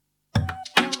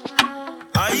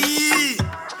Aïe,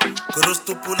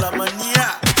 Grosto pour la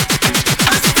mania.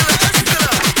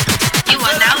 You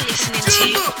are now listening to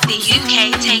the UK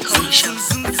Takeover Show.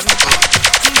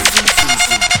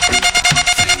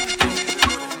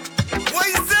 What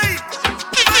you say?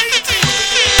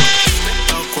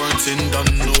 No quarantine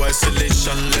done, no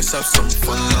isolation, let's have some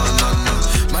fun,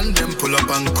 nah. Man, them pull up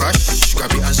and crash,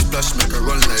 grab it and splash, make a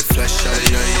run like flash,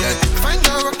 aye. Find a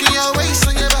rock in your waist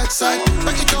on your backside,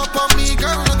 back it up on me,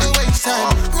 girl, on the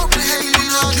waistline. Group the Haley,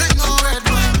 no drink, no red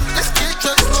wine. Let's get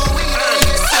drugs, no weed, no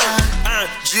get high.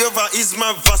 Jehovah is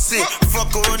my vaccine.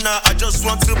 Fuck Corona, I just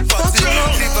want to party.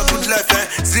 Live a good life,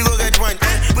 zero red wine,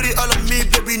 Put it all on me,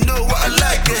 baby, know what I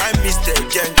like, I miss the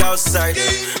gang outside,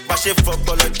 but she fuck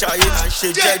all the child and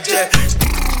she jet.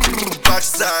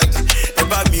 Backside,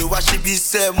 about me, what she be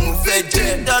say, move it.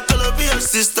 That could be your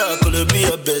sister, could be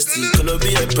your bestie, could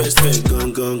be your best friend,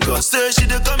 go. Say she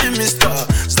dey call me Mister,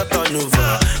 stop on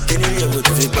over. Can you hear what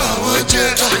we about?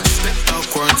 No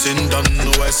quarantine done,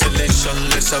 no isolation,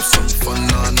 let's have some fun,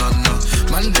 nah.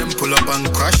 Man, them pull up and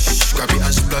crash, grab it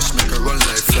and splash, make a run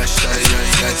like flash, aye.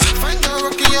 Find a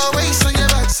rock in your waist on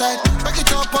your backside, back it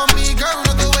up on me, girl,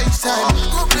 on the waistline.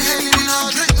 Group the Haley,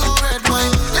 no drink, no red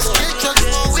wine. Let's get drugs,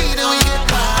 no weed, and we get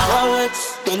high.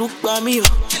 Don't look by me,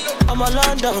 I'm a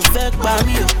London fake by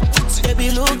me, They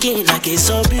be looking like a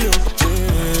zombie,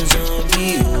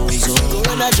 zombie.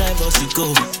 When I drive us to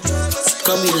go,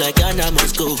 coming like Anna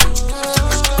must go.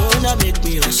 Corona make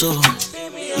me also.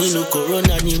 Me no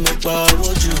Corona ni mo pa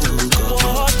woju.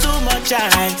 Oh, too much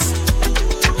ice.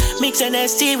 Mix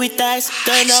NST with ice.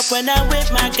 Turn up when I'm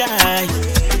with my guy.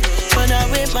 When I'm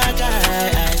with my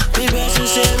guy, we be so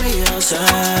serious.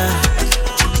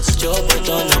 Job it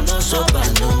on, I'm not so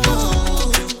bad no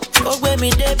more. Oh, when me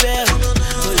dey bell,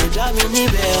 oh, you got me ni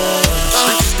bell.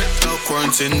 No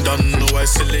quarantine done, no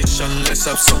isolation, let's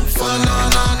have some fun,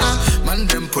 nah. Man,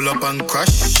 them pull up and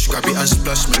crash, grab it and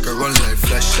splash, make a run like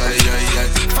flash, aye.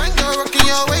 Find a rock in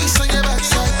your waist on your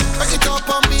backside, back it up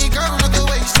on me, girl, on the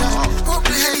waistline. Group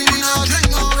the Haley, no drink,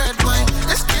 no red wine.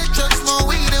 Let's get drugs, more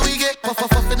weed, and we get puff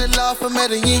in the law for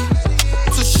Medellin.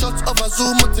 2 shots of a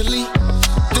Zoom Italy.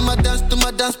 Do my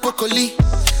dance, broccoli.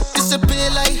 Disappear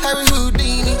like Harry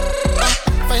Houdini.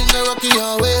 Find a rock in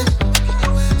your way.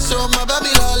 So my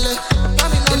baby lolly.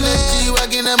 In the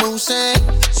G-Wagon, I'm Hussein.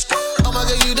 Oh my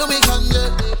God, you do me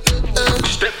conjure.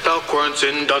 Stepped out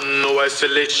quarantine done, no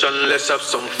isolation, let's have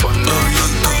some fun, nah.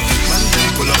 Man, them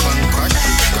pull up and crash,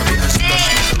 grab it and splash,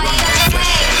 make a run like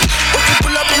flash. Okay,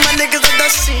 pull up with my niggas at the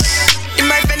scene. In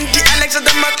my Fendi, Alex, and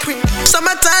my queen.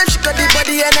 Summertime, she got the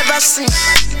body I never seen.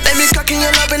 Let me cock in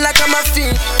your loving like I'm a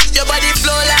fiend. Your body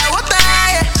flow like water,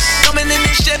 yeah. Coming in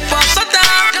the shape of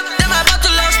Satan. Then my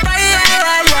bottle of Sprite, yeah.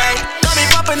 Got me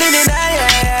popping in the night,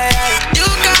 yeah. You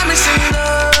got me singing,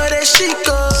 oh, there she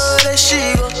go, there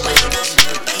she go.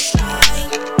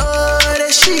 Oh,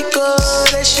 there she go,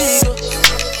 there she go.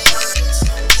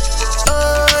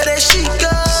 Oh, there she go,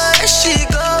 there she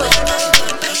go.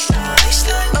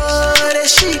 Oh, there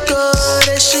she go,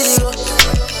 there she go.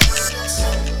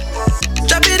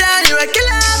 Drop it down, you're a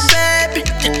killer, baby.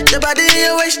 The body in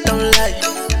your waist don't lie.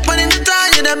 But in the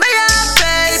time, you're the mayor,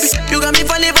 baby. You got me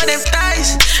falling for them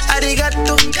thighs.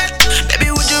 Arigato.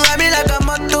 Baby, would you ride me like a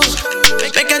motto?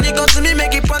 Make a nigga to me,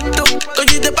 make it ponto.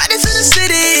 Cause you the baddest in the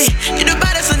city. You the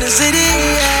baddest in the city,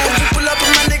 yeah. When you pull up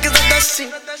with my niggas at the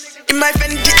scene. In my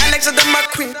Fendi, Alex, and my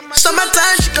queen.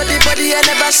 Summertime, she got the body I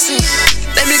never seen.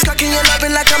 Let me cock in your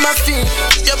loving like I'm a fiend.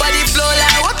 Your body flow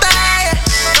like water, yeah.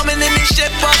 Coming in the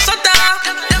shape of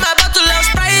Satan. Then my bottle of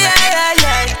Sprite,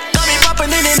 yeah. Got me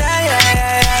popping in the night,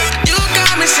 yeah. You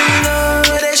got me singing, oh,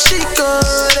 there she go,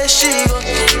 there she go.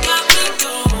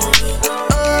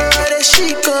 Oh, there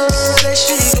she go, there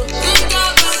she go.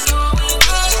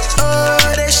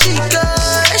 Oh, there she go,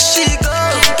 there she go.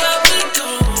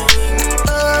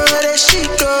 Oh, there she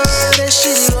go, there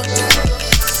she go.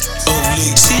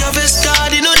 See your face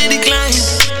card, you know the decline.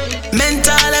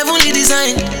 Mental heavenly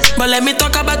design. But let me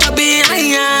talk about your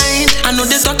behind. I know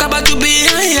they talk about you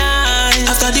behind.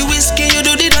 After the whiskey, you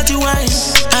do the dirty wine.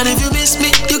 And if you miss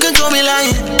me, you can call me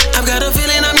lying. I've got a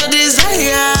feeling I'm your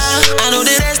desire. I know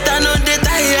the rest, I know the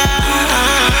tire.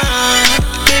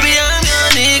 Baby, I'm your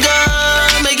nigga.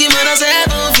 Make him wanna say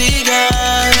seven figure.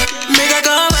 Make her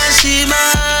come and she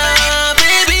my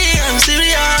baby, I'm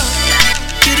serious.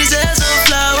 You deserve some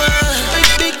flower.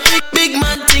 Big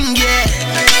man thing,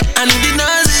 yeah. I know the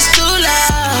noise is too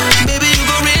loud. Baby, you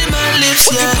gon' read my lips,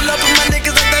 yeah. You pull up with my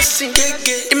niggas at the scene.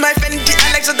 In my Fendi,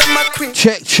 Alex, and my queen.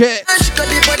 Check. She got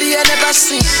the body I never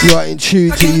seen. You are in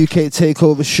tune to the UK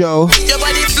Takeover Show. Your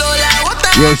body flow like water.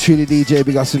 Yo, truly DJ,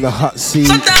 big us in the hot seat.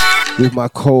 with my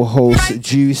co-host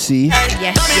Juicy.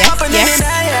 Yes.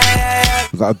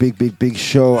 We've got a big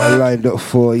show lined up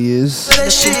for you.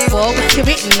 Looking forward to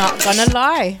it, not gonna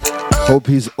lie. Hope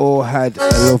you've all had a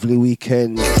lovely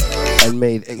weekend and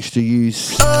made extra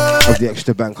use of the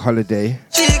extra bank holiday.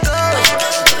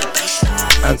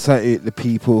 And to the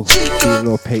people being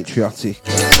more patriotic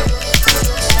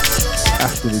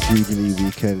after the Jubilee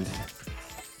weekend.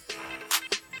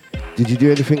 Did you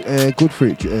do anything good for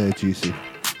it, Juicy?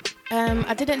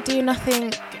 I didn't do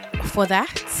nothing for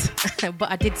that, but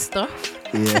I did stuff.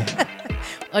 Yeah.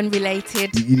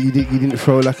 Unrelated. You didn't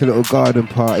throw like a little garden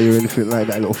party or anything like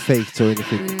that, a little fete or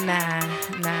anything? Nah.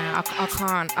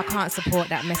 I can't support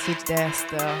that message there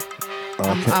still.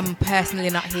 Okay. I'm personally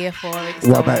not here for it.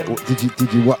 What about,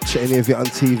 did you watch any of it on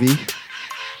TV?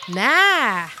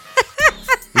 Nah.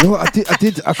 You know what,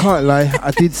 I can't lie,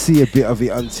 I did see a bit of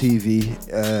it on TV.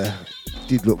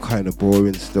 Did look kind of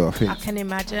boring still, I think. I can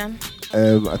imagine.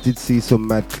 I did see some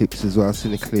mad clips as well. I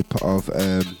seen a clip of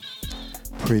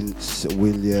Prince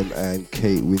William and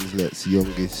Kate Winslet's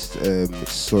youngest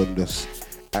son just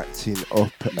acting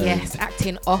up. Yes,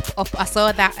 acting up. I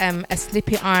saw that a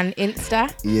snippet on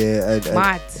Insta. Yeah, and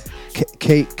mad.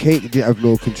 Kate didn't have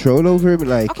no control over him.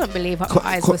 Like, I couldn't believe what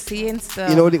my eyes were seeing. So.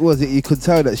 You know what it was? You could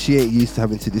tell that she ain't used to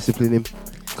having to discipline him,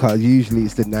 because usually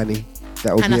it's the nanny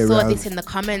that will be around. And I saw this in the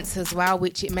comments as well,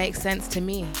 which it makes sense to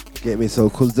me. Get me? So,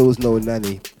 because there was no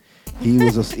nanny, he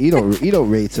was just, he don't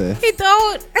rate her. He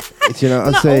don't. You know what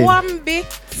I'm Not saying? one bit.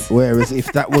 Whereas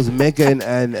if that was Meghan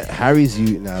and Harry's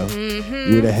youth now,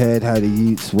 you would have heard how the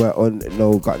youths were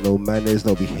got no manners,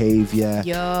 no behaviour,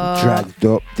 dragged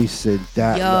up, this and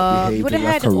that, not behaving you would have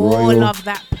like heard a all royal. of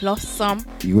that plus some.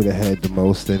 You would have heard the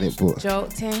most in it, but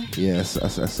Jolting. yes, I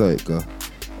saw it go.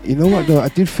 You know what though? I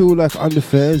did feel like on the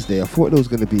Thursday, I thought there was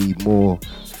going to be more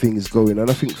things going on.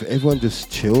 I think everyone just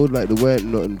chilled, like there weren't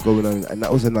nothing going on, and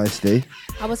that was a nice day.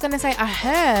 I was going to say, I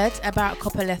heard about a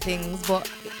couple of things,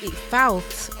 but it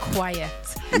felt quiet.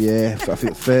 Yeah, I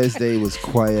think Thursday was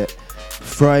quiet.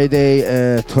 Friday,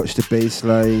 touched the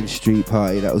baseline street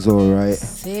party. That was all right.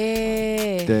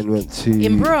 Sick. Then went to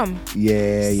in Brum.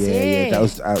 Yeah. That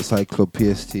was outside Club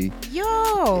PST.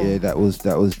 Yo. Yeah, that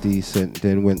was decent.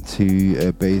 Then went to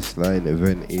a baseline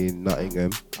event in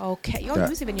Nottingham. Okay, you're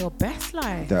living your best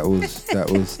life. That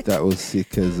was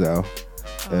sick as well.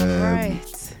 Right.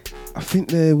 I think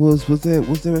there was there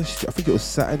I think it was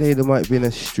Saturday. There might have been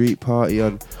a street party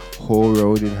on Hall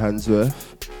Road in Handsworth.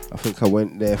 I think I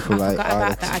went there for I forgot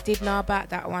about that. I did know about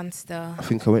that one still. I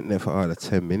think I went there for all of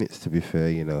 10 minutes, to be fair,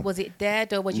 you know. Was it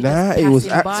dead or was you Nah, just it was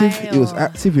passing active. by, It was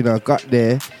active, you know. I got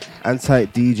there and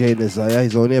typed DJ Nazaya.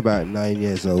 He's only about 9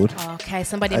 years old. Okay,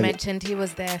 somebody mentioned he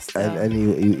was there still. And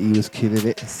he was killing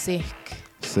it. Sick.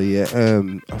 So yeah,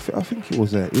 I think it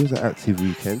was an active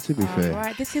weekend, to be fair.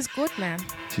 Right, this is good, man.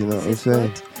 Do you know what I'm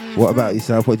saying? What about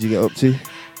yourself? What did you get up to?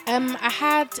 I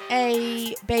had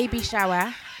a baby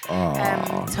shower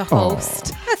to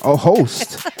host. Oh,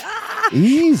 host.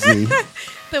 Easy.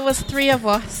 There was 3 of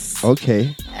us.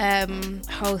 Okay.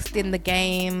 Hosting the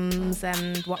games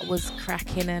and what was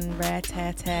cracking and rare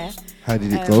tear. How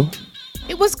did it go?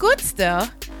 It was good still.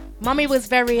 Mommy was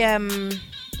very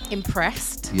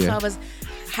impressed. Yeah. So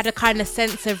had a kind of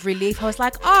sense of relief. I was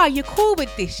like, "Oh, you cool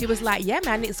with this?" She was like, "Yeah,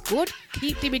 man, it's good.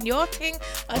 Keep doing your thing."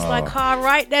 I was like, "All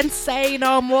right, then, say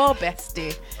no more,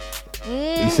 bestie."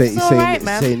 You say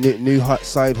new hot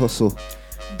side hustle.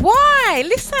 Boy,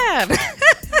 listen.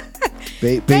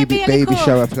 Baby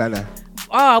shower planner.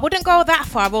 Oh, I wouldn't go that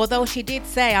far, although she did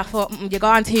say, I thought, you're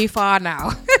going too far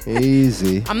now.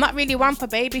 Easy. I'm not really one for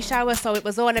baby showers, so it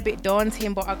was all a bit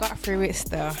daunting, but I got through it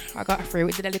still.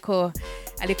 Did a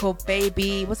little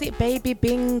baby, was it baby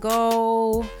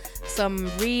bingo? Some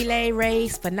relay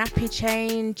race for nappy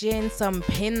changing, some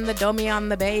pin the dummy on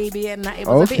the baby, and that. It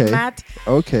was a bit mad.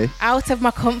 Okay. Out of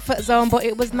my comfort zone, but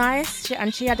it was nice,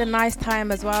 and she had a nice time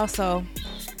as well, so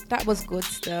that was good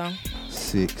still.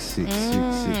 Sick.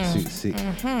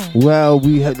 Well,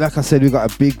 like I said, we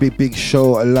got a big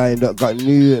show lined up. Got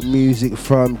new music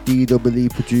from DWE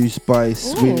produced by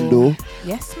Swindle.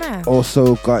 Yes, man.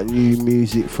 Also got new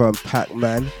music from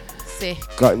Pac-Man. Sick.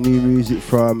 Got new music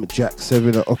from Jack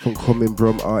 7, an up-and-coming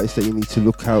Brum artist that you need to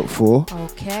look out for.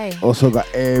 Okay. Also got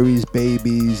Aries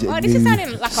Babies. Oh, this is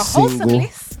sounding like a wholesome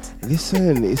list.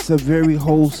 Listen, it's a very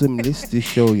wholesome list, this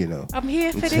show, you know. I'm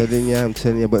here for this. I'm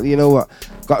telling you. But you know what?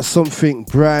 Got something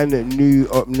brand new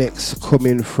up next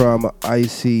coming from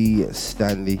IC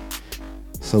Stanley.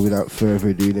 So without further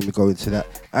ado, let me go into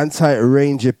that.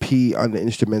 Anti-Ranger P on the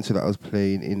instrumental that I was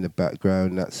playing in the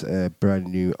background. That's brand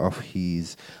new off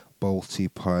his Balti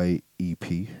Pie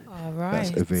EP. All right.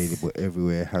 That's available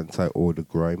everywhere. Hand tight or the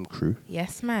Grime Crew.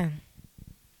 Yes, man.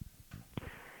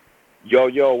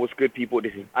 Yo, what's good, people?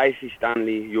 This is Icy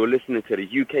Stanley. You're listening to the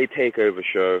UK Takeover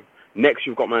show. Next,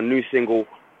 you've got my new single,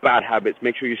 Bad Habits.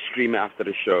 Make sure you stream it after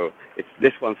the show.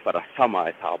 This one's for the summer.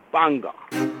 It's our banger.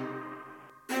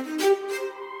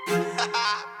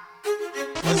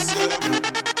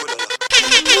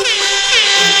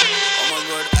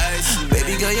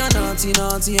 Baby girl, you're naughty,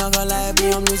 naughty. I got lie,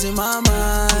 be I'm losing my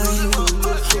mind.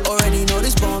 Already know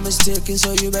this bomb is ticking,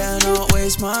 so you better not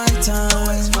waste my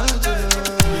time.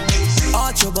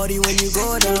 Arch your body when you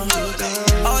go down.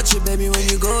 Arch it, baby, when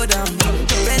you go down.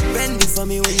 Bend it for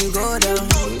me when you go down.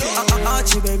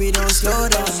 Arch it, baby, don't slow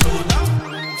down.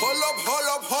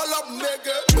 Hold up,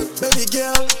 nigga. Baby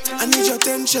girl, I need your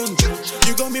attention.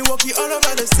 You got me walking all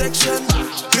over the section.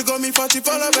 You got me 40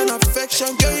 full of an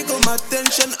affection. Girl, you got my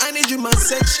attention. I need you in my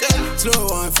section.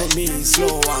 Slow wine for me,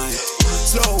 slow wine.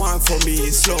 Slow wine for me,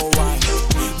 slow wine.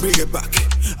 Bring it back,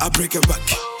 I break it back.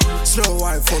 Slow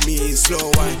wine for me,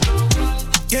 slow wine.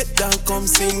 Get down, come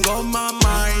sing on my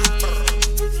mind.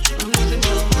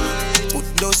 Put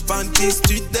those panties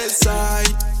to the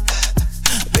side.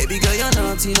 Baby girl, you're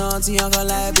naughty, naughty. I got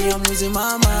lie, be I'm losing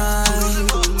my mind.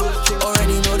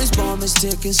 Already know this bomb is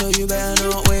ticking, so you better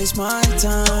not waste my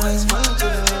time.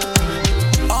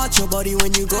 Arch your body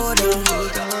when you go down.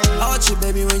 Arch it,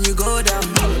 baby, when you go down.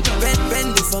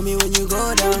 Bend it for me when you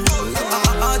go down.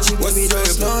 Arch it, baby, don't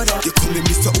slow down. You call me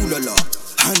Mr. Ooh La La.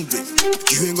 Hand it,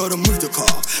 you ain't gotta move the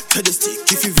car. Tell the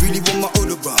stick if you really want my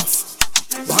autograph.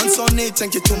 Hands on it,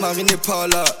 thank you to Marine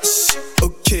Paula.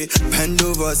 Ok, bend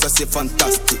over, ça c'est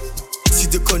fantastique. Si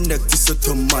the connect is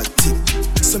automatic.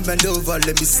 So bend over,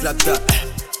 let me slap that.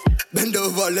 Bend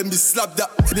over, let me slap that.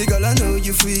 Baby girl, I know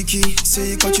you freaky.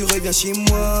 C'est quand tu reviens chez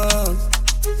moi.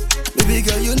 Baby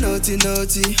girl, you naughty,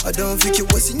 naughty. I don't think you're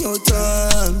wasting your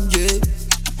time, yeah.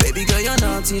 Baby girl, you're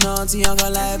naughty, naughty. I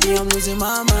got lie, be I'm losing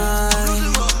my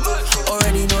mind.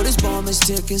 Already know this bomb is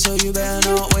ticking, so you better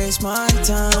not waste my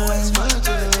time.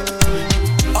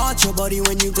 Arch your body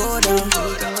when you go down.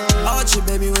 Arch it,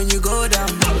 baby, when you go down.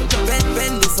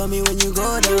 Bend it for me when you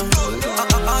go down.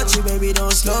 Arch it, baby,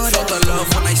 don't slow down. Felt the love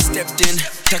when I stepped in.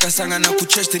 Takasanga na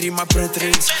kuchester my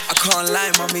brethren. I can't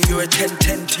lie, mommy, you're a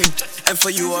 10-10 thing. And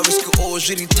for you, I risk it all, it's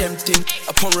really tempting.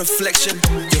 Upon reflection,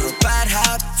 you're a bad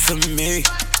habit for me.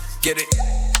 Get it?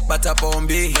 But up on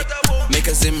B. Make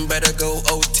a zim better go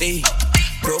OT.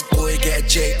 Broke boy, get a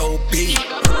J-O-B.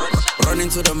 Run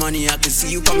into the money, I can see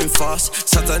you coming fast.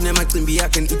 Saturday, my clean I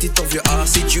can eat it off your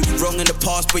ass. Did you wrong in the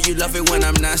past, but you love it when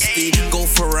I'm nasty. Go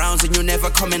for rounds and you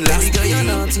never come in last. Baby girl, you're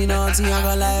naughty, naughty. I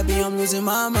got lie, be I'm losing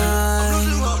my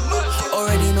mind.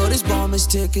 Already know this bomb is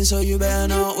ticking, so you better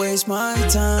not waste my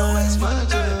time.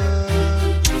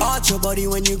 Arch your body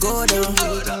when you go down.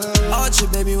 Arch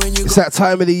it, baby, when you It's that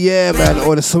time of the year, man.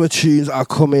 All the summer tunes are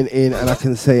coming in, and I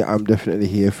can say I'm definitely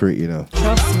here for it, you know.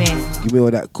 Trust me. Give me all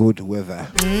that good weather.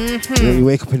 You know, you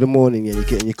wake up in the morning and you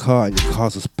get in your car and your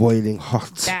car's just boiling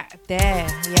hot. That there.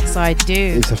 Yes, I do.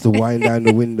 You just have to wind down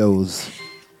the windows.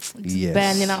 Yes.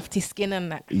 Burning off the skin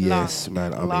and that. Yes, long,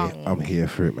 man, I'm here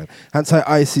for it, man. Anti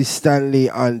Icy Stanley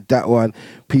on that one.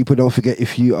 People, don't forget,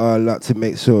 if you are allowed to,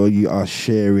 make sure you are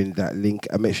sharing that link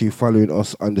and make sure you're following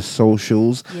us on the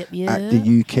socials at the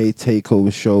UK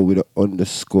Takeover Show with an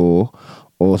underscore.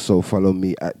 Also follow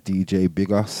me at DJ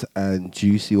Big Us and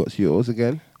Juicy. What's yours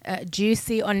again?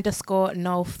 Juicy _,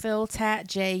 no filter,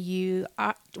 JUICEE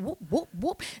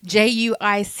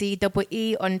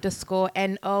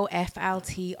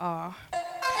 _NOFLTR.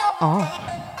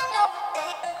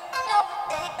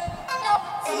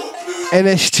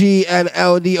 NSG and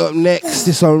LD up next.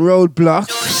 This on Roadblock.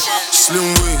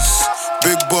 Slim waist,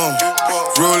 big bomb,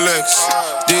 Rolex.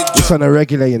 This on a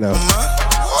regular, you know.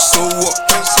 So what?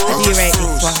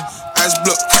 Ice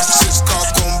block, 6-car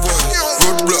convoy,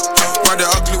 roadblock. Why the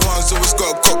ugly ones always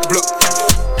got a cock block?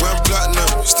 When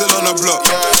platinum, still on the block.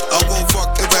 I won't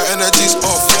fuck if my energy's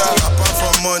off. Apart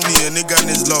from money, a nigga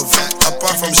needs love.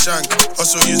 Apart from shank,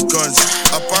 also use guns.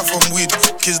 Apart from weed,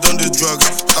 kids don't do drugs.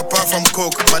 Apart from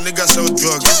coke, my nigga sell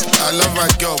drugs. I love my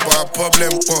girl, but her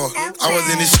problem for I was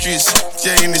in the streets,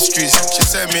 yeah, in the streets. She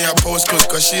sent me a postcode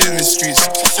cause she in the streets.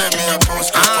 She sent me a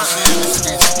postcode cause she in the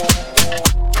streets.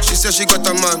 She said she got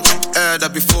a man, heard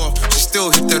that before. She still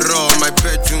hit the raw on my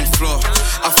bedroom floor.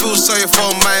 I feel sorry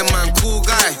for my man, cool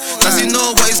guy. Does he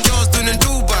know what his girl's doing in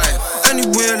Dubai?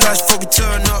 Anywhere life before we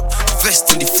turn up.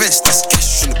 Vest in the vest, that's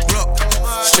cash in the block.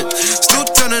 Shit, still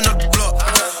turning up the block.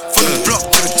 From the block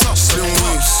to the top. Slim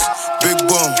waist, big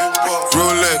bomb,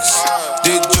 Rolex,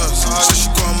 did just. So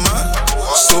she got mad,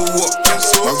 so what?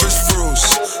 My wrist froze,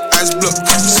 eyes blocked,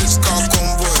 6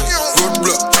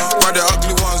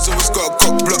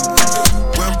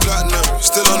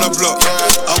 the block.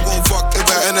 I won't fuck if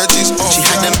her energy's off. She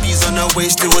had them bees on her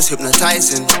waist, it was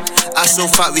hypnotizing. I so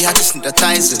fat we had to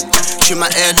synthesize it. She my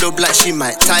earlobe like she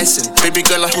Mike Tyson. Baby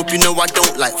girl, I hope you know I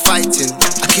don't like fighting.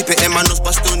 I keep it in my nose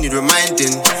but still need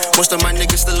reminding. Most of my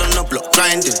niggas still on the block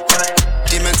grinding.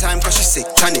 Demon time cause she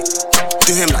satanic.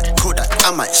 Do him like Kodak,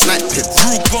 I might snipe him.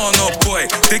 Rule Barner boy,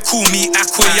 they call me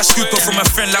Aquay. I scoop up from a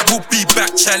friend like we'll be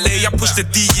back chalet. I push the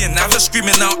D in, have her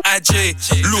screaming out IJ.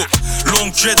 Look, long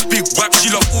dreads, big whack,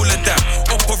 she love all of that.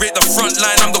 Operate the front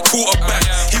line, I'm the quarterback.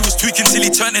 He was tweaking till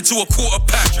he turned into a quarter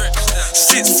pack.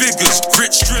 6 figures,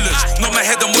 rich drillers. Not my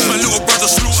head, I'm with my little brother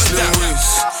slaughtered that.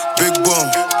 Big bomb,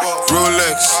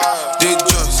 Rolex, did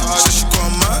just. Said she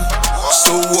gone mad,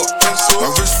 so what? My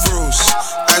wrist froze,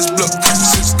 eyes blocked.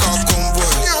 6-car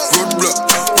convoy, roadblock.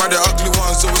 Why the ugly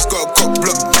ones always got a cock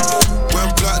block?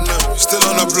 Went platinum, still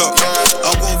on the block. I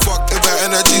won't fuck if her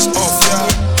energy's off, yeah.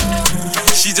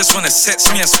 She just wanna sex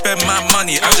me and spend my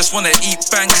money. I just wanna eat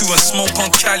Banku and smoke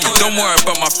on Cali. Don't worry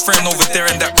about my friend over there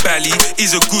in that valley.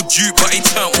 He's a good dude, but he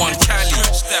turned one Cali.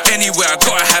 Anyway, I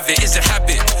gotta have it, it's a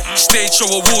habit. Stage show,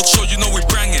 award show, you know we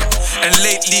bring it. And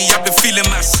lately, I've been feeling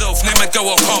myself. Name a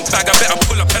girl I can't bag, I better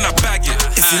pull up and I bag it.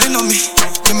 If you lean on me,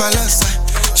 in my left side,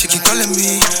 she keep calling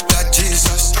me that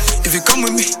Jesus. If you come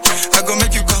with me, I gon'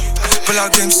 make you come. Pull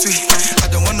out game sweet,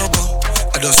 I don't want no ball.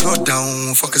 I don't slow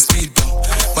down, fuck a speed bump.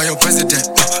 My own president,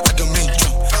 I don't mean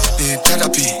Trump. Need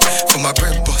therapy for my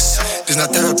brain boss. There's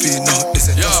not therapy, no, this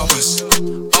ain't just bus.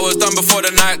 I was done before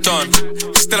the night done.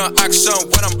 Still on action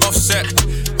when I'm offset.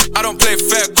 I don't play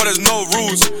fair cause there's no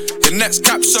rules. The next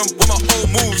caption with my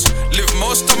own moves. Live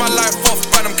most of my life off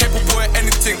brand. I'm capable of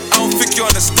anything, I don't think you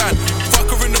understand. Fuck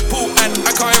her in the pool and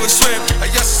I can't even swim. I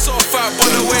guess it's so fat but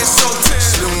the way it's so thin.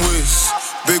 Slim waist,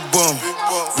 big bomb,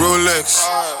 Rolex,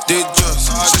 did just.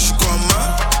 Said she gone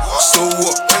mad, so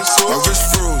what? My wrist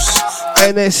froze.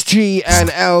 NSG and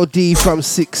LD from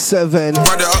 6-7.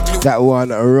 That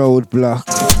one, a roadblock.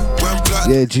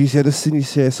 Yeah, Juicy, I just seen you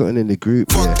share something in the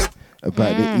group, yeah,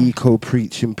 about the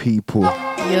eco-preaching people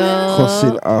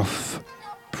cussing off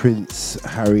Prince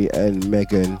Harry and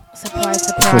Meghan Surprise,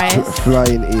 surprise. for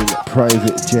flying in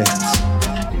private jets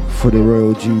for the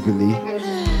Royal Jubilee.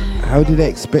 How did they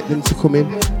expect them to come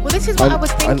in? Well, this is what I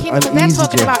was thinking, because they're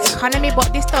talking about economy,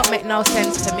 but this don't make no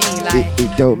sense to me. Like,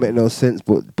 it don't make no sense,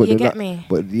 but you get me?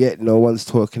 But yet no one's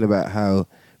talking about how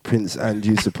Prince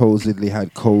Andrew supposedly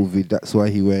had COVID. That's why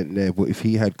he went there. But if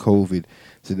he had COVID,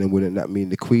 so then wouldn't that mean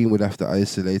the Queen would have to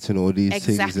isolate and all these things?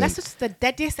 Exactly. That's just the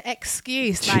deadest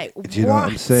excuse. Like, do you know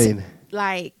what I'm saying?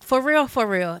 Like, for real.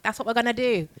 That's what we're gonna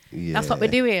do. Yeah. That's what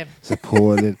we're doing. It's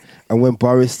appalling. And when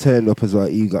Boris turned up as well,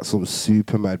 he got some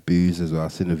super mad boos as well. I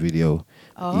seen the video.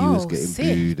 Oh, he was getting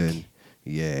sick. booed and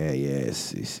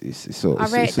it's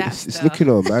looking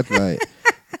all mad, like.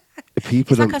 The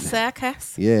people it's like a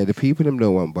circus. Yeah, the people them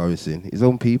don't want Boris in. His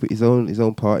own people, his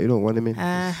own party don't want him in.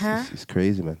 It's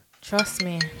crazy, man. Trust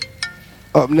me.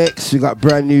 Up next, we got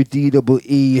brand new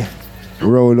DEE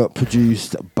Roll Up,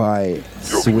 produced by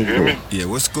Swindle. Yeah,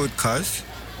 what's good, cuz?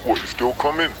 What, you still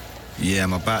coming? Yeah,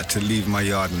 I'm about to leave my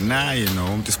yard now, you know.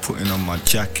 I'm just putting on my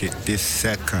jacket this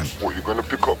second. What, you gonna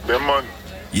pick up them, man?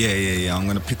 Yeah. I'm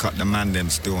gonna pick up the man them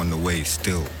still on the way,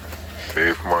 still.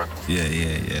 Safe, man.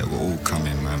 Yeah. We're all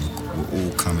coming, man. We're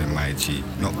all coming, my G.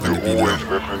 Not gonna You're be always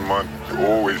long. repping, man. You're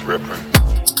always repping.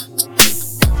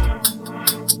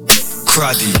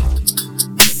 Cruddy.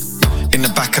 In the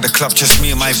back of the club, just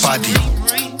me and my body.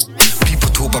 People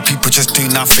talk, but people just do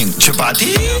nothing.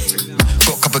 Chibadi.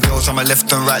 Got a couple girls on my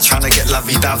left and right trying to get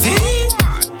lovey-dovey.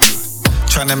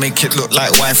 Trying to make it look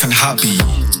like wife and hubby.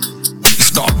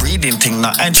 It's not a breeding thing,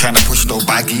 nah, I ain't trying to push no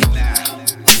baggy.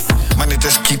 Man, they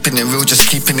just keeping it real, just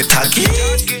keeping it taggy.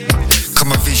 Cause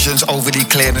my vision's overly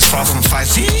clear and it's far from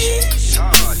fuzzy.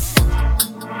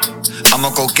 I'm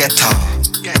a go-getter.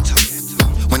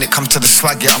 When it comes to the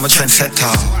swag, yeah, I'm a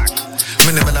trendsetter.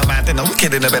 Minimal amount in the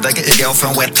wicked in the bed, I get your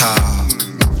girlfriend wetter.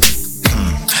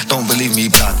 Don't believe me,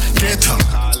 blood, get her.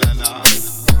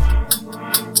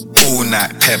 All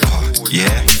night pepper,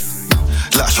 yeah.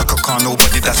 Like Shaka Khan,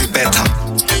 nobody does it better.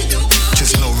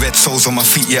 Just no red soles on my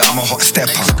feet, yeah, I'm a hot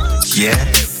stepper, yeah.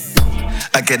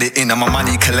 I get it in, I'm a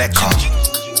money collector.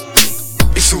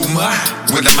 It's all mine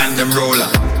with the man them roller.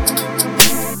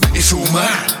 It's all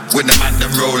mine with the man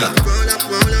them roller.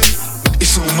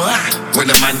 It's all mine with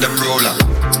the man them roller.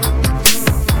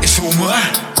 It's all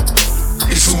mine.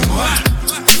 It's all mine.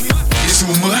 It's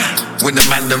all mine with the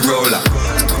man them roller.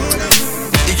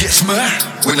 It gets mine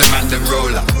with the man them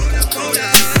roller.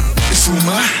 It's all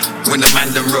mine with the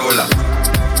man them roller.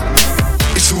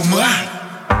 It's all mine.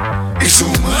 It's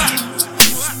all mine.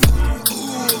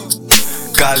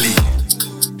 Golly,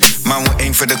 Man will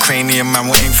aim for the cranium, man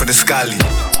will aim for the scally.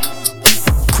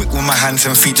 Quick with my hands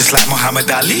and feet just like Muhammad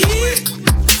Ali.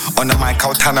 On the mic,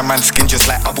 I'll tan a man's skin just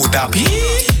like Abu Dhabi.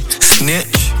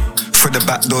 Snitch, through the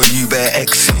back door, you better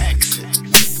exit.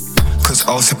 Cause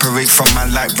I'll separate from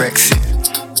man like Brexit.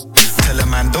 Tell a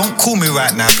man, don't call me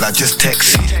right now, blood, just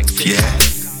text it. Yeah,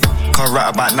 cause right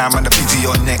about now, man, I'm busy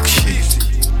on next shit.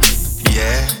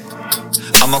 Yeah,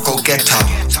 I'ma go get her.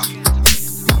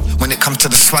 When it comes to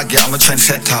the swag, yeah, I'm a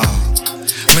trendsetter.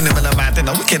 Minimal amount, then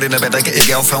I'm wicked in the bed, I get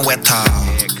your girlfriend wetter.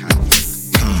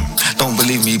 Don't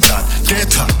believe me, blood, get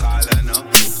her.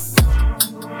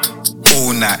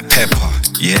 All night pepper,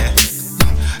 yeah.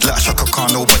 Like Shaka Khan,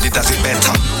 nobody does it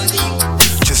better.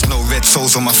 Just no red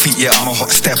soles on my feet, yeah, I'm a hot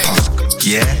stepper,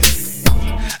 yeah.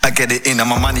 I get it in,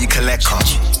 I'm a money collector.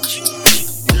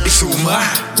 It's all mine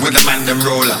with the man them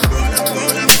roller.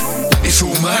 It's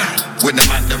all mine with the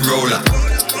man them roller.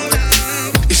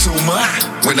 It's all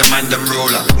mine with the man them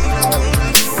roller.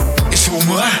 It's all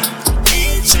mine.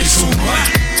 It's all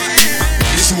mine.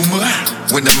 It's all mine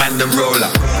with the man them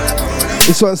roller.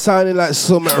 This one sounding like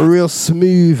some real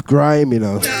smooth grime, you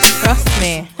know. Trust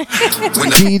me.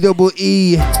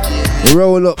 P-double-E,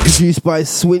 Roll Up, produced by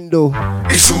Swindle.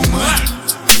 It's all mine.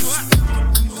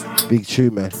 Big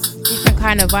tune, man. Different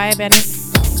kind of vibe,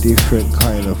 innit? Different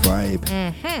kind of vibe.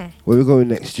 Mm-hmm. Where we going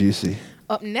next, Juicy?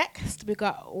 Up next, we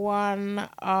got one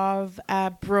of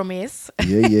Brummies.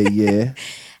 Yeah.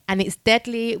 And it's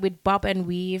Deadly with Bob and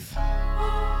Weave.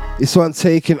 This one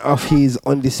taken off his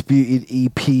Undisputed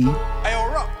EP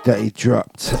that he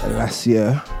dropped last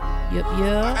year. Yup.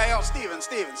 Hey, yo, Steven.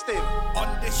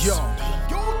 On this. Yo.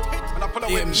 When I pull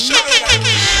up with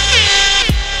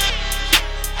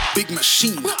big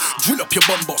machine, drill up your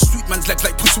bumbo. Sweet man's legs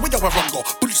like pussy, where you a rungo.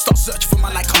 Bully start search for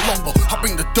man like Colombo. I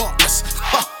bring the darkness,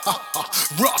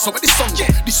 raw, so where this song go?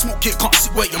 This smoke here can't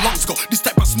see where your lungs go. This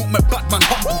type of smoke, my bad man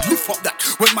humble. Lift up that,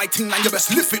 when my thing line, you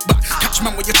best lift it back. Catch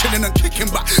man where you're chilling and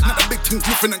kicking back. Now the big thing's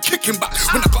lifting and kicking back.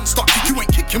 When the gun start kick, you ain't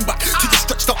kicking back. Till you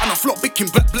stretched out on the floor, big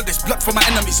black blood is blood for my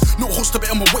enemies. No host of it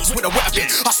on my waist with a wet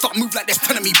bit. I start move like this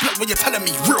telling me blood when you're telling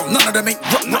me real. None of them ain't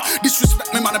rock.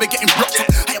 Disrespect me, man, I be getting rocked up.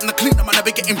 I am the cleaner, man, I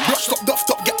be getting brushed up, duffed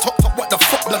up, get topped up, what the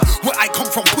fuck, blood? Where I come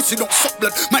from, pussy don't suck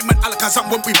blood. My man Alakazam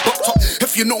when we bucked up.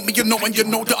 If you know me, you know, and you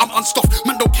know that I'm unstuffed.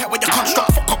 Man don't care where you can't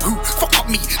stop. Fuck up who? Fuck up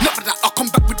me. None of that, I'll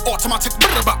come back with automatic.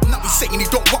 Now he's saying he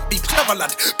don't want me, clever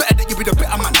lad. Better that you be the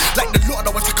better man. Like the Lord,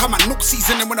 I want to come and no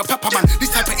seasoning when a pepper man. This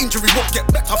type of injury won't get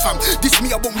better, fam. This me,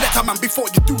 I won't let a man. Before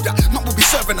you do that, man will be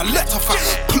serving a letter, fam.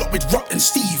 Pull up with Rock and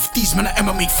Steve. These men are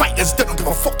MMA fighters. They don't give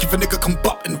a fuck if a nigga can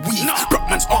butt and weave.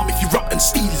 Brockman's arm if you rap and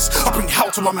stealers. I bring hell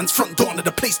to my man's front door. And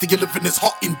the place that you live in is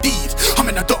hot indeed. I'm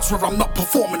in the dots where I'm not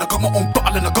performing. I got my own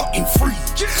bottle and I got in free.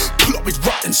 Pull up with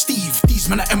Rock and Steve. These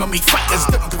men are MMA fighters.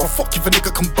 They don't give a fuck if a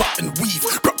nigga can butt and weave.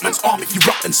 Brockman's arm if you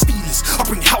rap and stealers. I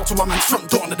bring hell to my man's front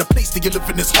door. And the place that you live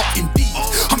in is hot indeed.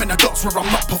 I'm in the dots where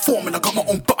I'm not performing. I got my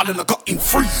own bottle and I got in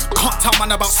free. Can't tell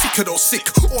man about sick or sick.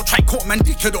 Or try call man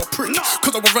dickhead or prick.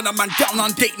 Cause I will run a man down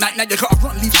on date night. Now you gotta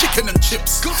run, leave chicken and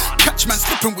chips. Catch man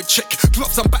slipping with chick.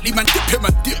 Gloves and batley man dip him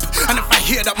and dip. And if I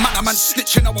hear that man, a man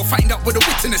snitching, I will find out where the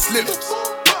witness lives.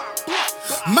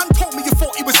 Man told me you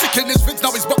thought he was sick in his vids.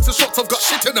 Now his boxer shorts have got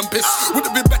shit in them piss.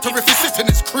 Would've been better if he sit in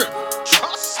his crib.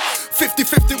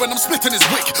 50-50 when I'm splitting his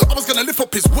wig. I was gonna lift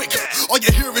up his wig. All you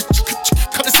hear is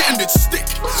cut his end stick.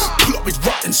 Pull up with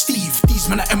Rock and Steve. These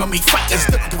men are MMA fighters.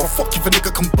 They don't give a fuck if a nigga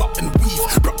can butt and weave.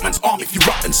 Brockman's arm if you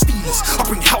rap and stealers. I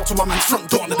bring hell to my man's front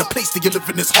door. And the place that you live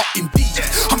in is hot indeed.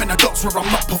 I'm in the dots where I'm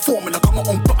not performing. I got my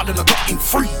own bottle and I got in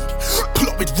free. Pull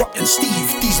up with Rock and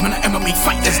Steve. These men are MMA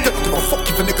fighters. They don't give a fuck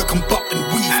if a nigga can butt and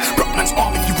weave. Brockman's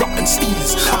arm if you rap and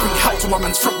stealers. I bring hell to my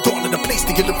man's front door. And the place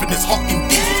that you live in is hot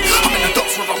indeed. I'm in the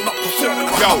dots where I'm not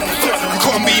performing. Yo, you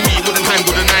couldn't be me, wouldn't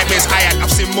handle the nightmares I had. I've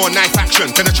seen more knife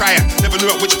action than a triad. Never knew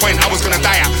at which point I was gonna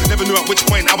die at. Never knew at which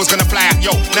point I was gonna fly at.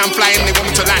 Yo, now I'm flying, they want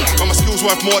me to land. But my skills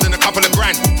worth more than a couple of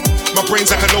grand. My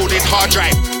brain's like a loaded hard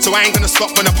drive, so I ain't gonna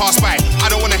stop when I pass by. I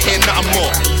don't wanna hear nothing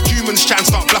more. Humans try and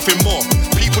start bluffing more.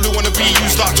 People who wanna be you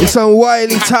start talking. It's a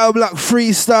Wiley Tower Block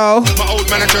freestyle. My old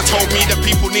manager told me that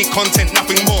people need content,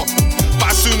 nothing more.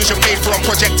 But as soon as you're paid for a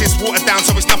project, it's watered down,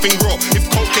 so it's nothing raw. If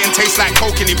coke didn't taste like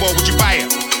coke anymore, would you buy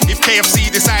it? If KFC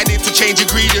decided to change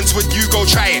ingredients, would you go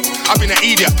try it? I've been an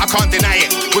idiot, I can't deny it.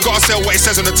 We gotta sell what it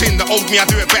says on the tin. The old me, I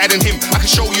do it better than him. I can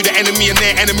show you the enemy and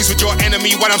their enemies with your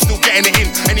enemy while I'm still getting it in.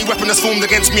 Any weapon that's formed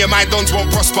against me and my dons won't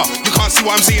prosper. You can't see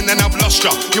what I'm seeing, then I've lost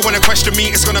ya. You wanna question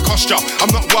me, it's gonna cost ya. I'm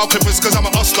not wild clippers cause I'm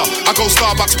an Oster. I go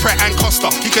Starbucks, Pret and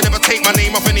Costa. You can never take my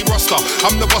name off any roster.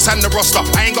 I'm the boss and the roster.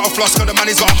 I ain't got a floss cause the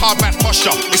man, he's got a hard back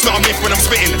posture. It's not a myth when I'm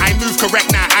spitting. I move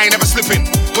correct now, I ain't never slipping.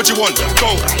 What you want?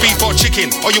 Go, beef or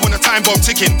chicken? Or you when the time bomb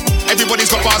ticking.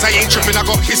 Everybody's got bars, I ain't tripping. I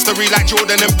got history like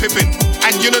Jordan and Pippen.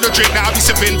 And you know the drink that I be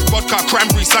sipping, vodka,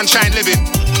 cranberry, sunshine living.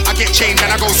 I get chained and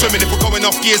I go swimming. If we're going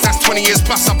off gears, that's 20 years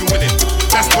plus I've been winning.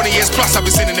 That's 20 years plus I've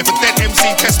been sinning. If a dead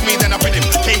MC test me, then I've been him.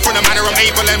 Came from the manner I'm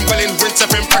able and willing. Rinse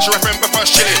FM, pressure FM, but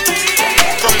first chilling.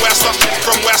 From where I stop,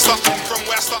 from where I stop, from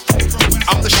where I stop.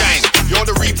 I'm the shine, you're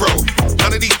the repro.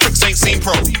 None of these pricks ain't seen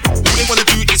pro. All they wanna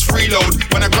do is freeload.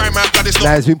 When I grind my blood, it's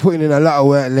not. He's been putting in a lot of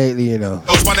work lately, you know.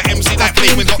 I've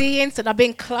been seeing, so I've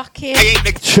been clocking.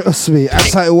 Trust me,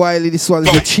 outside Wiley, this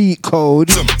one's the cheat code.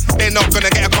 They're not gonna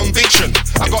get a conviction.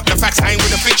 I got the facts, I ain't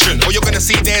with a fiction. All you're gonna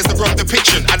see there's the wrong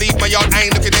depiction. I leave my yard, I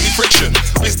ain't looking any friction.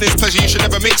 Business pleasure, you should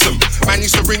never mix them. Man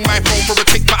used to ring my phone for a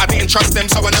tick, but I didn't trust them,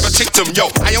 so I never ticked them. Yo,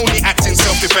 I only act in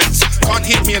self-defense. Can't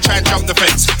hit me and try and jump the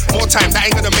fence. More time, that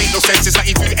ain't gonna make no sense. It's like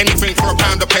you do anything for a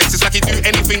pound of pence. It's like you do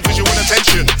anything visual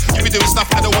attention. You be doing stuff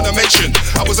I don't wanna mention.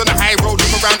 I was on the high road,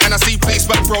 look around and I see police,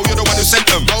 but bro, you're the one who sent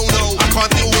them. Oh no, I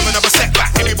can't deal with another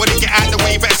setback. Everybody get out the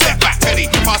way, better step back. Teddy,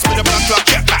 pass me the blood clot,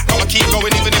 jet back. I'ma keep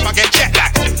going even if I get jet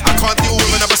lag. I can't deal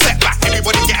with another setback.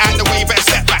 Everybody get out the way, better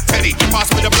step back. Teddy, pass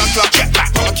me the blood clot, jet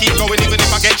back. I'ma keep going even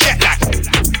if I get jet lag.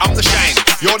 I'm the shine,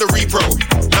 you're the repro.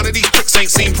 None of these pricks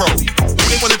ain't seen pro. All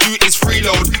they wanna do is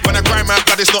freeload. When I grind my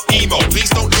blood, it's not emo. Please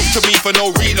don't look to me for no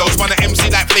reloads. Wanna MC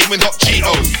like flaming hot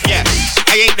Cheetos. Yeah,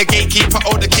 I ain't the gatekeeper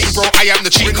or the king, bro. I am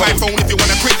the cheat code. Ring my phone if you want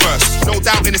a quick verse. No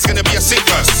doubting it's gonna be a sick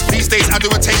verse. These days I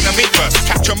do a take the mic verse.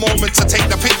 Capture moments to take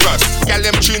the pick verse. Yeah,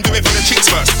 them tune, do it for the chicks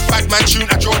first. Bad man tune,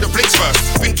 I draw the blitz first.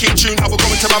 Thinking tune, I will go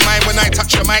into my mind when I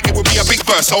touch the mic. It will be a big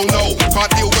verse. Oh no,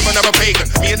 can't deal with another pagan.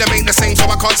 Me and them ain't the same, so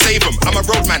I can't save them. I'm a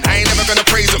roadman, I ain't never gonna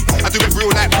praise them. I do it real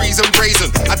like Breeze and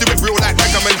Brazen. I do it real like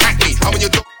Beckham and Hackney. I'm when you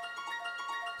do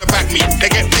back me. They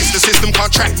get pissed, the system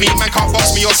can't track me. Man can't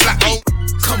box me or slap me.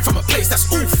 Come from a place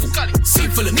that's awful. Scene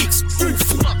full of nicks,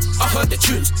 awful. I heard their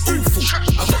tunes, awful.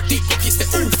 I got deep pockets,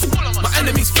 they're awful. My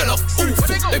enemies fell off, awful.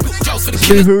 They built jails for the kids.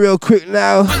 Moving real quick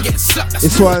now.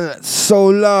 This one, So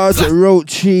Large,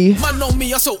 Roachy,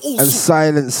 and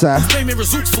Silencer.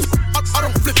 I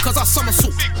don't flip cause I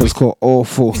somersault. So it's called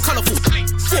Awful. Colourful.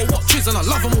 4 watches and I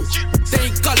love them all. They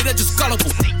ain't gully, they're just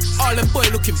gullible. Island boy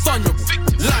looking vulnerable.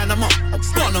 Line them up, I'll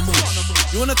burn them all.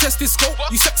 You wanna test this scope?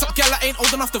 You sex up gal that ain't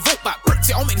old enough to vote back.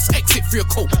 Brexit, I'll make this exit for your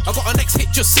coat. I got a next hit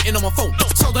just sitting on my phone.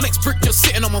 So the next brick just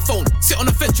sitting on my phone. Sit on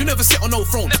the fence, you never sit on no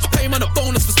throne. Pay man a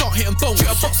bonus for start hitting bones. Treat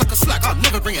a box like a slag, I'll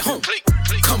never bring it home.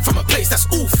 Come from a place that's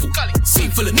awful. Scene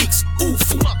full of nicks,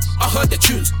 awful. I heard their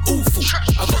tunes, awful.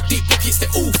 I got deep pockets,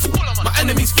 they're awful. My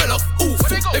enemies fell off, awful.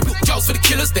 They built jails for the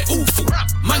killers, they're awful.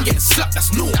 Man getting slapped,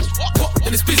 that's normal. What?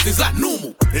 Then it's business like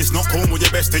normal. It's not cool with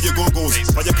your best of your go-go's.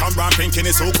 But you come round thinking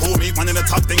it's so cool. Meet one in the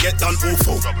top, then get done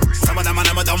awful. Some of them man,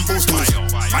 done full schools.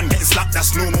 Man getting slapped,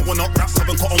 that's normal. We're not wrapped up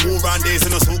and caught on war round days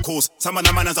in the so-calls. Some of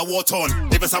them man are war-torn.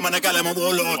 Even some of the gal them are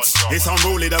warlords. It's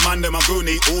unruly, the man them are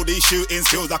goony. All these shootings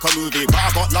feels like a movie. But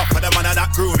I got love for the man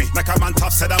that grew me. Like a man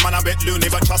tough, said a man a bit loony.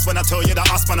 But trust when I tell you that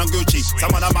us man and Gucci.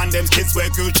 Some of the man them kids wear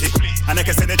Gucci. And they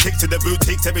can send a chick to the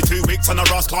boutiques every 2 weeks on a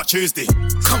Ross Clark Tuesday.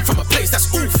 Come from a place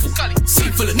that's awful.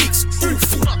 Scene full of nicks,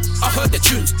 awful. I heard their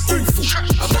tunes, awful.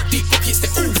 I got deep pockets,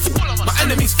 they're awful. My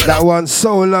enemies fell. That one,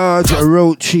 So Large,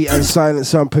 Roachy, and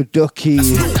Silencer and Paducki.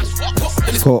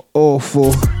 It's called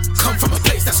Awful. Come from a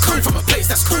place that's come from a place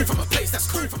that's come from a place that's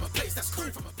come from a place that's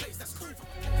come from a place that's come from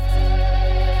a place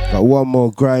that's Got one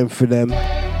more grind for them.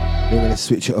 We're gonna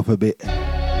switch it up a bit.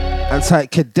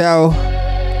 Anti-Cadell.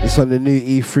 This on the new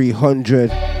E300.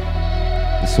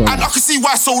 This one. And I can see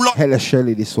why So Large. Hella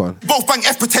Shelly, this one. Both bank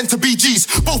F pretend to be G's.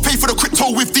 Both pay for the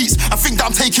crypto with these. I think that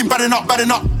I'm taking bad enough.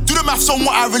 Do the maths on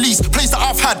what I release. Plays that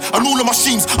I've had and all of my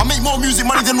streams. I make more music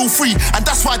money than all free. And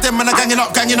that's why them men are ganging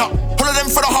up. All of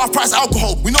them for the half price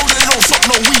alcohol. We know that they don't shop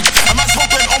no weed. A man's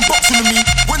hoping on boxing to me.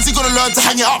 When's he gonna learn to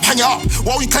hang it up?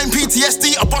 While you claim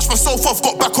PTSD, I brushed myself off,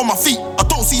 got back on my feet. I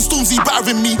don't see Stormzy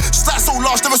battering me. Just like So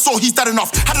Large, never saw he's dead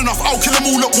enough. Had enough, I'll kill them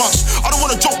all at once. I don't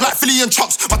wanna joke like Philly and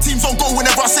Chucks. My teams don't go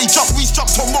whenever I say jump. Reese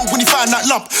jumped on road when he found that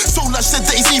lump. So Large said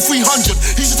that he's E300.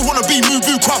 He just wanna be Moo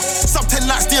Boo Crump. Sub 10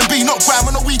 lakhs, DMB, not Graham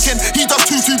on the weekend. He does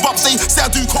 2-2 bumps. They say I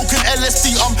do coke and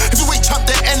LSD. If you ain't champ,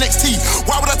 then NXT.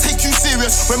 Why would I take you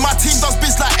serious when my team does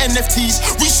biz like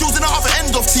NFTs? Reshields in the other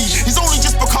end of T. He's only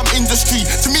just become industry.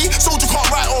 To me, Soldier can't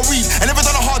write or read. And never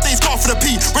done a hard day's car for the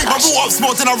P. Break my rules real ops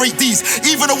more than I rate these.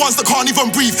 Even the ones that can't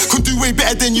even breathe could do way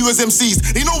better than you as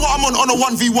MCs. They know what I'm on a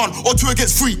 1v1 or 2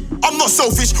 against 3. I'm not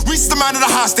selfish, Reese the man of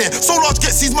the house there. So large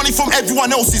gets his money from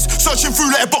everyone else's. Searching through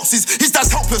letterboxes, his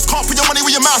dad's helpless. Can't put your money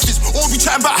where your mouth is. All be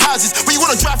chatting about houses, but you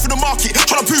wanna drive through the market,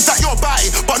 trying to prove that you're about it,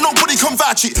 but nobody can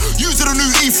vouch it. Using the new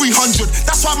E300,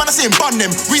 that's why man I saying bun them.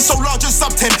 Reese so large as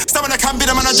sub 10. Stamina can be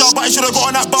the manager, but he should've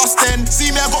got on that bus then. See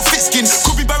me, I got fit skin,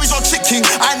 could be berries or chicken.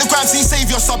 I ain't the gram scene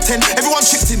savior sub 10. Everyone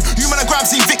chipped in, you man a gram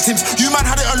scene victims. You man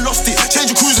had it and lost it.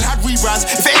 Change your crews and had rebrands.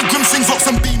 If it ain't Grim Slings, Locks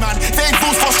and B-Man, if it ain't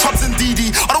Bulls, Foss, Chubs and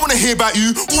DD, I don't wanna hear about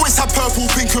you. Always had purple,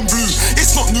 pink and blue.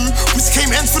 It's not new, we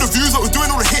came ends for the views, but we're doing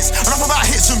all the hits. Enough about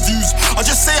hits and views. I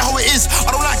just say how it is,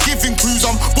 I don't like giving clues.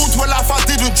 I'm born to a life I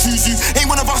didn't choose you. Ain't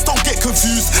one of us, don't get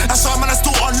confused. That's why man, I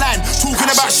still online, talking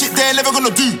about shit they're never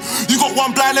gonna do. You got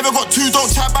one blind, never got two. Don't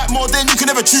chat back more, then you can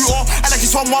never chew. Or I like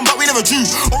it's 1-1, but we never drew.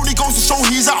 Only goes to show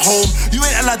he's at home. You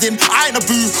ain't Aladdin, I ain't a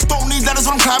boo. Don't need ladders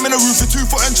when I'm climbing a roof. For 2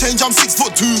 foot and change, I'm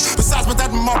 6'2". Besides my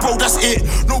dad and my bro, that's it.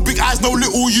 No big eyes, no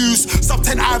little use. Sub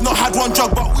 10, I've not had one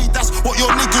drug, but weed, that's what your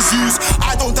niggas use.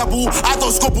 I don't dabble, I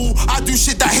don't squabble, I do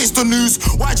shit that hits the news.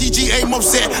 YGG aim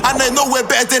upset, and they're nowhere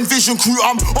better than Vision Crew.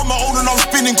 I'm on my own and I'm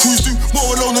spinning crews. Do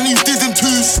more alone than you didn't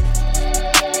twos.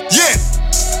 Yeah.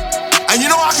 And you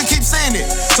know I can keep saying it,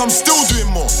 so I'm still doing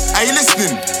more. Are you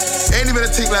listening? Ain't even a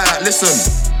thing like that. Listen,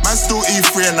 man still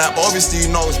E3 and that, but obviously you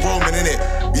know it's Roman, innit?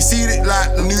 You see it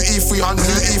like the new E300,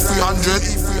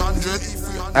 E300.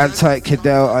 And Tight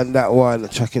Cadell on that one,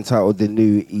 track entitled The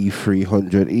New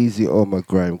E300. Easy on my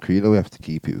grime crew. You know we have to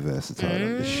keep it versatile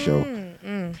on this show.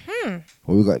 Mm-hmm.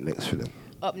 What we got next for them?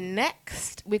 Up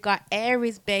next, we got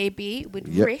Aries Baby with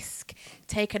Risk,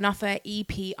 taken off her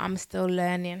EP, I'm Still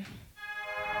Learning.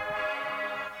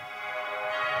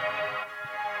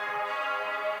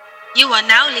 You are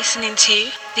now listening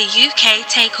to the UK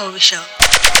Takeover Show.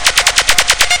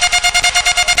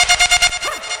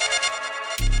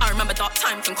 I remember dark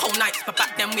times and cold nights, but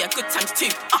back then we had good times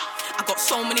too. I got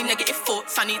so many negative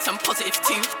thoughts, I need some positives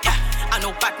too. Yeah, I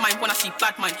know bad mind when I see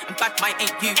bad mind, and bad mind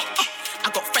ain't you. I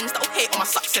got friends that'll hate on my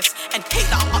success and hate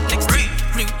that I'm up next to.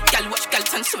 Blue, gal watch gal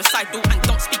turn suicidal and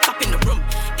don't speak up in the room.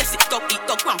 Guess it's dog eat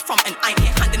dog where I'm from, and I ain't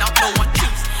here handing out no one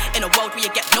choose. In a world where you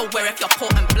get nowhere if you're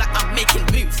poor and black, I'm making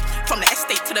moves. From the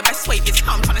estate to the best wave, it's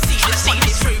how I'm trying to see this one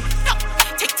is true.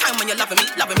 Take time when you're loving me,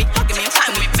 hugging me and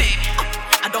hugging me.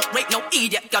 I don't rate no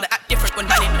idiot, gotta act different when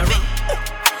man in the ring.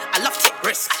 I love take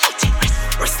risks,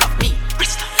 risk love me.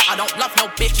 I don't love no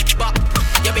bitch, but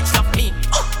your bitch love me.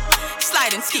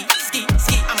 Slide and ski,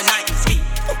 I'm a 90s ski.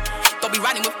 Don't be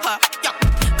riding with her, yo,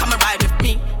 come and ride with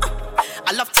me.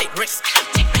 I love take risks,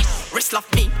 risk love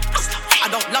me. I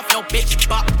don't love no bitch,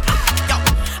 but yo,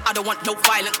 I don't want no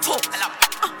violent talk.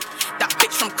 That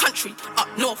bitch from country, up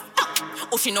north.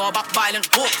 All she know about violent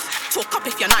walks. Talk up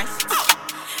if you're nice.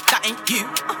 That ain't you.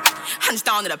 Hands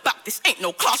down in the back, this ain't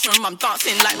no classroom. I'm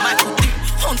dancing like Michael do.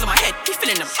 Horns on my head, you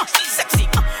feeling them sexy.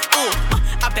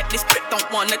 I bet this prick don't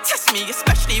wanna test me,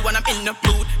 especially when I'm in the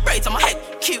mood. Braids on my head,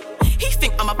 cute. He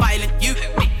think I'm a violent youth.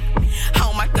 How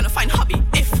am I gonna find hubby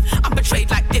if I'm betrayed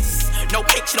like this? No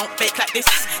cake, she don't bake like this.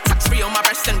 Tax free on my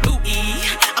breast and booty.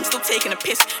 I'm still taking a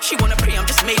piss. She wanna pray, I'm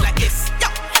just made like this. Yo,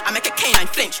 I make a canine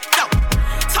flinch. Yo,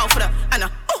 towel for the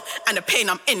and the pain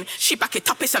I'm in. She back it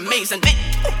up, it's amazing.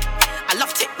 I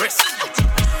love take risks.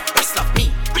 Risk love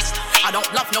me. I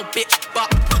don't love no bitch, but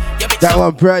your bitch. That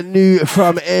one brand new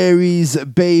from Aries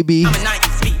Baby,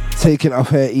 taking off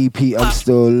her EP, I'm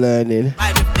Still Learning.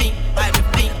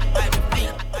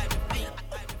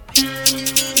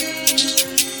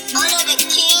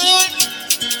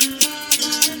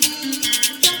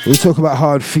 We talk about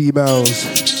hard females.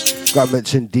 Gotta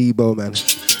mention Debo, man.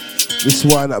 This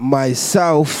one,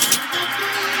 Myself.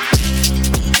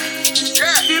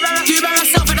 You by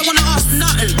myself, I don't wanna ask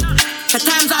nothing. The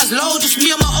times I was low, just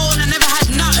me on my own, I never had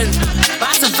nothing. But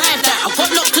I survived that. I got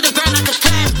knocked to the ground, I could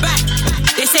climb back.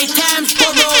 They say time's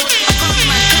borrowed, I can't get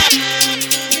my time.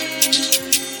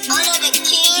 All of the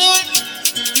kids.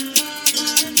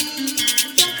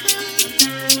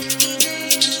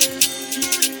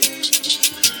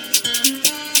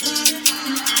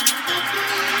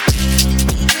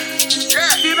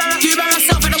 You by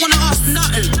myself, I don't wanna ask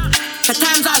nothing. The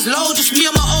times I was low, just me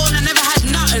on my own, I never had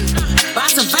nothing. But I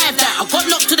survived that. I got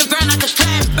knocked to the ground, I could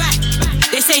climb back.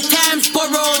 They say time's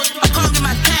borrowed, I can't get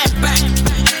my time back.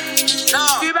 No.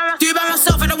 You by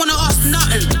myself, I don't wanna ask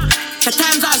nothing. The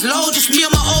times I was low, just me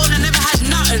on my own, I never had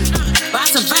nothing. But I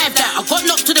survived that. I got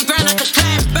knocked to the ground, I could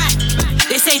climb back.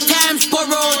 They say time's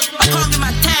borrowed, I can't get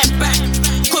my time back.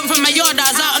 Coming from my yard, I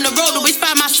was out on the road, always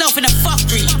find myself in a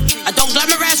fuckery. I don't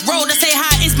glamorize road, I say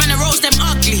how it is, man, the roads them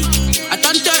ugly. I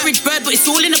done dirt with bird, but it's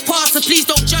all in the past.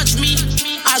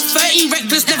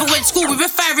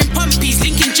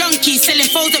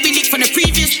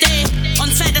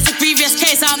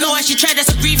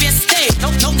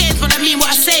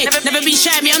 Never been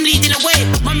shy, me, I'm leading the way.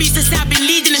 Mum used to say I've been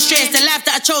leading astray. It's the life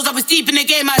that I chose, I was deep in the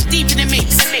game, I was deep in the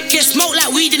mix. Get smoked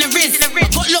like weed in the rinse. I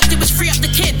got locked, it was free up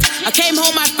the kid. I came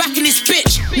home, I was back in this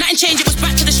bitch. Nothing changed, it was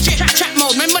back to the strip. Trap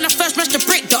mode, remember when I first rushed the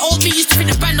brick? The old me used to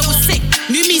think the bando was sick.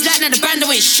 New me's like, now the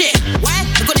bando ain't shit. Why?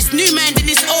 I got this new man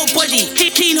in this old body.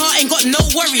 Clean heart, ain't got no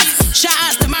worries. Shout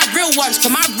outs to my real ones,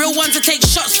 for my real ones to take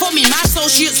shots for me. My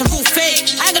associates are all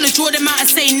fake. I ain't gonna draw them out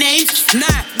and say names. Nah,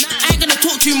 I ain't gonna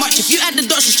talk too much. If you add the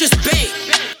dots, it's just bait.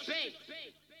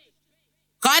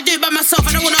 Cause I do it by myself,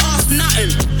 I don't wanna ask nothing.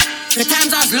 The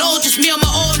times I was low, just me on my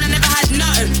own, I never had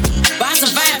nothing. But I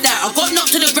survived that, I got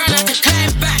knocked to the ground, I had to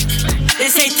climb back. They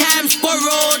say time's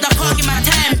borrowed, I can't get my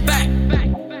time back.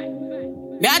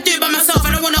 Yeah, I do it by myself,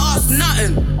 I don't wanna ask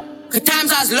nothing. Cause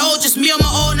times I was low, just me on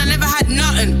my own, I never had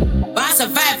nothing. But I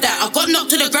survived that, I got knocked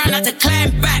to the ground, I had to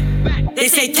climb back. They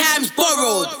say time's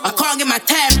borrowed, I can't get my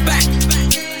time back.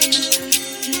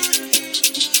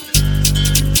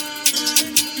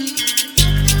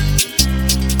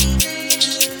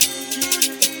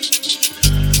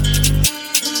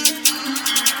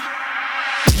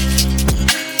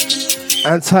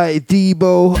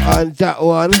 Anti-Debo on that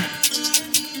one.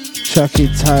 Track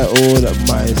entitled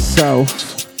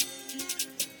Myself.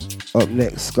 Up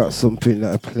next, got something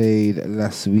that I played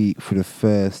last week for the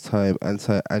first time.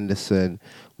 Anti-Anderson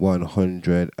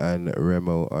 100 and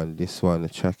Remo on this one. A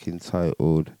track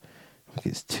entitled, I think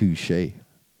it's Touche.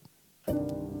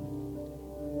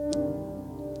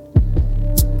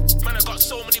 Man, I got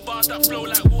so many bars that flow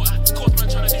like water. Course, man,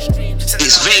 trying to do streams.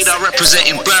 It's Vader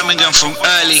representing Birmingham from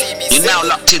early. You're now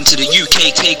locked into the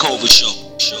UK Takeover show.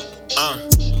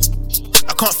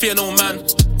 I can't fear no man.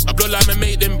 I blow like man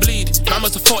make them bleed. Man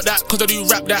must have thought that, cause I do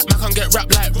rap that. Man can't get rap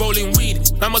like rolling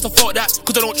weed. Man must have thought that,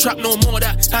 cause I don't trap no more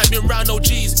that. I ain't been round no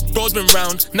G's. Bro's been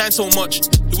round, 9 so much.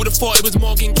 You would've thought it was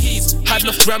Morgan Keys. Had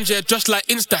enough grams, yeah, just like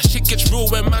Insta. Shit gets real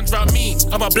when man's round me.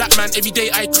 I'm a black man, every day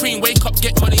I cream. Wake up,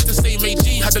 get money, the same Ray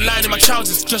G. Had the line in my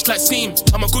trousers, just like Seam.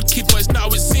 I'm a good kid, but it's not how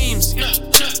it seems.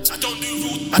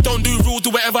 I don't do rules, do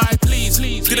whatever I please.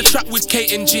 Did a track with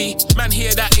K and G. Man,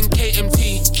 hear that in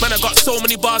KMT. Man, I got so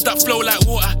many bars that flow like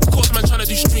water. Course man tryna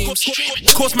do streams.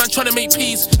 Course man tryna make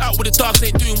peace. Out with the dogs,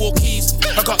 ain't doing walkies.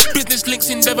 I got business links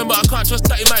in Devon, but I can't trust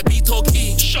that it might be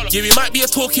talky. Yeah, it might be a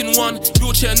talking one.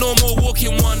 Wheelchair, no more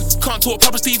walking one. Can't talk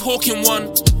proper Steve Hawking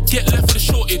one. Get left with a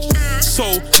shortage. So,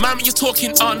 man, when you're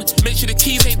talking on, make sure the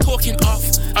keys ain't talking off.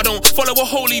 I don't follow a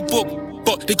holy book,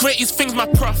 but the greatest thing's my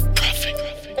prof.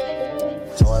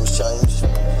 Times change,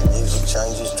 music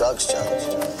changes, drugs change.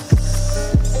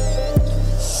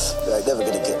 You ain't never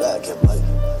gonna get that again, mate.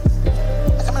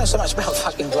 How come I know so much about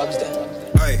fucking drugs then?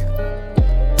 Hey.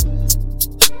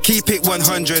 Keep it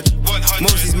 100.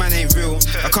 Most of these man ain't real.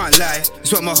 I can't lie,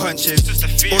 it's what my hunch is.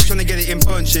 All tryna get it in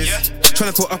bunches.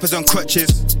 Tryna put uppers on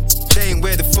crutches. They ain't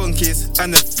where the funk is,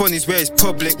 and the fun is where it's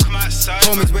public.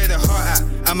 Home is where the heart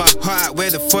at, and my heart at where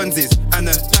the funds is, and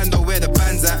the bando where the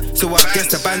band's at. So I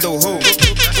guess the bando home.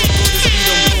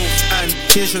 And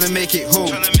here's tryna make it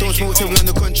home. Don't smoke till we on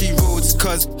the country roads,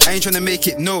 cause I ain't tryna make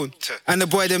it known. And the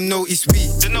boy them know it's we.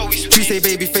 You say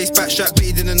baby face backstrap, but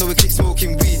he didn't know we keep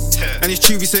smoking weed. And it's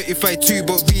true we certified too,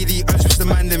 but really I just want the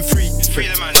man them free.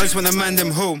 I just want the man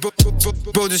them home.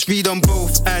 Bro just read on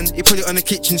both, and he put it on the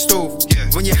kitchen stove.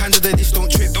 When you handle the dish, don't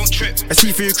trip. I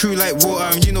see through your crew like water,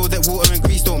 and you know that water and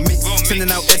grease don't mix. Sending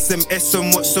out SMS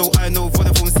somewhat, so I know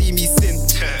Vodafone see me sin.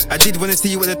 I did wanna see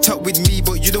you at the top with me,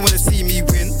 but you don't wanna see me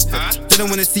win. They don't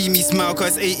wanna see me smile,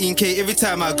 cause 18k every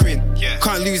time I grin.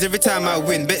 Can't lose every time I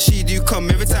win, bet she do come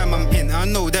every time I'm in. I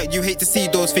know that you hate to see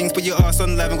those things, but your ass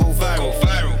on live and go viral.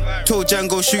 Told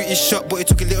Django shoot his shot, but it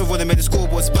took a little run and made the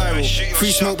scoreboard spiral.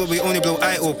 Free smoke, but we only blow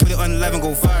idle. Put it on live and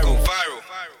go viral.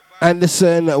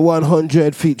 Anderson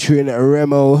 100 featuring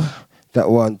Remo. That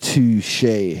one,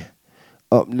 Touche.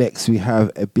 Up next, we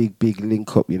have a big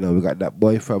link up. You know, we got that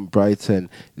boy from Brighton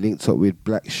linked up with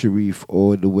Black Sharif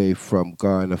all the way from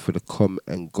Ghana for the Come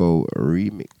and Go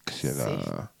remix. You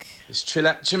know, it's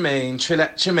Trillat Jermaine,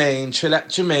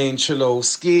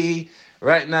 Trilowski.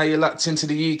 Right now, you're locked into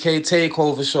the UK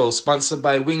Takeover show, sponsored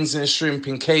by Wings and Shrimp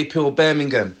in Cape Hill,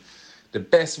 Birmingham. The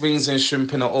best wings and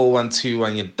shrimp in a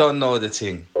 0121. You don't know the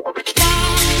thing.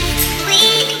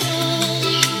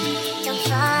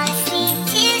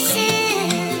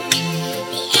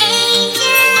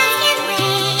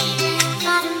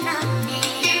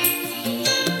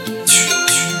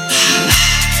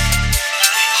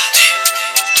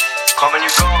 Come and you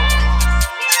go.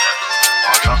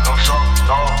 I just don't stop,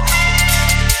 no.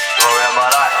 Story of my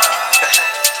life.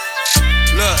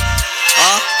 Look,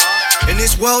 in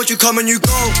this world you come and you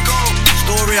go.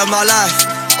 Story of my life.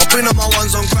 I'll I've been on my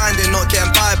ones on grinding, not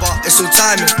getting by, but it's all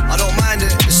timing. I don't mind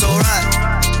it, it's alright.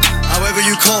 However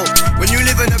you cope, when you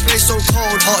live in a place so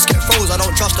cold, hearts get froze, I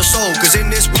don't trust a soul. Cause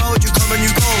in this world you come and you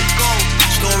go.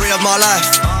 Story of my life,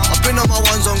 I've been on my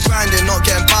ones on grinding, not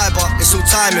getting by, but it's all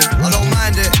timing. I don't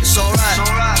mind it, it's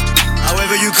alright.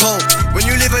 However you cope, when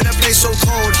you live in a place so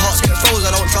cold, hearts get froze,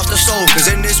 I don't trust a soul. Cause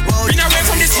in this world been away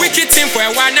from this wicked thing for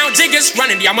a while now, jiggers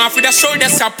running. I'm off with the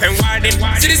shoulders up and widen.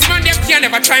 See this man, they can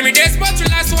never try me this, but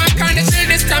you last so I'm kinda chill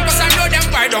this time. Cause I know them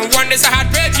why don't want this. I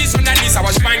had pages on the knees, I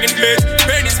was banging blades,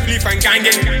 burning spliff and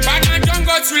ganging. Bad man don't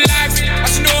go through life, but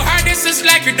you know how this is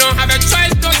like. You don't have a choice,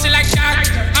 don't see like that.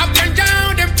 Up and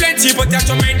down, them plenty, but that's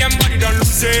your mind, them body don't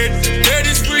lose it.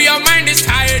 Ladies free, your mind is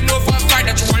tired. No for a fight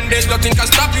that you want, there's nothing can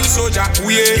stop you, soldier.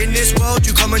 In this world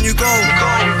you come and you go.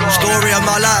 Story of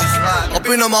my life, I've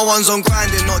been on my ones on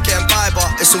grinding, not getting by, but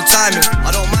it's all timing. I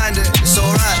don't mind it, it's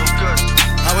alright.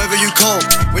 However you cope,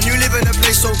 when you live in a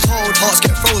place so cold, hearts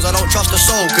get froze, I don't trust a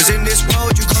soul. Cause in this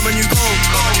world you come and you go.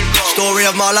 Story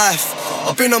of my life,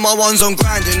 I've been on my ones on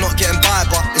grinding, not getting by,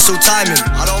 but it's all timing.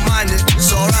 I don't mind it, it's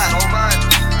alright.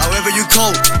 However you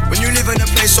cope, when you live in a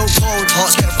place so cold,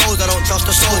 hearts get froze, I don't trust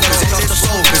a soul. Cause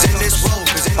in this world,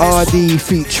 RD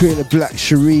featuring Black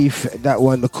Sharif, that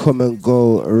one, the Come and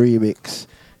Go remix.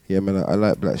 Yeah, man, I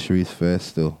like Black Sharif's verse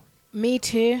still. Me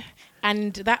too.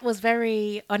 And that was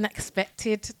very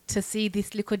unexpected to see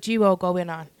this little duo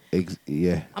going on.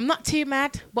 Yeah. I'm not too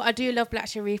mad, but I do love Black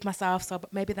Sharif myself, so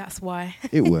but maybe that's why.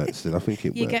 It works, I think it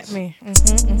works. You get me?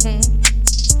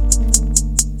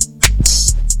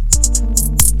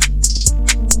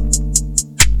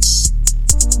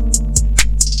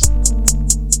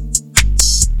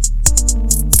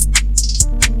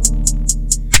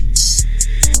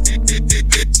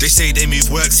 They say they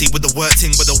move work, see with the work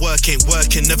thing, but the work ain't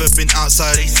working. Never been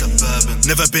outside, suburban.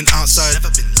 Never been outside.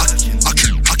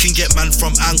 I can get man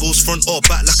from angles, front or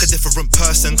back, like a different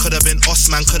person. Could have been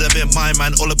Osman, could have been my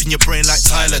man. All up in your brain like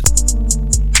Tyler.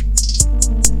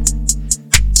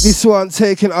 This one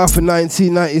taken off of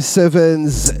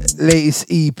 1997's latest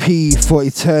EP, For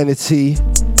Eternity.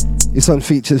 This one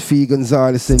features Fee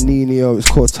Gonzalez and Nino. It's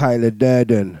called Tyler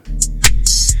Durden.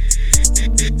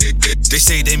 They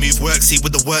say they move work, see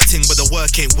with the work thing, but the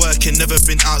work ain't working. Never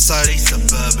been outside,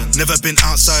 suburban. Never been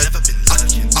outside.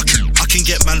 I can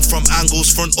get man from angles,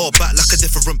 front or back, like a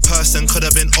different person. Could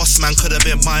have been Osman, could have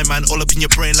been my man. All up in your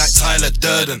brain like Tyler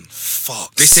Durden.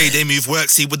 Fuck. They say they move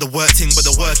work, see with the work thing, but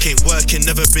the work ain't working.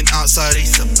 Never been outside,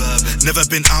 suburban. Never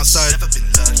been outside. Never been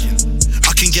lurking.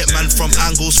 I can get man from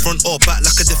angles, front or back,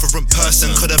 like a different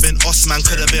person. Could have been Osman,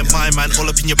 could have been my man. All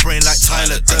up in your brain like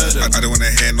Tyler Durden. I don't wanna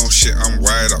hear no shit, I'm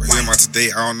wired up. Who am I today?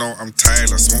 I don't know, I'm tired.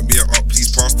 Smoke me up,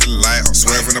 please pass the light up.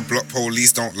 Swerving the block,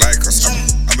 police don't like us.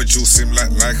 I'm a jewel sim like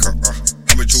Leica.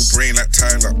 I'm a jewel brain like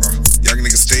Tyler. Young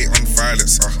niggas stay on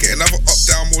violence. Get another up,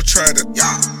 down, more trident.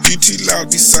 You too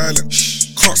loud, be silent.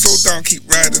 Can't slow down, keep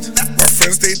riding. My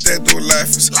friends, they dead or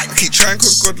lifers. I keep trying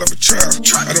cause God love a trial.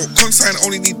 I don't consign,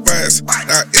 only need buyers.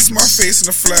 Now it's my face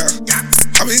on the flyer.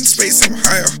 I'm in space, I'm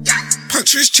higher.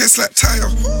 Punch his chest like tire.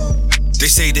 They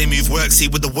say they move work,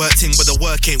 see with the work thing, but the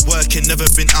work ain't working. Never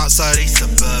been outside,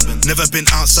 suburban. Never been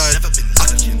outside.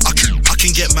 I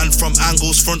can get man from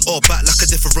angles, front or back, like a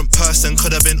different person.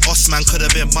 Could have been Osman, could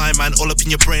have been my man. All up in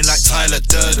your brain like Tyler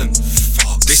Durden.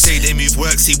 Fuck. They say they move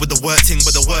work, see with the work thing,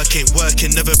 but the work ain't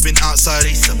working. Never been outside,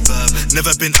 suburban.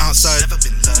 Never been outside. Never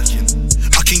been lurking.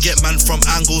 I can get man from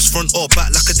angles, front or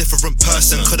back, like a different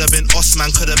person. Could have been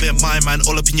Osman, could have been my man.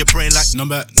 All up in your brain like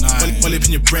number 9. All up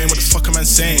in your brain, what the fuck am I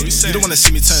saying? You don't wanna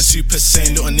see me turn super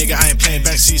sane. Little nigga, I ain't playing.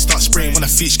 Backseat start spraying. When I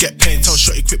feature get pain, tell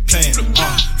shorty quit playing.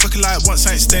 Fucking like once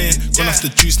I ain't staying. Gone off the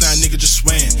juice, now nigga just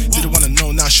swaying. Didn't wanna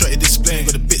know, now shorty displaying.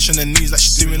 Got a bitch on her knees like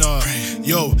she doing her.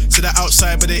 Yo, to the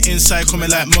outside, but the inside coming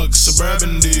like mugs.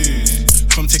 Suburban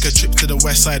dude, come take a trip to the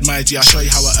west side, my G. I'll show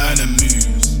you how I earn and move.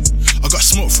 I got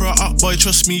smoke for her up, boy,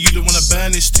 trust me, you don't wanna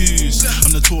burn this twos.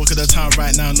 I'm the talk of the town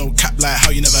right now, no cap like how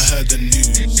you never heard the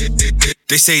news.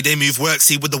 They say they move work,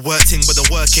 see with the work thing, but the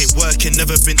work ain't working.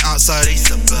 Never been outside,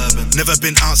 suburban. Never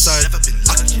been outside. Never been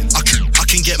I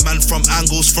can get man from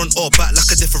angles, front or back, like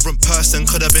a different person.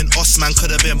 Could have been Osman,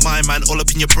 could have been my man. All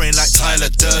up in your brain like Tyler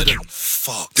Durden.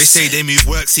 Fuck. They say they move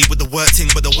work, see with the work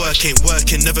thing, but the work ain't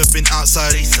working. Never been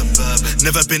outside, suburban.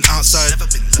 Never been outside.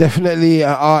 Never been definitely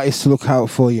an artist to look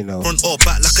out for, you know. Front or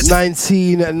back like a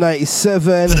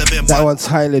 1997. That one,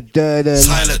 Tyler Durden.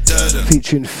 Tyler Durden.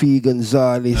 Featuring Fee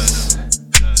Gonzalez.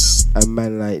 A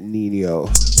man like Nino.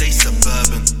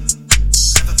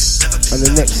 And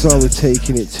the next song we're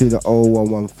taking it to the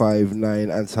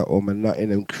 01159 Anti-Oma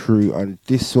Nottingham crew on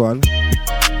this one. Ooh,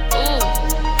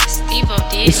 Steve-O,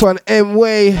 this one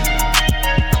M-Way.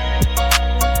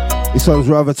 This one's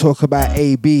Rather Talk About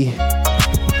AB. Rather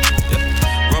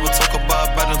talk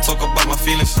about bad than talk about my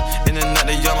feelings. In the night,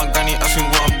 they yell my granny, ask me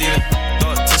what I'm dealing.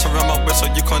 Dark touch around my waist so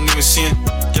you can't even see it.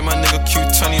 Yeah, my nigga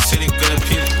Q20 said he gonna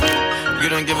peel it. You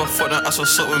don't give a fuck, then ask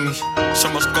what's up with me.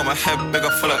 Someone's got my head big,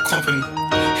 I feel like company.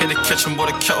 Hit the kitchen,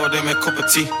 boy, the kettle, they make cup of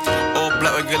tea. All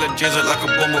black regular jeans look like a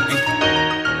bumblebee.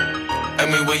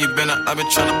 Anywhere you been at, I've been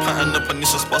trying to pattern up, I need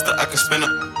some spots that I can spin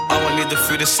up. I won't leave the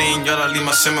food the scene, y'all, I leave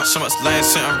my simmer. So much lying,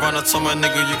 sitting around, I told my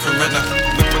nigga you can rent that.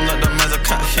 Whipping up the mans, I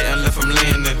can't hit and left him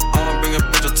laying there. I won't bring a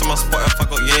bitch to my spot if I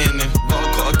got yeah in there.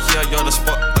 Got a Kia, y'all the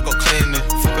spot, I got clay in there.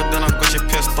 Fuck her, then I got you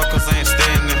pissed off, cause I ain't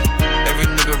staying there. Every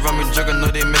nigga around me jugging,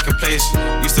 know they making plays.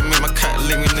 Used to make my cat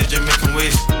link me, ninja making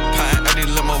ways. Pattern Eddie,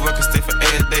 let my workers stay for 8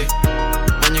 a day.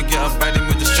 When you get a bad, they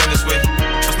move the strangest way.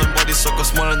 Trust nobody, so go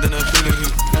smaller than a hula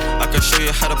hoop. I can show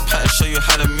you how to pattern, show you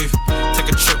how to move. Take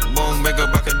a trip, boom, make go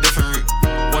back a different route.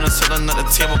 Wanna sit down at the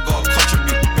table, gotta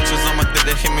contribute. Bitches on my dick,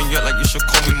 they hit me up like you should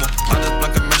call me more. I just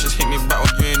blank a message, hit me back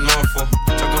what you ain't know it for.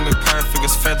 Check on me, parent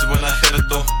figures, feds when I hit the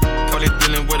door. Probably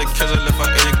dealing with the kids that left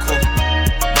at 8 cool.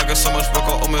 Bagging so much work,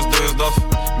 I almost dozed off.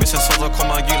 Missing songs, I call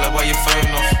my youth like why you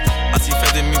firing off. I see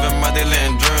feds, they moving mad, they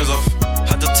letting drones off.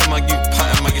 Had to tell my youth,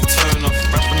 pattern, my you turn off.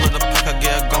 Rapping on the pack, I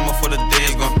get a gun before the day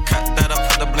is gone. Cat died, I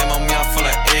put the blame on me, I feel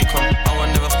like Akon. I will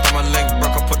never stop my leg,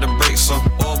 broke, I put the brakes on.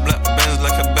 All black bands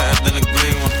like a better than a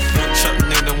grey one. No trap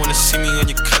nigga, they wanna see me on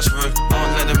your catch road. I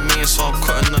don't let them in, so I'm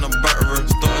cutting on the back road.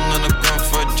 Starting on the ground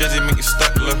for a jersey, make it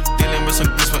stack low. Dealing with some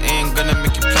beats, but ain't gonna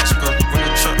make you plaques, bro. Run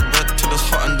the trap red till it's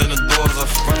hot and then the doors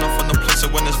off. Run off on the place,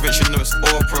 so when it's rich, you know it's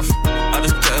all prof. I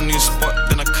just get a new spot,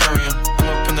 then I carry on. I'm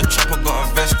up in the trap, I got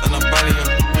a vest and a ballion.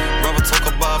 Rather talk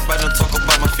about bad than talk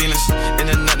about my feelings. In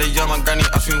the night, they yell my granny,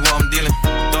 ask me what I'm dealing.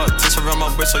 Dark touch around my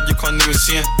waist, so you can't even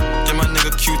see it. Yeah, my nigga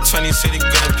Q20 said he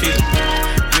gonna peel it.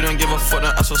 You don't give a fuck,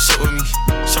 then ask what's up with me.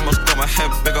 Someone's got my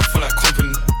head big, I feel like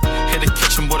company. Hit the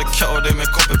kitchen, boy, the kettle, they make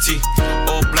cup of tea.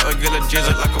 All black regular jeans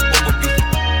look like a bumblebee.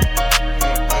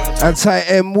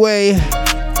 Anti-M Way.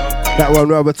 That one,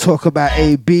 Rather Talk About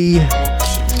AB.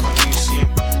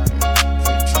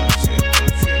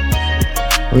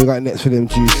 What we got next for them,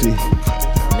 Juicy?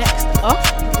 Next up,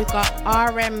 we got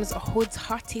RM's Hood's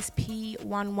Hottest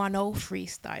P110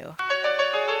 freestyle.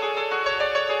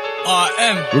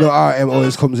 RM. You know RM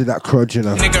always comes in that crudge, you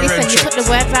know. Listen, you put the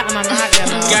words out of my mouth, you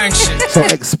know. Gang shit. So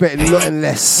expect nothing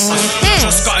less.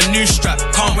 Just got a new strap,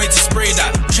 can't wait to spray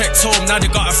that. Checked home, now they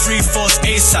got a free force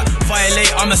ASAP.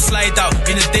 Violate, I'ma slide out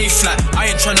in a day flat. I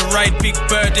ain't tryna ride Big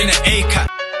Bird in an A-cat.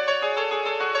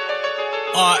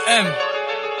 RM.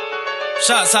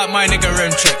 Shouts out my nigga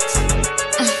Rem Trips.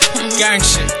 Gang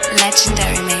shit.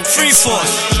 Legendary mate. Free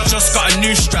force, just got a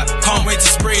new strap, can't wait to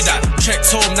spray that. Checked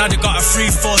home, now they got a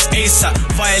free force ASAP.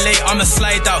 Violate, I'ma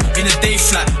slide out in a day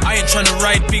flat. I ain't tryna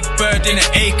ride Big Bird in an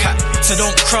A-cat. So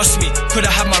don't cross me, coulda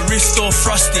had my wrist all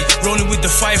frosty. Rolling with the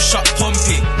 5-shot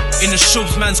pumpy. In the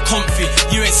shubs, man's comfy.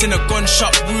 You ain't seen a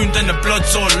gunshot wound and the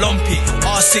blood's all lumpy.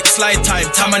 R6 slide time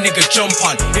my nigga jump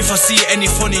on. If I see any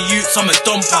funny youths, I'ma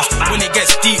dump off. When it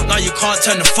gets deep, now you can't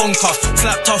turn the funk off.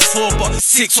 Slapped off 4 but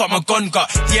 6 what my gun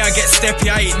got. Yeah, I get steppy,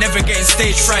 I ain't never getting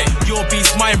stage fright. Your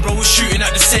beef's mine, bro, we're shooting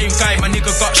at the same guy. My nigga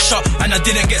got shot and I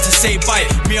didn't get to say bye.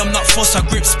 Me, I'm not fuss, I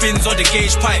grip spins or the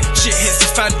gauge pipe. Shit hits the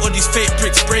fan, all these fake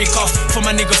bricks break off. For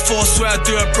my nigga 4, swear I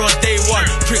do it broad day 1.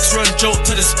 Pricks run joke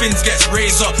till the spins gets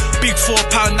raised up. Big 4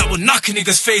 pound that will knock a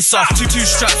nigga's face off. Two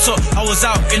straps up, I was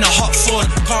out in a hot Ford.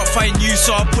 Can't find you,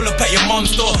 so I pull up at your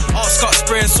mom's door. Art got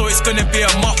spraying, so it's gonna be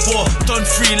a mop war. Done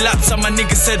 3 laps and my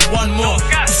nigga said 1 more.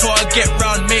 Before I get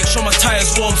round, make sure my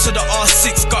tires warm. So the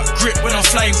R6 got grip when I'm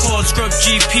flying calls. Scrub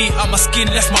GP out my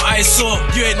skin, left my eyes sore.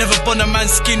 You ain't never bun a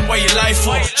man's skin, why you lie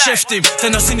for? Chefed him,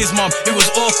 then I seen his mom, it was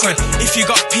awkward. If you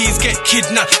got peas, get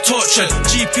kidnapped, tortured.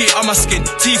 GP on my skin,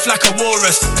 teeth like a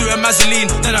walrus. Do a mazzoline,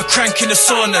 then I crank in the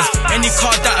saunas. Any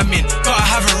car that I'm in, gotta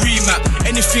have a remap.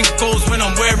 Anything goes when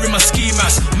I'm wearing my ski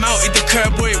mask. Mounted the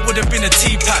curb, boy, it would've been a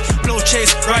T-pack. Blow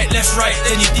chase, right,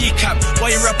 then you decap.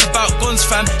 Why you rap about guns,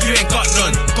 fam? You ain't got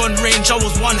none. Gun range, I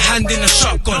was one hand in a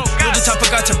shotgun. You're the type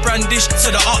of guy to brandish, so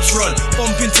the ops run.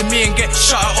 Bump into me and get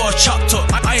shot at or chopped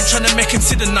up. I ain't tryna make him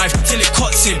see the knife till it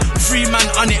cuts him. 3 man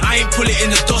on it, I ain't pull it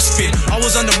in the dustbin. I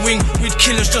was on the wing with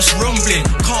killers just rumbling.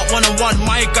 Can't one-on-one,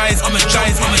 my guys, I'm a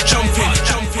jumping.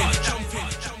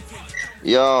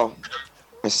 Yo,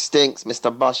 it stinks, Mr.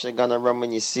 Bosh, you're gonna run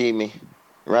when you see me.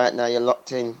 Right now you're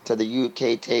locked in to the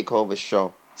UK Takeover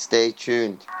show. Stay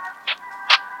tuned.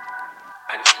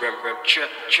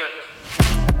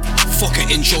 Fuck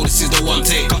an intro, this is the one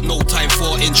take. Got no time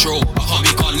for intro, I can't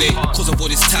be gone late. Cause of all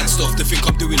this tag stuff, they think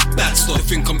I'm doing bad stuff.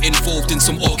 They think I'm involved in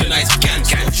some organised gang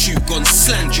stuff. Shoot guns,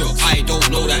 slang jokes, I don't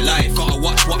know that life. Gotta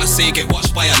watch what I say, get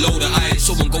watched by a load of eyes.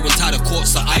 Someone go and tie the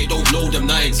courts that I don't know them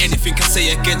nines. Anything I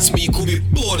say against me could be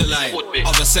borderline.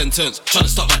 Other sentence, trying to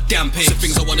stop my damn pace. The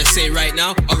things I wanna say right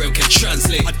now, RM can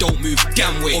translate. I don't move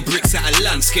damn way, or bricks at a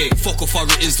landscape. Fuck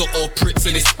authorities, the all pricks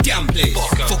in this damn place.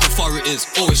 Fuck authorities,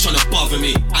 always trying to bother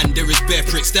me. And there is bare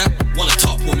pricks that wanna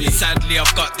topple me. Sadly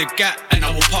I've got the gap and I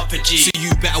will pop a G. So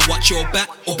you better watch your back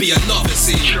or be another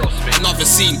scene. Another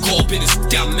scene caught up in this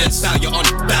damn mess. Now you're on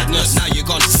badness, now you're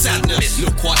gone sadness.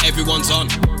 Look what everyone's on.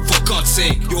 For God's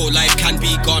sake, your life can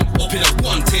be gone up in a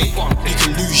one take. You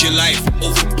can lose your life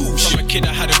over bullshit. From a kid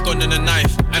I had a gun and a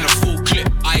knife and a full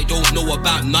clip. I don't know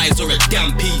about knives or a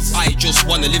damn piece. I just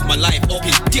wanna live my life up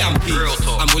in damn peace.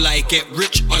 And will I get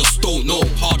rich? I just don't know.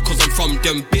 Hard cause I'm from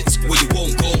them bits where you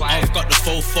won't go. I've got the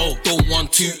fofo. Don't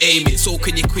want to aim it, so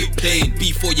can you quit playing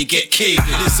before you get caved?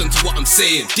 Listen to what I'm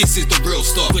saying, this is the real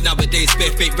stuff. But nowadays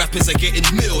bare fake rappers are getting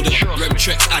milled up. Rem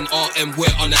Trex and RM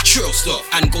we're on that trill stuff.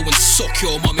 And go and suck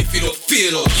your mum if you don't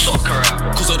feel us.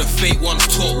 Cause all the fake ones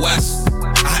talk west.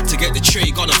 I had to get the tray,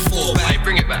 gonna fall back.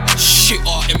 Bring it back. Shit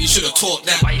RM, you should've taught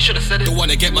that. You should've said it. Don't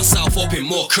wanna get myself up in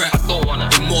more crap. I don't wanna.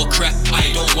 In more crap,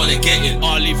 I don't wanna get in.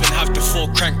 I'll even have the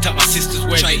 4 cranked at my sister's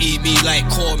wedding. Try eat me like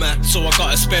Cormac, so I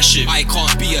got a special. I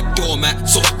can't be a doormat,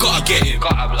 so I gotta get him.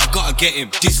 I gotta get him.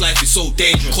 This life is so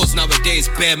dangerous. Cause nowadays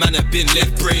bare man have been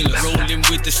left brainless. Rolling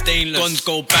with the stainless. Guns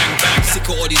go bang bang. Sick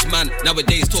of all these man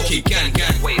nowadays talking gang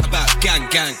gang. About gang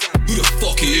gang. Who the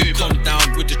fuck are you? Come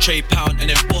down with the tray pound and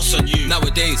then boss on you.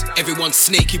 Nowadays everyone's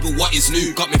snaky, but what is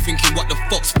new? Got me thinking what the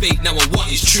fuck's fake now and what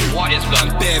is true. What is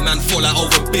and bare man fall out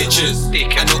over bitches.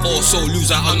 And they also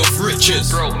lose out on enough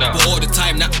riches. But all the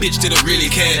time that bitch didn't really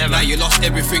care. Now you lost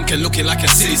everything and looking like a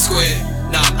city square.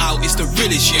 Now I'm out, it's the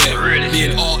realest year.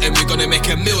 Me and RM, we're gonna make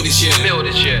a meal this year.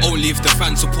 Only if the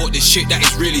fans support this shit that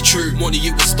is really true. Money,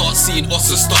 you will start seeing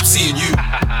us and stop seeing you.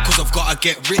 Cause I've gotta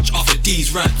get rich off of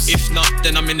these raps. If not,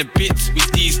 then I'm in the bits with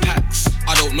these packs.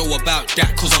 I don't know about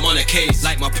that cause I'm on a case.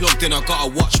 Like my plug, then I gotta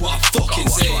watch what I fucking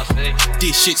say.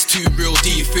 This shit's too real,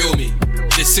 do you feel me?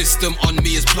 The system on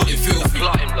me is plotting filthy.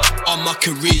 On my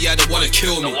career, yeah, they wanna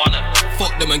kill me.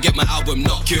 Fuck them and get my album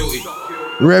not guilty.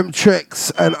 Rem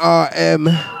Trex and RM.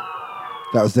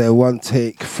 That was their one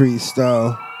take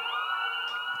freestyle.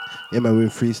 Yeah, man, we're in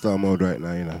freestyle mode right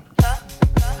now, you know.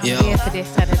 Yo,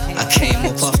 I came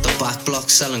up off the back block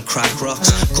selling crack rocks.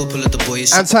 Couple of the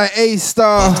boys.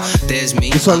 Anti-A-Star. There's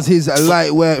me. This one's his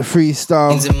lightweight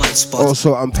freestyle.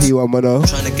 Also on P110.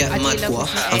 Trying to get mad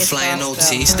guap. I'm flying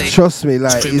OT. Trust me,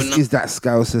 like, he's that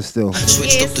scouser still.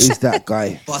 He's that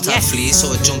guy. But I flee,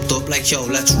 so I jumped up like, yo,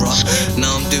 let's rock.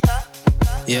 Now I'm doing.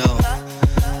 Yo,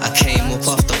 I came up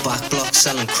off the back block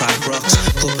selling crack rocks.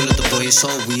 Couple of the boys so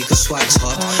weak, a swag's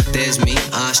hot. There's me,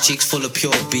 ass cheeks full of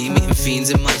pure B. Meeting fiends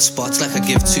in mad spots like I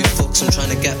give 2 fucks. I'm trying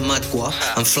to get mad guap.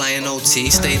 I'm flying OT,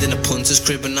 stayed in a punter's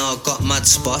crib and now I got mad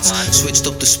spots. Switched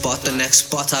up the spot, the next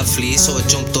spot I flee, so I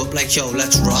jumped up like, yo,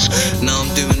 let's rock. Now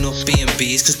I'm doing up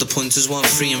B&Bs cause the punters want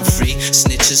free and free.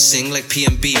 Snitches sing like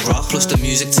P&B rock. Plus the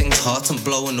music thing's hot, I'm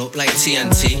blowing up like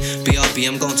TNT. BRB,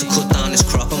 I'm going to cut down this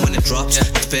crop, and when it drops,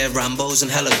 it's bare Rambos and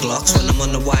hella Glocks. When I'm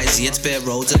on the YZ, it's bare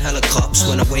roads and hella cops.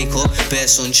 When I wake up, bare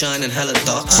sunshine and hella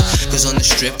docks. Cause on the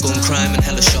strip, gun crime and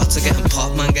hella shots are getting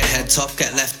popped, man, get head top,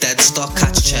 get left dead stock.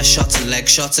 Catch chest shots and leg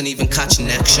shots and even catch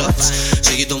neck shots.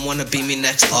 So you don't wanna be me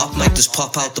next op. Might just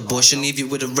pop out the bush and leave you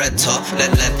with a red top.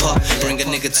 Let lead pop, bring a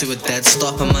nigga to a dead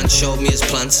stop. A man showed me his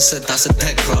plants, I said that's a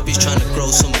dead crop. He's trying to grow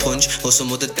some punch or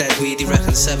some other dead weed. He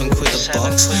reckons 7 quid a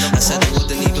box. I said I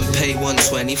wouldn't even pay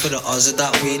 120 for the odds of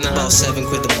that weed. About 7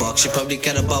 quid a box, you probably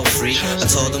get about 3. I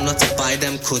told him not to buy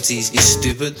them cutties, he's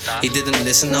stupid. He didn't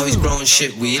listen, now he's growing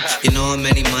shit weed. You know how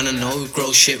many man I know who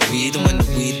grow shit weed, and when the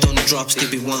weed done drops, they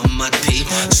be wanting mad pee.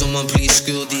 Someone please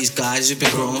school these guys who've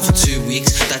been growing for 2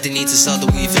 weeks. That they need to sell the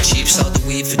weed for cheap, sell the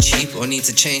weed for cheap, or need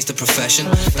to change the profession.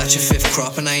 That's your 5th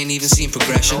crop and I ain't even seen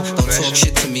progression. Don't talk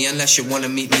shit to me unless you wanna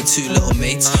meet me 2 little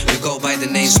mates. We go by the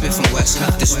name Smith and Wesson.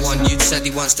 This one youth said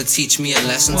he wants to teach me a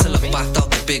lesson, till I backed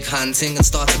out the big hand thing and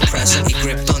started pressing. He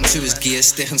gripped onto his gear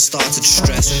stick and started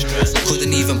stressing.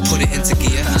 Couldn't even put it into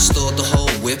gear. Stored the whole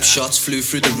whip, shots flew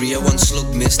through the rear. One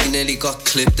slug missed, he nearly got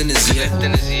clipped in his ear.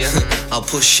 I'll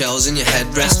push shells in your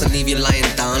headrest and leave you lying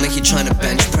down like you're trying to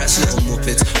bench press. Little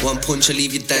muppets, one punch will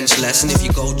leave you denchless. And if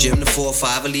you go gym, the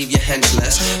 4-5 will leave you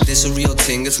henchless. This a real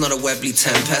thing, it's not a Webley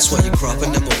Tempest. What you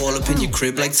cropping, then we're all up in your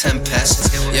crib like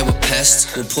Tempest. Yeah, we're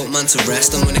pests, we'll put man to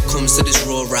rest. And when it comes to this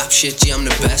raw rap shit, G, I'm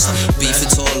the best. Beef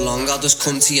it all along, I'll just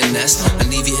come to your nest and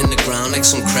leave you in the ground like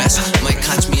some crest. Might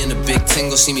catch me in a big thing,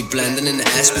 go see me blending in the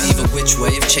S. But either which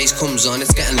way, if chase comes on,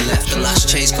 it's getting left. The last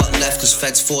chase got left, cause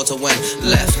feds fought, I went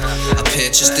left. I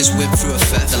purchased this whip through a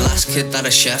theft. The last kid that I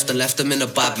chefed, I left him in a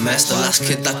bad mess. The last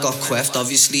kid that got queffed,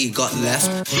 obviously he got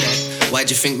left dead. Why'd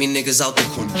you think me niggas out the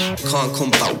country can't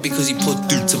come back because he put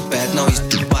dude to bed? Now he's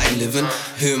Dubai living.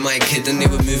 Who am I kidding? They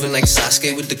were moving like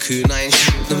Sasuke with the kunai and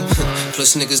shoot them.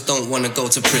 Plus niggas don't wanna go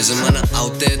to prison. Man, I'm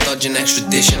out there dodging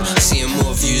extradition. Seeing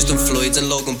more views than Floyd's and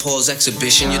Logan Paul's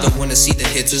exhibition. You don't wanna see the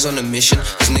hitters on a mission,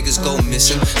 cause niggas go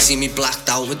missing. See me blacked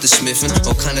out with the smithing,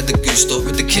 or kinda the goosed up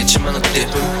with the kitchen, man, I'm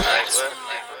dipping.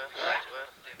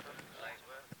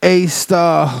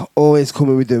 A-Star always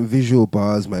coming with them visual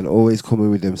bars, man. Always coming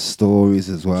with them stories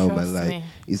as well, man. Like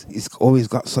he's always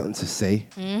got something to say.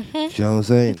 Mm-hmm. Do you know what I'm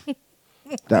saying?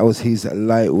 That was his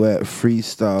lightweight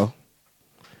freestyle.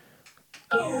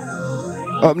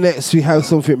 Up next, we have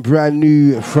something brand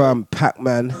new from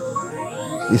Pac-Man.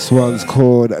 This one's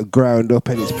called Ground Up,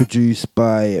 and it's produced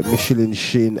by Michelin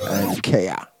Shin and Kea.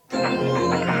 I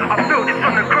built it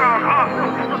from the ground up.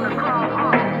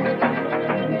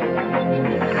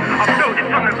 I built it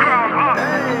from the ground up.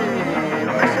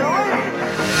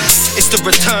 It's the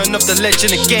return of the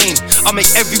legend again. I'll make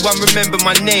everyone remember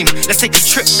my name. Let's take a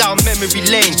trip down memory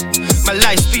lane. My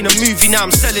life's been a movie, now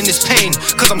I'm selling this pain.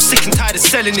 Cause I'm sick and tired of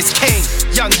selling this cane.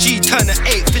 Young G turned the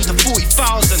 8th into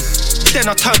 40,000. Then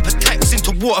I turned Patex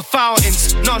into water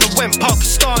fountains. Nana went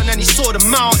Pakistan and he saw the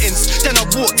mountains. Then I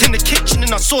walked in the kitchen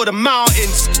and I saw the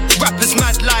mountains. Rappers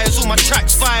mad liars, all my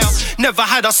tracks fire. Never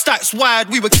had our stacks wired,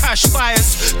 we were cash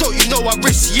buyers. Don't you know I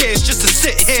risk years just to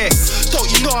sit here?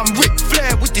 Don't you know I'm Ric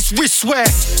Flair with this wristwear?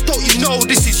 Don't you know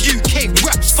this is UK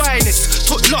rap's finest?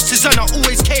 Took losses and I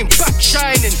always came back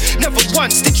shining. Never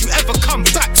once did you ever come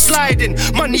back sliding.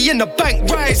 Money in the bank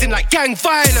rising like gang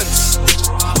violence.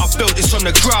 I built this from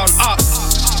the ground up.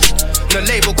 The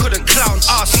label couldn't clown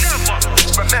us.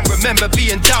 Remember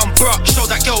being down broke. Showed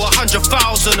that girl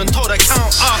 100,000 and told her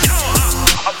count up.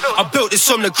 I built this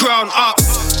from the ground up.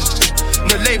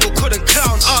 The label couldn't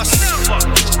clown us.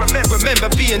 Remember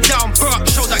being down broke.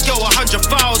 Showed that girl 100,000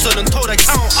 and told her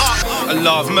count up.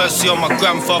 Allah have mercy on my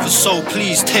grandfather's soul,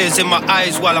 please. Tears in my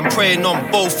eyes while I'm praying on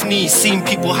both knees. Seen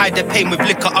people hide their pain with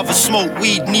liquor, others smoke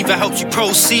weed. Neither helps you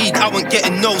proceed. I wasn't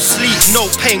getting no sleep. No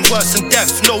pain worse than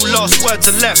death. No last words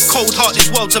are left. Cold heart, this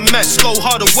world's a mess. Go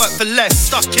harder, work for less.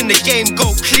 Stuck in the game,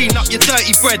 go clean up your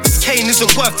dirty bread. This cane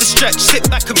isn't worth the stretch. Sit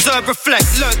back, observe, reflect.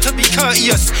 Learn to be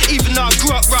courteous. Even though I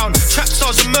grew up round trap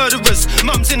stars and murderers.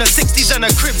 Mum's in her 60s and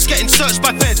her crib's getting searched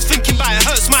by feds. Thinking about it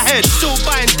hurts my head. Still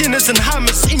buying dinners and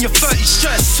hammers in your 30s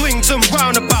stress. Swings and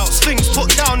roundabouts, things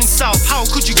put down in south. How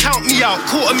could you count me out?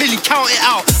 $250,000, count it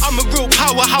out. I'm a real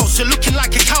powerhouse, you're looking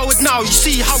like a coward now. You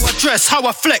see how I dress, how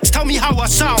I flex, tell me how I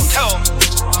sound. Tell me,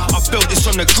 I built this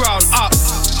from the ground up.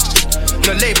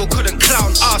 The label couldn't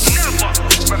clown us.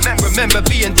 Remember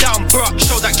being down broke.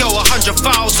 Showed that girl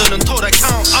 100,000 and told her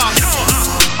count up.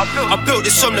 I built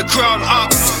this from the ground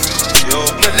up.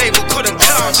 The label couldn't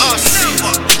clown us.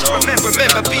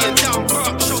 Remember being down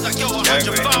broke. Showed that girl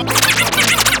 100,000.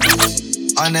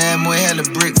 On the M with hella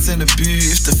bricks in the boot.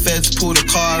 If the feds pull the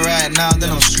car right now,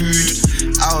 then I'm screwed.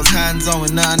 I was hands on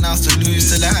with nothing else to lose.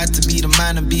 Till I had to be the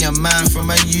man and be a man from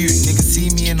my youth. Niggas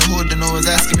see me in the hood and always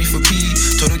asking me for pee.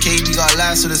 Told okay, we got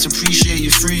life, so let's appreciate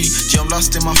you free. G, I'm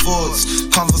lost in my thoughts.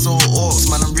 Converse all orcs,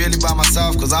 man, I'm really by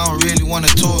myself, cause I don't really wanna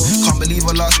talk. Can't believe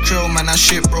I lost Krill, man, that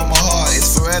shit broke my heart.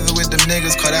 It's forever with them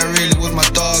niggas, cause that really was my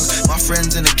dog. My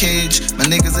friends in the cage, my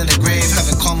niggas in the grave.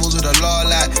 Having convos with the law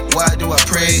like, why do I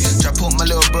pray? Try put my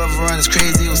little brother on, it's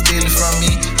crazy, he was stealing from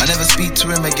me. I never speak to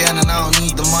him again and I don't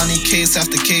need the money. Case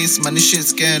after case, man, this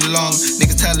shit's getting long.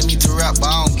 Niggas telling me to rap,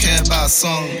 but I don't care about a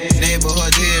song.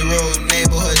 Neighborhood hero,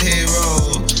 neighborhood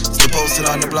hero. Still posted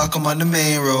on the block, I'm on the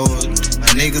main road.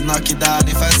 My niggas knock you down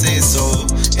if I say so.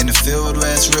 In the field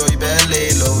where it's real, you better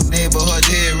lay low. Neighborhood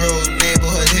hero,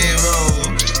 neighborhood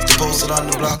hero. Still posted on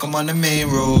the block, I'm on the main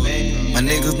road. My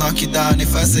niggas knock you down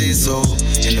if I say so.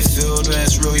 In the field where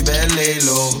it's real, you better lay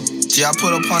low. G, I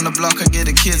put up on the block, I get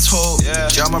the kids hope.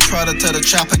 G, I'm a product of the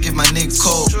trap, I give my nigga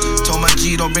coke. Told my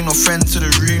G, don't bring no friends to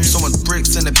the room. So much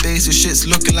bricks in the base, this shit's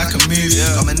looking like a movie.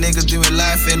 I'm a nigga doing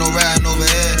life, ain't no riding over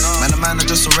here. Man, a man are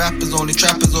just a rappers, only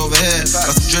trappers over here.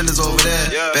 Got some drillers over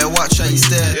there. Better watch how you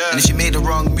stare. And if you made the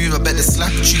wrong move, I bet they slap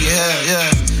you through your hair.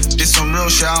 Yeah. This some real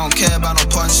shit, I don't care about no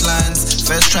punchlines.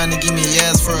 Feds trying to give me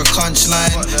years for a conch line.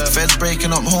 Feds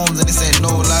breaking up homes and this ain't no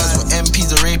lies. With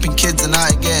MPs are raping kids and I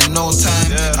ain't getting no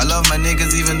time. I love my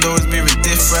niggas even though it's very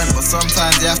different. But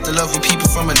sometimes you have to love your people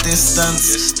from a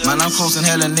distance. Man, I'm close and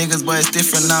hella niggas, but it's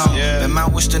different now. And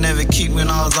man, wish to never keep when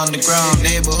I was on the ground.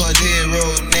 Neighborhood hero,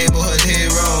 neighborhood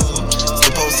hero.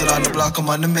 Still posted on the block, I'm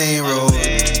on the main road.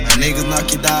 And niggas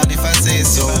knock you down if I say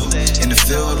so. In the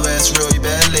field where it's real, you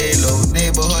better lay low.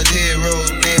 Neighborhood hero,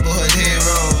 neighborhood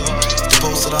hero. Still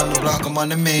posted on the block, I'm on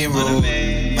the main road.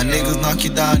 My niggas knock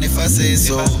you down if I say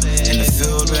so. In the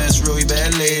field where it's real, you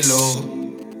better lay low.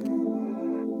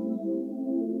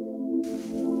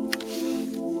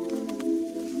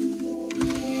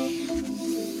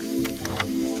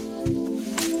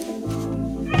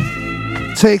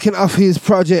 Taking off his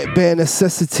project Bare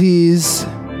Necessities,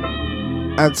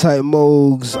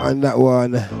 Anti-Mogs on that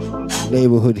one,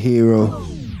 Neighborhood Hero.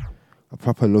 I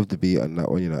proper love the beat on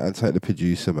that one, you know. Anti the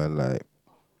producer, man, like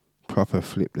proper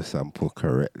flip the sample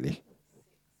correctly.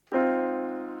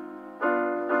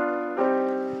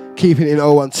 Keeping it in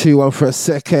 0121 for a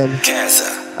second.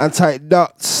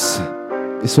 Anti-Dots.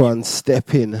 This one,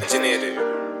 Step In.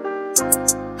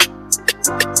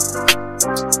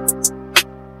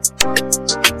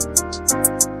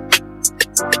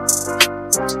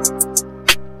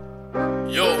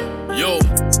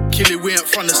 We ain't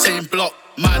from the same block.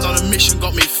 Mind on a mission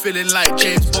got me feeling like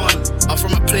James Bond. I'm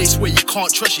from a place where you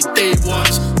can't trust your day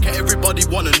ones. Can everybody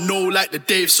wanna know like the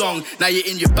Dave song? Now you're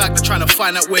in your bag, they're trying to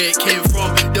find out where it came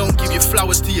from. They don't give you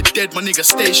flowers till you're dead, my nigga,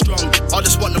 stay strong. I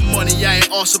just want the money, I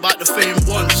ain't asked about the fame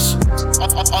once.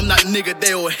 I'm that nigga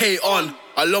they all hate on.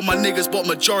 I love my niggas, but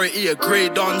majority are grey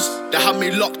dons. They had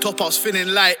me locked up, I was feeling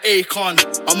like Akon.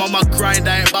 I'm on my grind,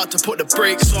 I ain't about to put the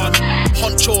brakes on.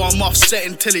 Honcho, I'm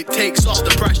offsetting till it takes off.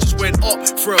 The price just went up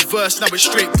for a verse, now it's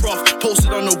straight prof.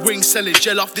 Posted on the wing, selling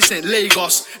gel off, this ain't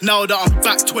Lagos. Now that I'm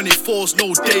back, 24s,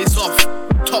 no days off.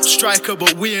 Top striker,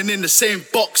 but we ain't in the same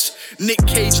box. Nick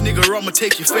Cage, nigga, I'ma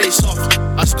take your face off.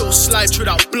 I still slide through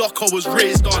that block I was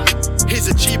raised on. Here's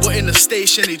a G, but in the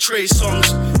station, he trays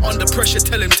songs. Under pressure,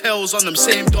 tell him tales on them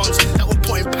same dons that were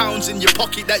putting pounds in your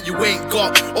pocket that you ain't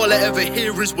got. All I ever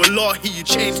hear is wallahi, you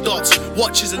change dots.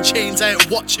 Watches and chains, I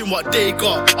ain't watching what they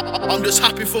got. I'm just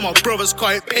happy for my brothers,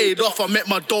 cause it paid off. I met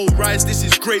my dough rise, this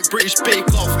is Great British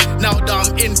Bake Off. Now that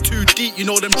I'm in too deep, you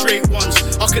know them Drake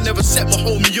ones. I can never set my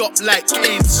homie up like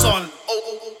Kane's son.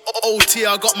 OT,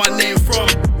 I got my name from.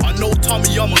 I know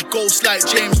Tommy, I'm a ghost like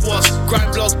James was.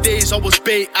 Grind blog days, I was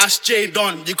bait, ask J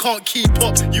Don. You can't keep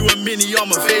up, you and Minnie,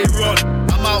 I'm a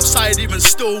Veyron. I'm outside even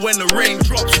still when the rain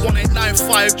drops.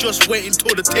 1895, just waiting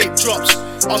till the tape drops.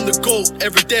 I'm the GOAT,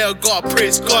 every day I gotta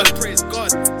praise God. Praise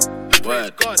God.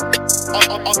 Word.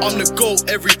 I'm the GOAT,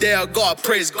 every day I gotta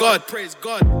praise God. Praise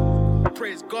God.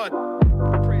 Praise God.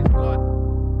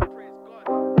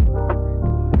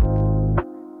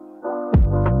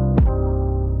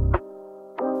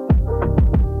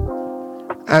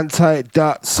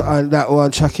 Anti-Dots on that one,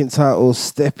 track entitled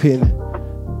Step In.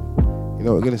 You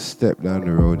know, we're gonna step down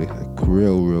the road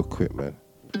real quick, man.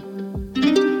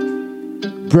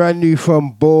 Brand new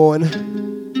from Born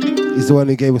is the one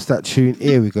who gave us that tune.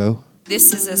 Here we go.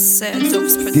 This is a set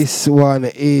of... This one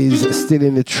is Still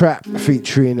in the Trap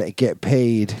featuring Get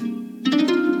Paid.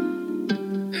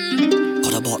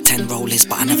 Could have bought 10 rollers,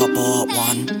 but I never bought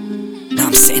one. Now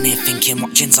I'm sitting here thinking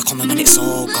what gins are coming when it's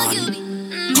all gone.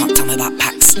 Can't tell me about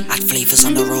packs, add flavours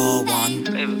on the raw one.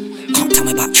 Can't tell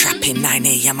me about trapping, 9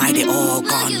 AM, I had it all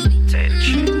gone.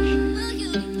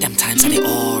 Them times I had it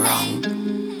all wrong.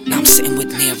 Now I'm sitting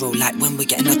with Nero like when we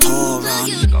getting a tour on.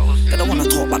 They don't wanna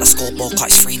talk about the scoreboard, cause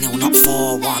it's 3-0, not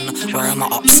 4-1. Where are my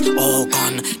ops? All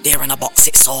gone. They're in a box,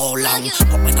 it's so long.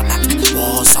 But when I'm back,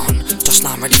 war's on. Just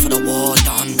now I'm ready for the war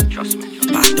done.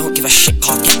 But I don't give a shit,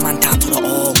 can't get man down to the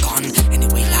all gone.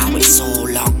 Anyway, now it's so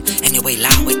long. Anyway,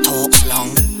 now it talks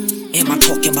long. Ain't man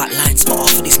talking about lines, but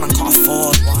half of these man can't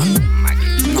afford one.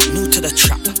 Not new to the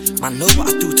trap, man know what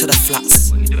I do to the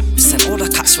flats. Sent all the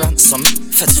cats ransom.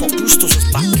 Feds thought Boosters was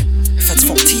back. Feds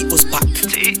thought Teat was back.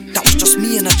 That was just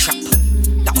me in a trap.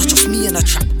 That was just me in a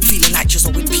trap. Feeling like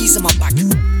Jizzle with peas in my bag.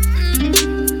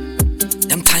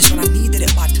 Them times when I needed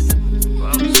it bad.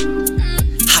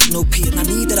 Had no pee and I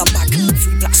needed a bag.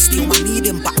 3 black steel, I need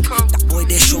him back. That boy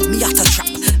there showed me how to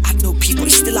trap. Had no pee but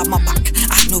he still had my back.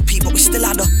 Had no pee but we still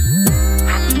had a...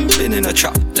 Been in a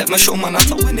trap. Let me show man how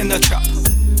to win in the trap.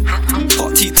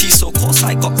 Got TT so close,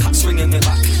 I got cats ringing me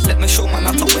back. Let me show man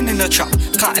how to win in the trap.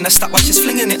 Cat in a stack while she's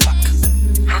flinging it back.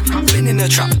 Been in the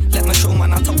trap, let me show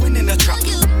man how to win in the trap.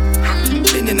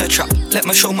 trap. Let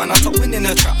me show man how to win in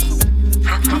a trap.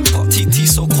 Got TT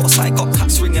so course I got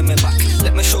cats ringing me back.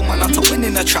 Let me show man how to win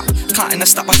in a trap. Can't in a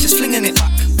step, I just flinging it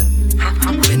back.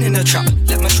 Win in a trap.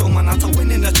 Let me show man how to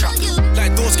win in a trap.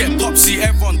 Like doors get pop, see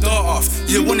everyone dart off.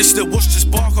 You wanna see the wash,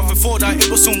 just bark off. Before that, it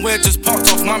was somewhere just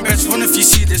parked off. Man best run if you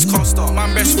see this car start.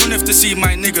 Man best run if to see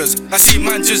my niggas. I see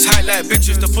man just highlight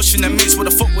bitches. They're pushing the mates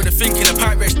with the foot with the thinking. The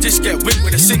Pyrex disc get whipped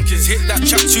with the sinkers. Hit that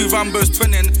chat, 2 Rambos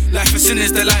twinning. Life is sin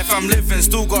is the life I'm living.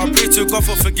 Still gotta pray to God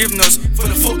for forgiveness for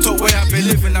the fucked up way I've been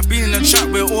living. I've been in a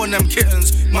trap with all them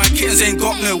kittens. My kittens ain't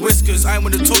got no whiskers. I ain't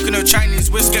with the talking no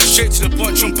Chinese whisker. Straight to the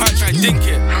punch and punch, I dink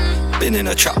it. Been in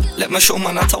a trap, let me show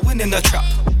man how to win in a trap.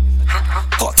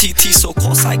 Got TT so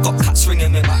course I got cats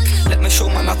ringing me back. Let me show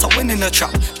man how to win in a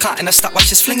trap. Can't in a step, I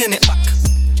just flinging it back.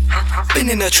 Been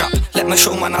in a trap, let me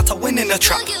show man how to win in a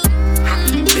trap.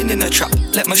 Been in a trap,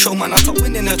 let me show man how to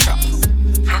win in a trap.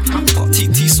 Got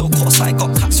TT so course I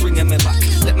got cats ringing me back.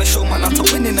 Let me show man how to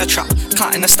win in a trap.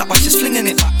 Can't in a step, I just flinging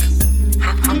it back.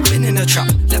 Been in a trap,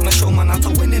 let me show man how to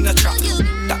win in a trap.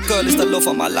 That girl is the love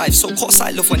of my life, so course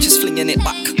I love when she's flinging it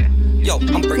back. Yo,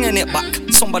 I'm bringing it back.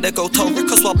 Somebody go tell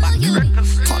Rickers we're back.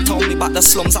 Can't tell me about the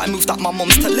slums. I moved out my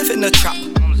mum's to live in the trap.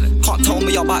 Can't tell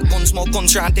me about guns. More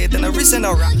guns round here than there is in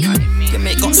a rap. Your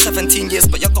mate got 17 years,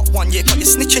 but you got 1 year. Got you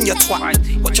snitching your twat.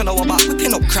 What you know about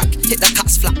whipping up crack? Hit the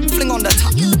cat's flat, fling on the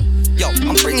tap. Yo,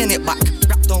 I'm bringing it back.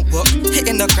 Rap don't work,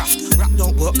 hitting the graft. Rap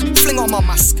don't work, fling on my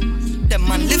mask. Them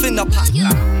man live in the past.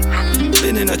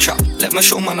 Been in a trap. Let me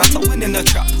show man how to win in the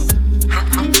trap.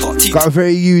 Got a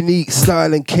very unique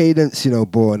style and cadence, you know,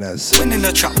 Born as. It's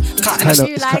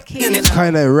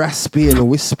kind of raspy and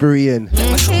whispery and you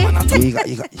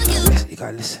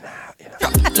gotta listen out, you know.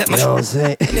 You know what I'm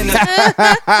saying?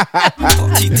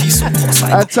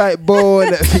 I type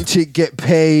Born feature Get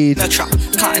Paid.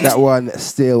 That one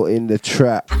still in the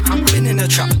trap.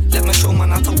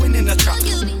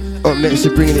 Up next,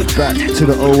 we're bringing it back to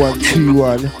the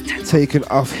 0121, taken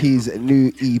off his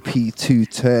new EP 2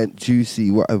 Turn Juicy.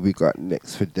 What have we got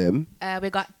next for them? We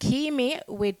got Kimi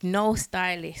with No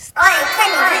Stylist.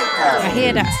 I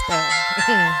hear that stuff.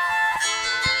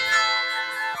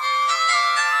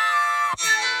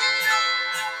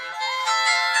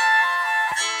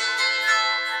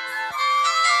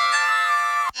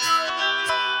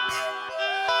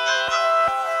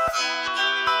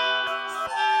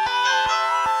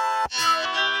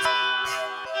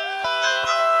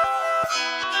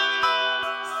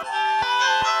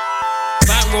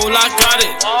 Roll, I got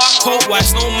it. Coat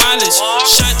wax, no mileage.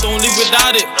 Shine, don't leave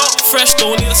without it. Fresh,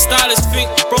 don't need a stylist. Think,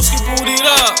 broski booted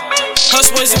up.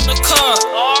 Hustlers in the car.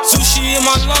 Sushi in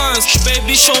my lungs.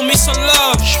 Baby, show me some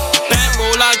love.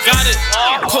 Bankroll, I got it.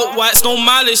 Coat wax, no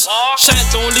mileage. Shine,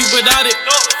 don't leave without it.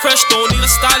 Fresh, don't need a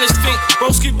stylist. Think,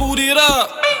 broski booted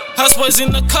up. Hustlers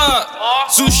in the car.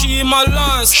 Sushi in my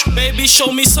lungs. Baby,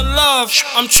 show me some love.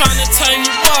 I'm trying to turn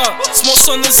you up. Smoke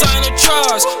some designer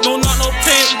drugs. No, not no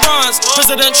paint runs.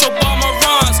 Presidential bomber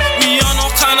runs. We on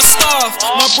all kind of stuff.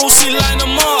 My bro see line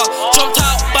them up. Jumped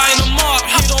out, buying them up.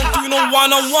 He don't do no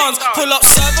one-on-ones. Pull up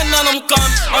serving and I'm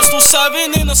gone. I'm still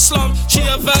serving in the slum. She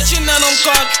a virgin and I'm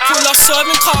gone. Pull up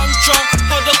serving, car I'm drunk.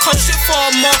 Hold the country for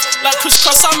a month. Like Chris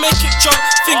Cross, I make it jump.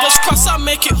 Fingers crossed, I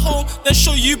make it home. Then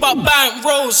show you about bank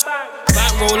rolls.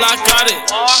 Bankroll, I got it.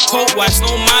 Coat wax,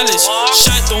 no mileage.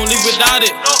 Shine, don't leave without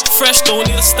it. Fresh, don't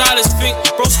need a stylist. Think,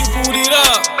 broski booted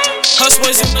up.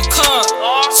 Hustlers in the car.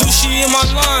 Sushi in my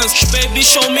lungs. Baby,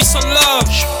 show me some love.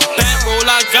 Bankroll,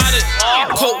 I got it.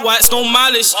 Coat wax, no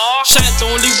mileage. Shine,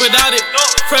 don't leave without it.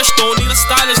 Fresh, don't need a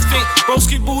stylist. Think,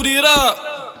 broski booted up.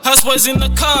 Hustlers in the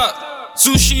car.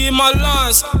 Sushi in my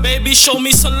lungs, baby, show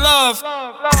me some love.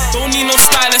 Don't need no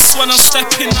stylist when I'm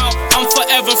stepping out, I'm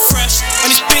forever fresh.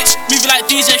 And this bitch move like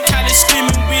DJ Khaled,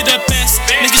 screaming we the best.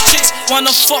 Niggas chicks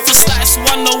wanna fuck for status,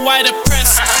 wonder why they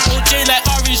press. OJ like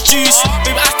orange juice,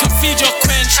 baby I can feed your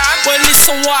quench. But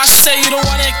listen what I say, you don't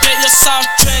wanna get yourself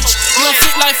drenched. You don't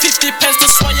fit like 50 pence,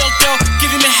 that's why your girl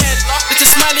giving me head. They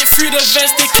can smile it through the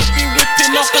vents, they keep me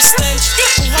whipping up a stench. Go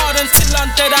hard until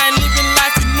I'm dead, I ain't living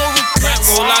life with no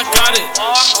regrets. Roll, I got it.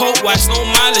 Coat wax, no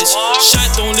mileage.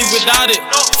 Shine, don't leave without it.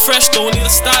 Fresh, don't need a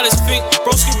stylist. Think,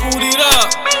 broski booted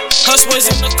up. Hustlers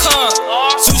in the car.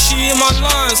 Sushi in my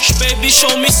lungs. Baby,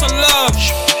 show me some love.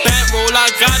 Bankroll, I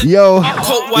got it. Yo,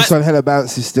 this one hella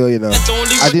bouncy still, you know.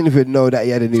 I didn't even know that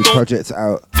he had a new project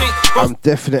out. I'm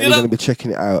definitely going to be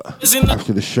checking it out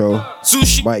after the show.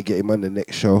 Might get him on the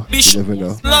next show. You never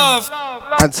know.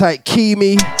 And type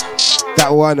Kimi.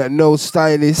 That one, No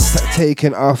Stylist,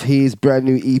 taken off his brand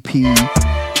new EP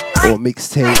or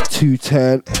mixtape 2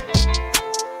 Turn. I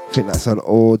think that's on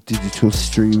all digital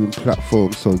streaming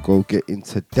platforms, so go get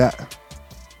into that.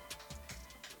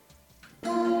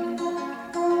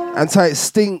 Anti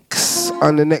Stinks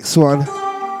on the next one.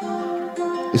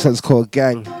 This one's called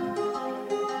Gang.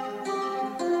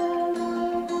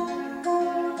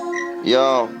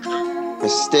 Yo, it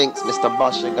stinks, Mr.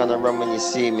 Bosch, you're gonna run when you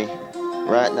see me.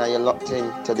 Right now you're locked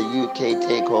in to the UK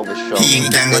Takeover show. He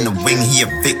ain't gang on the wing, he a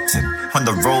victim. On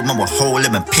the road, man, we'll hold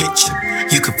him and pitch him.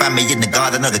 You could find me in the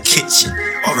garden or the kitchen,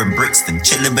 or in Brixton,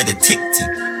 chilling with a tick-tick.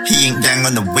 He ain't gang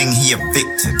on the wing, he a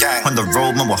victim. On the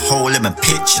road, man, we'll hold him and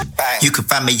pitch him. You could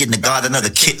find me in the garden or the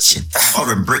kitchen,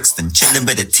 or in Brixton, chilling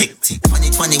with a tick-tick.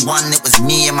 2021, it was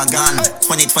me and my gun.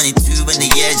 2022, when the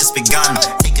year just begun.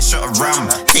 Take a shot of rum,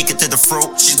 take it to the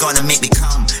throat. She's gonna make me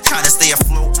come, trying to stay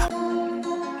afloat.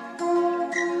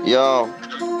 Yo,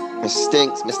 it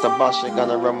stinks, Mr. Bosch, you're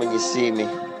gonna run when you see me.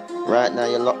 Right now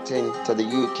you're locked in to the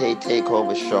UK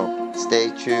Takeover show. Stay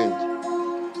tuned.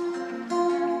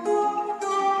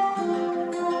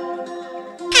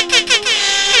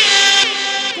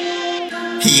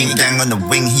 He ain't gang on the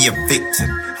wing, he a victim.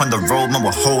 On the road, man,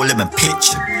 we'll hold him and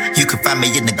pitch him. You could find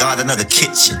me in the garden or the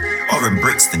kitchen, or in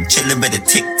Brixton, chilling with a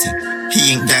tick-tick.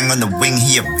 He ain't gang on the wing,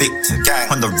 he a victim.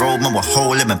 On the road, man, we'll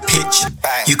hold him and pitch him.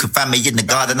 You could find me in the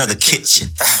garden or the kitchen,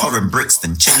 or in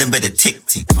Brixton, chilling with a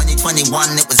tick-tick. 2021,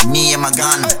 it was me and my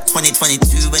gun.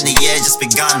 2022, when the year just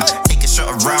begun. Take a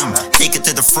shot of rum, take it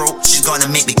to the throat. She's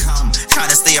gonna make me come, trying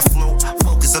to stay afloat.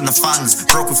 Focus on the funds,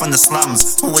 broken from the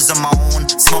slums. Who was on my own,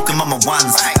 smoking mama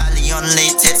ones. Alley on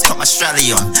latex, got my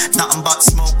strally on. Nothing but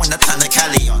smoke when I turn the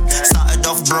Cali on. Started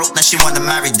off broke, now she wanna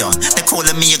marry on. They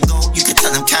calling me a goat, you can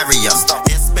tell them carry on.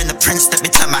 Yes, been a prince, let me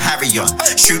turn my Harry on.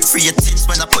 Shoot for your tits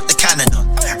when I put the cannon on.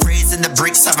 Raising the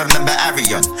bricks, I remember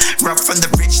Arion. Rob from the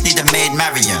rich, need a maid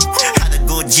Marion. Had a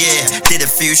good year, did a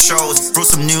few shows. Brought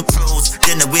some new clothes,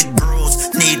 dinner with bros.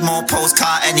 Need more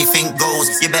postcard, anything goes.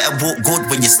 You better walk good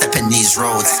when you step in these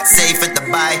roads. Safe at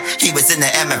Dubai, he was in the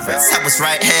Emirates. I was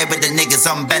right here with the niggas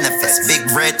on benefits. Big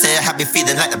red hair, had me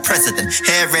feeling like the president.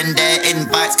 Here and there,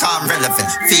 invites, calm relevant.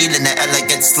 Feeling the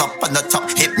elegant slop on the top.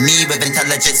 Hit me with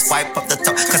intelligence, wipe up the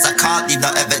top. Cause I can't leave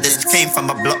no evidence. Came from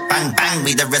a block, bang, bang,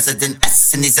 we the resident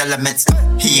S in these elements.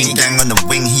 He ain't gang on the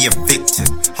wing, he a victim.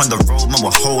 On the road, man,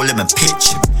 we'll hold him and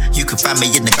pitch him. You could find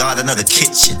me in the garden or the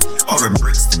kitchen, or in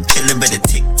Brixton, chilling with a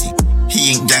tick-tick.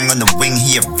 He ain't gang on the wing,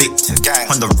 he a victim.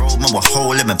 On the road, man, we'll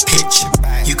hold him and pitch him.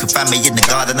 You could find me in the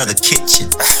garden or the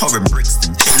kitchen, or in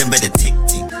Brixton, chilling with a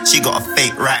tick-tick. She got a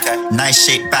fake rack, nice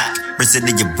shape back,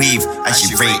 Brazilian weave, and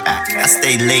she rate act. I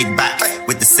stay laid back,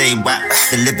 with the same whack,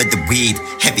 deliver the weed,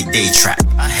 heavy day trap.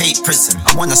 I hate prison,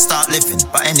 I wanna start living,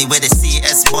 but anyway they see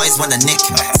us boys wanna nick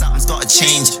him. Something's gotta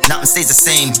change, nothing stays the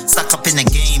same. Stuck up in the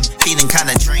game, feeling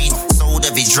kinda drained. Sold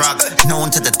every drug,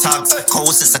 known to the tugs. Cold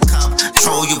as a cup,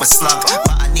 throw you a slug.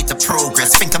 But I need to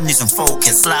progress, think I'm losing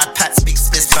focus. Slide pats, big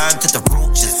splits, burn to the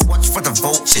roaches. Watch for the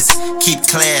vultures, keep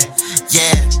clear.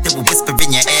 Yeah, they will whisper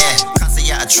in your ear. Can't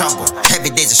stay out of trouble, every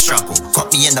day's a struggle.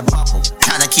 Got me in the bubble,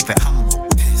 trying to keep it humble.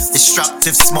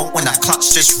 Destructive smoke when I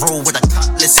clutch, just roll with a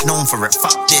cutlass, known for it,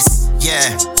 fuck this. Yeah,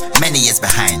 many years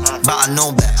behind, but I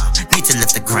know better, need to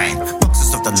lift the grind.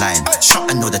 Boxes off the line,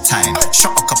 shotting all the time,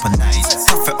 shot a couple nines,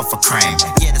 profit off a crime.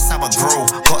 Yeah, that's how I grow,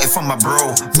 got it from my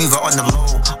bro, move it on the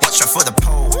low, watch out for the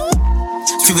pole.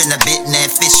 Two in a bit near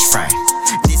fish fry,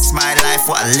 this my life,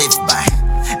 what I live by.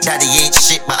 Daddy ain't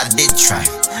shit, but I did try.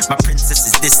 My princess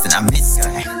is distant, I miss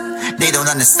guy. They don't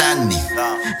understand me.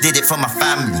 Did it for my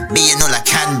family, being all I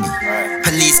can be.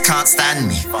 Police can't stand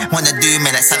me. Wanna do me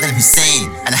like Saddam Hussein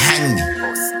and hang me.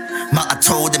 But I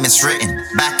told them it's written.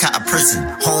 Back out of prison,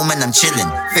 home and I'm chilling.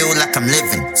 Feel like I'm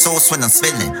living, sauce when I'm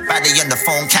spilling. Body on the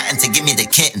phone, catting to give me the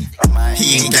kitten.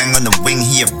 He ain't gang on the wing,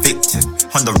 he a victim.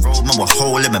 On the road, man, we'll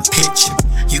hold him and pitch him.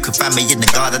 You can find me in the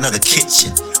garden or the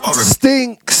kitchen, or a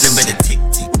Stinks.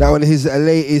 That one is his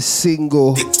latest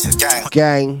single,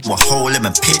 Gang. We'll hold him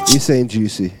and pitch. You saying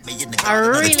Juicy? I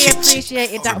really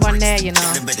appreciated that one there, you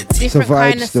know. Different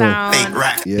kind of sound,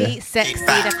 beat sexy,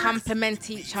 they complement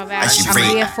each other.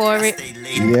 I'm here for it.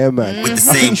 Yeah, man. I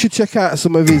think you should check out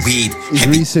some of his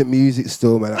recent music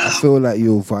still, man. I feel like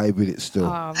you'll vibe with it still.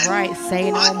 Oh, right,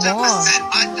 say no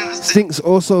more. Stinks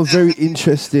also a very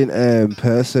interesting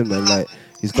person, man. Like,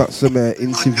 he's got some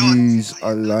interviews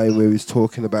online where he's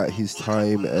talking about his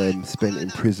time spent in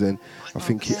prison. I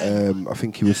think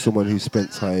he was someone who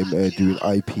spent time doing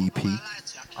IPP.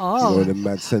 Oh. You know, the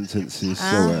mad sentences.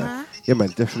 So, yeah, man,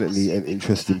 definitely an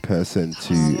interesting person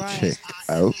to check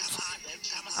out.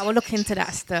 I will look into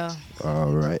that still.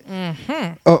 All right.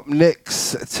 Up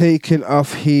next, taking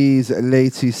off his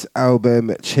latest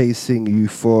album, Chasing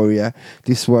Euphoria.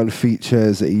 This one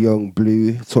features Young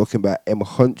Blue talking about M.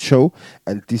 Huncho,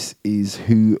 and this is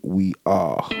Who We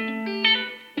Are.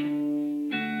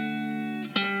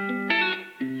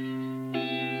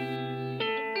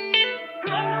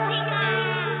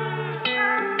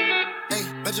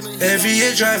 Every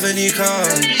year drive a new car.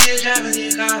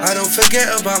 I don't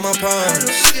forget about my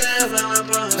past.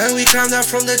 And we climbed out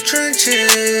from the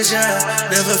trenches, yeah.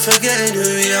 Never forgetting who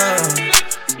we are.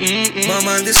 My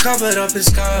mind is covered up in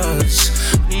scars.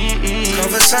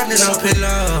 Covered standing up in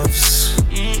loves.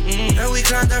 And we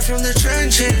climbed out from the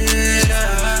trenches,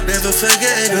 yeah. Never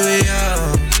forgetting who we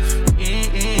are.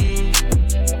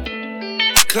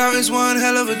 Clout is one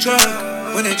hell of a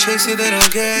drug. When they chase it, they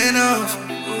don't get enough.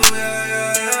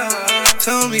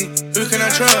 Tell me, who can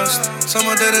I trust? Some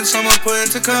are dead and some are put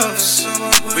into cuffs.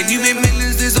 When you make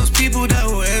millions, there's those people that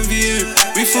will envy you.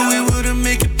 We thought we wouldn't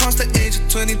make it past the age of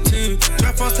 22.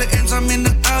 Drive past the ends, I'm in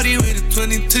the Audi with the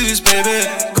 22s, baby.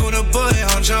 Call the boy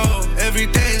Hanjo, every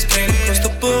day is paying across the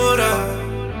border.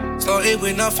 Started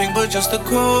with nothing but just a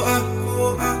quarter.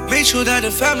 Made sure that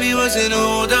the family was in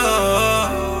order.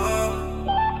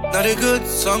 Now they're good,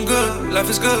 so I'm good, life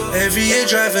is good. Every year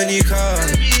drive a new car.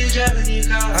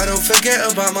 I don't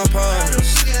forget about my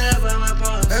past.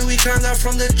 And we climbed out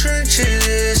from the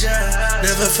trenches, yeah.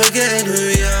 Never forgetting who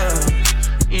we are.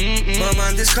 My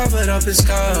mind is covered up in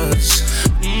scars.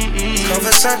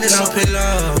 Covered standing up in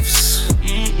loves.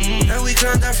 And we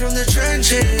climbed out from the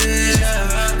trenches,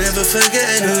 yeah. Never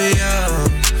forgetting who we are.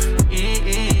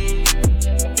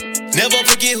 Never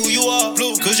forget who you are,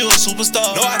 blue, cause you a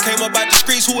superstar. No, I came up out the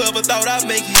streets, whoever thought I'd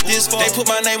make it this far. They put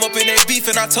my name up in their beef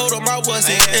and I told them I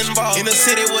wasn't involved. In the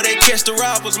city where they catch the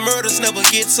robbers, murders never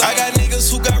get solved. I got niggas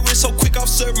who got rich so quick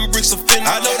off serving bricks of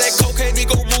fentanyl. I know that cocaine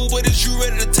ain't gon' move, but is you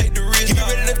ready to take the risk? You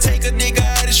ready to take a nigga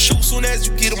out his shoe soon as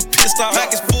you get him pissed off?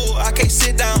 Pockets full, I can't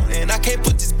sit down and I can't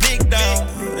put this big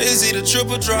down. Is he the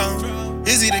triple drown?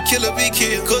 Is he the killer be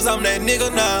killed? Cause I'm that nigga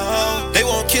now. They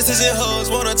want kisses and hugs,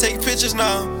 wanna take pictures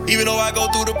now. Even though I go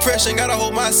through depression, gotta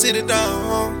hold my city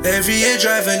down. Every year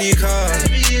drive a new car.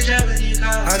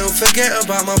 I don't forget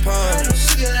about my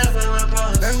past.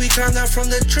 And we climbed out from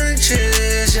the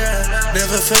trenches, yeah.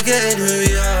 Never forgetting who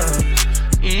we are.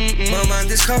 My mind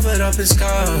is covered up in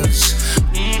scars.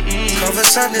 Covered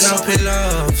standing up in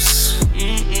loves.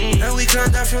 And we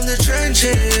climbed out from the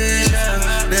trenches,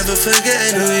 yeah. Never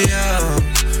forgetting who we are.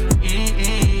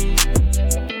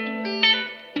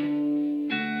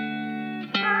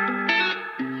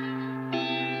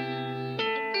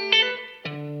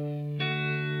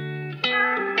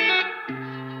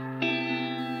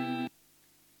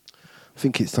 I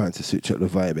think it's time to switch up the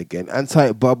vibe again.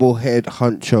 Anti-Bubblehead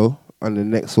Huncho on the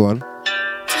next one.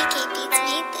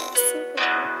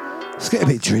 Let's get a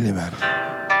bit drilly, man.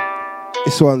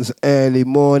 This one's early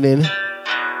morning. Sign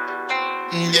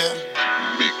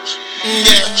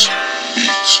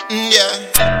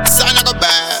I go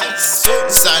bass,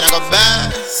 sign I go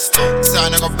bass,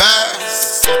 sign I go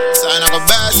bass, sign I go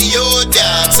bass. Yo,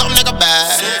 dad, some like a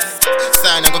bass,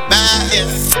 sign I go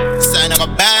bass, sign I go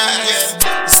bass.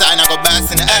 Sign I go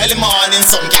bass in the early morning.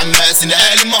 Some can bass in the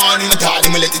early morning. I told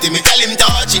him, let it in me, tell him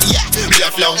touch it, yeah. We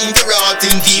have flow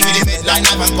interrupting, give me the midline,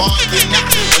 I'm walking now.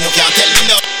 And you can't tell me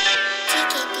no.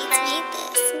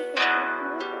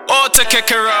 Oh,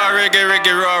 Takeover, reggae,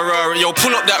 raw. Yo,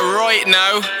 pull up that right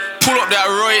now. Pull up that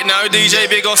right now. DJ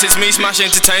Big Us, it's me, Smash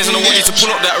Entertains, and I want you to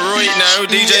pull up that right now.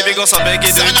 DJ Big Us, I beg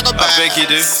you do. I beg you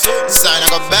do. Sign I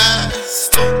go bass,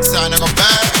 sign I go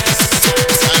bass,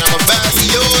 sign I go bass.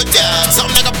 Yo, damn, some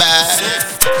like a bass.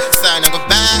 Sign I go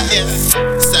bass,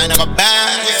 sign I go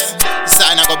bass,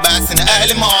 sign I go bass in the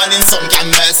early morning. Some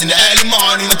can bass in the early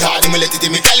morning. I told him, let it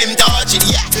in me, tell him touch it,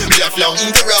 yeah. We have flow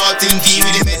interrupting, give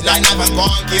me the midline, I'm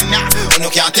walking now. And you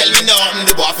can't tell me nothing.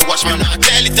 The boy for watch me, I'm not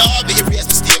tell it all. But erase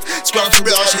mistake, scrub for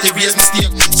brush, erase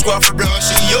mistake, scrub for brush.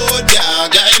 Yo,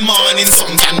 dog, early morning.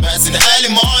 Some can bass in the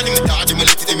early morning. I told him,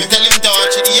 let it in me, tell him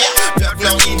touch it, yeah. We have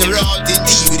flow interrupting,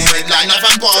 give me the midline,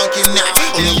 I'm walking now.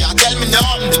 And you can't tell me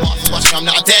nothing. The boy for watch me, I'm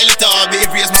not tell it all. But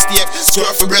erase mistake,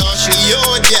 scrub for brush. Yo,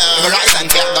 dog, my rise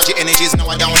and clap, got your energies, now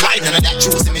I don't like none of that.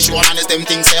 Choosing me, sure, honest, them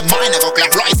things say mine, I go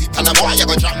clap, rise it. And the boy, I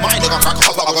go drop mine, I go crack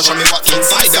up, I go show me what's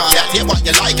inside of that. Yeah, what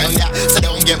you like and that. So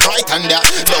don't get bright and that.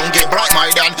 Don't get bright, my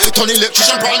dad. Turn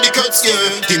electrician from the cuts, yeah.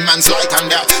 Demands light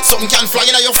and that. Some can fly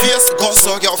in your face, go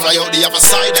so girl fly out the other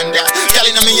side and that.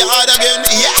 Girl in me yard again,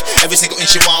 yeah. Every single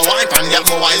inch she want wipe and that.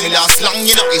 More while it last long,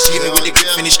 you know. If she even with the grip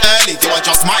finish early, do I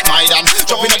just mic my dad.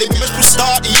 Drop in at the image to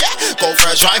start, yeah. Go for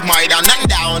a drive, my dad. And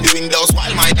down the windows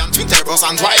while my dad. Twin turbos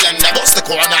and while and that. Bust the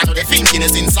corner, know the thinking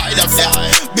is inside of that.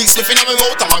 Big spliff in my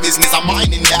mouth, my business, I'm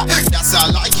mine in that. That's how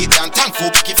I like it, and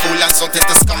thankful, pocket full and sun to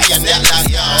the sky and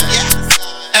that, yeah.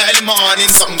 Early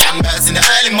morning, some can bass in the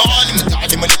early morning. Me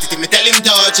told him, let it in me, tell him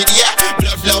touch it, yeah.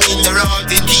 Blood flow in the road,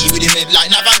 in key with the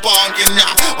midline, have a pumpkin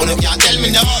now. Oh no, can't tell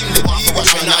me nothing. The one for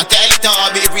watch me not tell it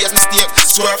all, be erase mistake,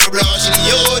 swerve for brush in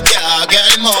the yo, yeah.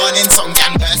 Early morning, some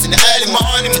can bass in the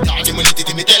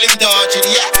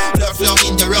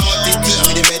the tea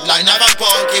with the headline of a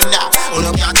pumpkin now. Oh,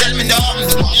 no, can't tell me no.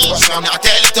 The one who was from now,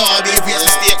 tell it all. Be a real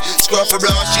mistake. Screw up for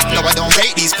blood shit. No, I don't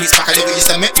rate these creeps. Back of the way you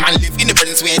submit, man. Live in the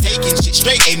presence, we ain't taking shit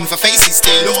straight. Aiming for faces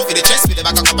still. Low for the chest with the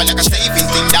back of couple like a shaving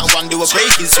thing. That one do a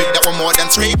breaking swing. That one more than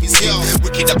scraping still.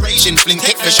 Wicked abrasion, fling,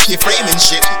 take for shit, you framing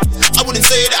shit. I wouldn't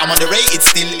say that I'm underrated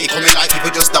still. It coming like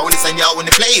people just don't listen, y'all when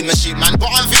they play my shit, man.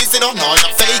 But I'm facing on, no, I'm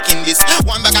not faking this.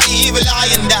 One bag of evil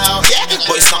lying down, yeah.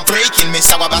 But it's not breaking me,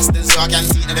 sour bastards, so I can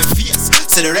see it in the face.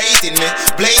 Celebrating me,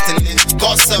 blatantly,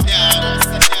 gossip, yeah.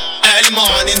 Early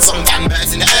morning, some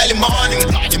gangbangers in the early morning.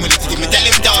 Blood him a little, me tell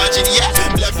him dodging, yeah.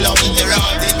 Blood flowing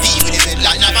around the tea with the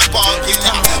headline of a pumpkin.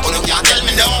 Oh no, can't tell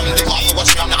me no. The one who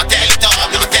watch me, I'm not tell it all.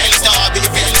 Not tell it all, be a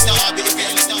feeling star, be a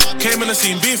feeling star. Came in the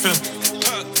scene beefing.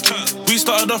 We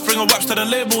started off bringing waps to the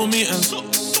label meetings.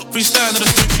 We stand in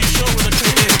the street show with a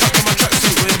tray, tucked in my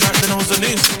tracksuit way back then I was a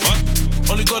niece.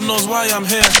 Only God knows why I'm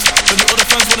here. When the other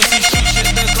fans wanna see street shit,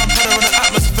 there's gunpowder in the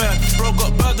atmosphere. Bro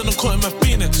got bad and I'm caught in my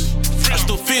Phoenix. I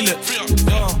still feel it,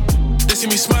 yo. They see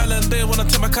me smiling, they wanna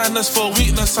take my kindness for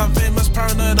weakness. I'm famous,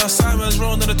 paranoid, Simon's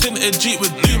rolling in a tinted Jeep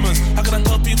with demons. How can I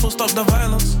tell people stop the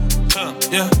violence?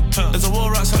 Yeah, there's a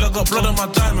war outside, I got blood on my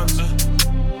diamonds.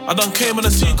 I done came in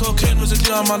the scene, cocaine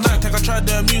residue on my neck. I tried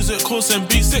their music course in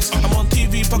B6. I'm on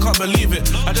TV, but I can't believe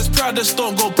it. I just pray I just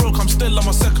don't go broke. I'm still on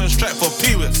my second strike for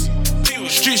Peewits.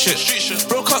 Street shit.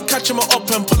 Bro can't catch him up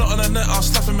and pull it on the net. I'll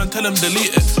slap him and tell him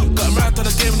delete it. Got him right to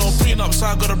the game, no prenup, so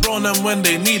I gotta bro on them when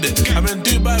they need it. I'm in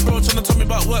Dubai, bro, trying to tell me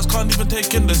about works. Can't even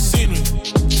take in the scenery.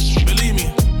 Believe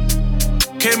me.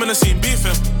 Came in the scene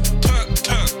beefing.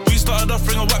 We started off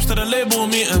bringing waps to the label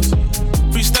meetings.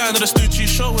 Freestyle to the Stucci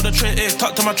show with a tray,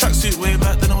 tucked in my tracksuit way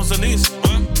back then I was a niece.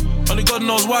 Only God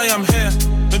knows why I'm here.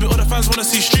 Maybe all the fans wanna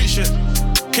see street shit.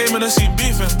 Came in the scene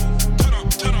beefing.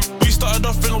 We started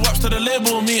off bringing waps to the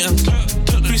label meetings.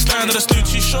 Freestyle to the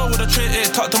Stucci show with a tray,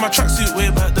 tucked in my tracksuit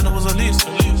way back then I was a niece.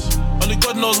 Only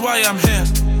God knows why I'm here.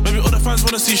 Maybe all the fans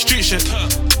wanna see street shit.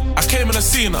 I came in the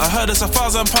scene, I heard it's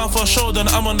 £1,000 for a show. Then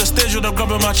I'm on the stage with a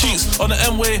grub in my cheeks. On the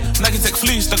M-way, Nike Tech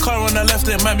fleece. The car on the left,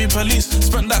 it might be police.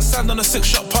 Spent that sand on a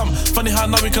 6-shot pump. Funny how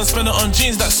now we can spend it on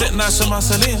jeans that sit nice with my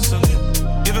Celine.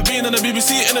 You ever been in a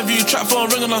BBC interview, trap phone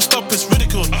ringing non-stop, it's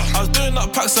ridiculed. I was doing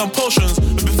up packs and potions,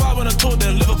 but before I went and told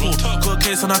them Liverpool. Got a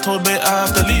case and I told Bait I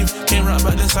have to leave. Came right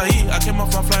back this IE, I came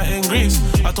off my flight in Greece.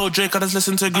 I told Drake I just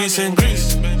listened to Greece in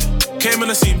Greece. Came in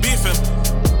the scene beefing.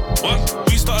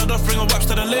 We started off bringing waps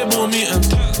to the label meetings.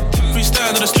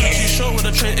 Freestyle to the Stucci show with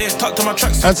a tray, tucked in my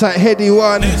tracks. That's that heady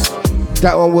one.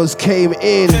 That one was Came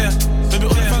In.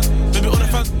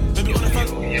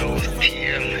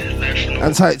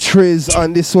 And type Triz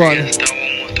on this one.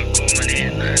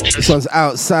 This one's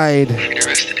Outside.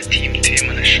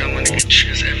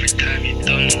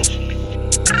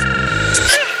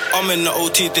 I'm in the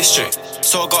OT district,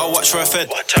 so I gotta watch where I fed.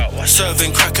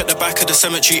 Serving crack at the back of the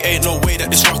cemetery, ain't no way that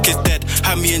this rock is dead.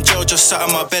 Had me in jail, just sat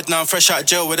on my bed, now I'm fresh out of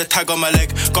jail with a tag on my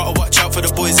leg. Gotta watch out for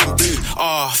the boys in blue,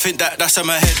 think that's in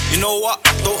my head. You know what,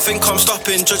 don't think I'm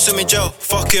stopping, judge him in jail.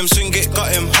 Fuck him, swing it,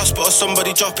 got him, hospital,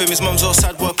 somebody drop him. His mum's all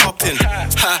sad, we're popping.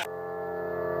 Ha.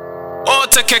 Oh,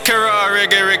 Takeover,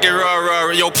 reggae,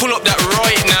 raw. Yo, pull up that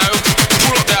right now.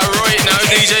 Pull up that right now.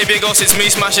 DJ Big Os, it's me,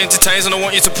 Smash Entertains, and I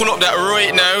want you to pull up that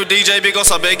right now. DJ Big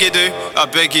Os, I beg you do. I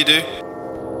beg you do.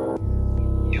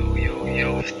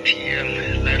 Yo, it's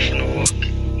TM, life from the walk.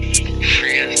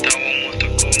 Free as that one more to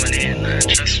go, man,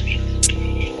 trust me.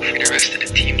 For the rest of the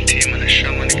team, and the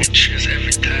show, man, get cheers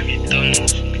every time you done.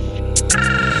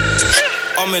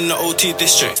 I'm in the OT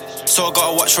district, so I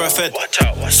gotta watch where I fed.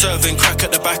 Serving crack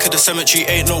at the back of the cemetery,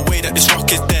 ain't no way that this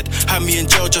rock is dead. Had me in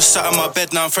jail, just sat on my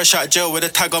bed, now I'm fresh out of jail with a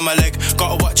tag on my leg.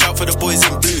 Gotta watch out for the boys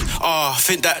in blue,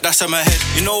 think that's in my head.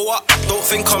 You know what, don't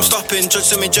think I'm stopping, judge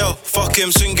him in jail. Fuck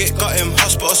him, swing it, got him,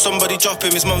 hospital, somebody drop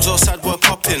him. His mum's all sad, we're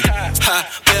popping.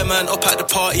 Bear man up at the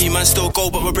party, man still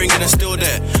go, but we're bringing it still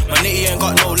there. My nitty ain't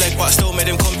got no leg, but I still made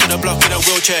him come to the block in a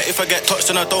wheelchair. If I get touched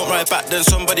and I don't ride back, then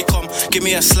somebody come, give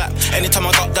me a slap. Anytime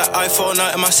I got that iPhone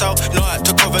out in my cell, know how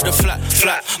to cover the flat.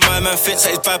 My man thinks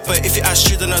that it's bad, but if you ask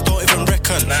you, then I don't even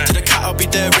reckon. To the cat, I'll be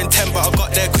there in 10, but I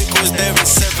got there quick, I was there in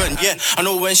 7. Yeah, I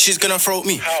know when she's gonna throat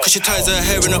me, cause she ties her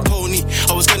hair in a pony.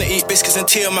 I was gonna eat biscuits and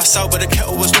tea on myself, but the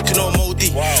kettle was looking all moldy.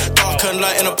 Dark and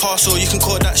like in a parcel, you can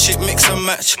call that shit mix and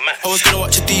match. I was gonna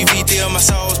watch a DVD on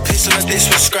myself, I was pissing and this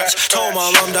was scratch. Told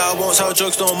my mum that I won't sell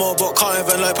drugs no more, but can't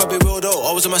even like probably will though.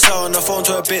 I was in my cell on the phone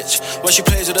to a bitch, when she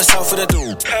plays with herself with a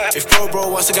dude. If bro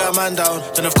wants to get a man down,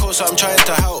 then of course I'm trying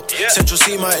to help. Central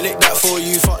C might lick that for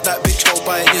you, fuck that bitch, go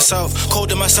buy it yourself.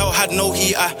 Cold in my cell, had no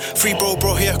heater. Free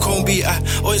bro here, chrome beater.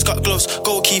 Always got gloves,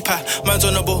 goalkeeper. Man's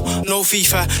on the ball, no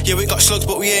FIFA. Yeah, we got slugs,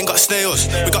 but we ain't got snails.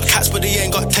 We got cats, but they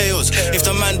ain't got tails. If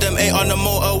the man them ain't on the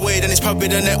motorway, then it's probably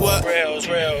the network.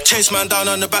 Chase man down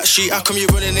on the back street, how come you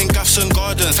running in gaffs and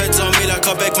gardens? Feds on me like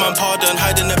I beg man pardon,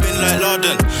 hiding the bin like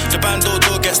Laden. The band door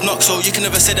gets knocked, so you can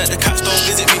never say that the cats don't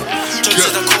visit me. Drugs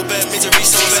said I call bare misery,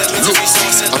 so bad misery, so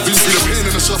I said I've been through the pain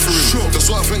and the suffering. That's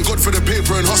why I thank God for the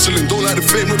paper and hustling. Don't like the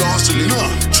fame with the hustling.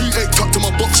 Treat 8 tucked to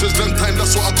my boxers, them time,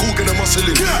 that's what I call getting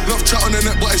muscling. Love chat on the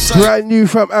net, but it's brand new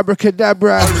from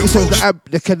Abracadabra. This is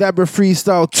the Cadabra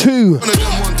Freestyle 2. One of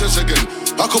them one test again.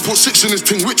 I could put 6 in this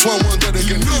thing, which one dead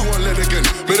again? Who one led again?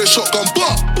 Made a shotgun,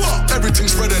 everything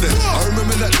spread of them. I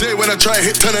remember that day when I tried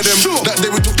hit 10 of them. That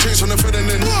day we took chase on the Fed and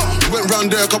then went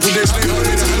round there a couple days later. I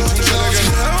made a hand to tell again.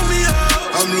 Help me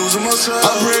out, I'm losing myself.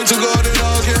 I pray to God and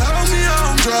I'll get help me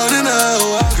out. I'm drowning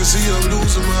out. I can see I'm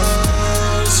losing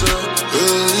myself.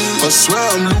 I swear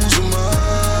I'm losing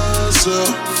myself.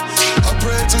 I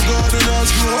pray to God and ask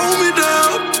you hold me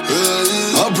down.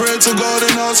 I pray to God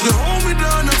and ask you hold me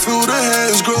down. I feel the hair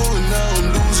is growing now. I'm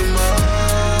losing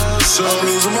myself. I'm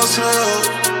losing myself.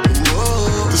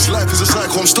 Whoa. This life is a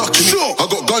cycle, I'm stuck in it. I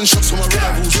got gunshots for my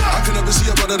rivals. I can never see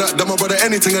a brother that done my brother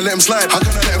anything and let him slide. How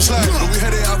can I let him slide? But we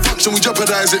had it out function, we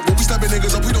jeopardize it. But we stabbing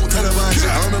niggas up, we don't televise it.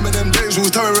 I remember them days we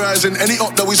was terrorizing. Any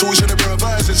up that we saw, we should have been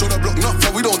revising. So that block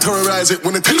nothing, we don't terrorize it.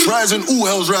 When the text rising, all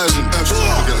hell's rising. I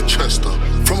get a chest up.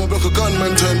 From a block of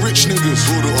gunman turned rich niggas.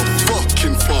 Rolled it up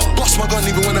fucking far. Bust my gun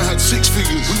even when I had 6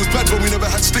 figures. We was bad but we never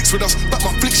had sticks with us. Back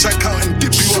my flick side count and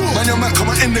dip you up. Man your Mac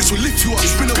on my index will lift you up.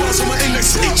 Spin the bars on my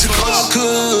index to eat your car. I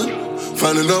could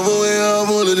find another way out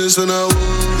of all of this and I would.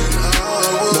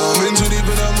 Now I'm in too deep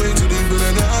and I'm way too deep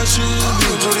and I should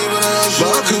be.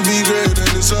 But I could be greater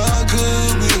than this, I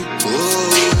could be.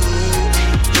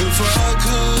 If I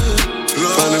could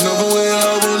find another way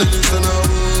out of all of this and I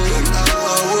would.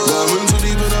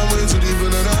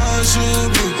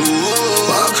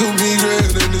 I could be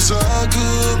greater than this, I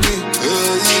could be.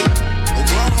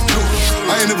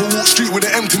 I ain't never walk street with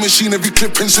an empty machine. Every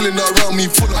clip penciling that around me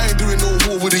full up. I ain't doing no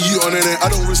war with a you on it. I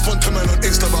don't respond to man on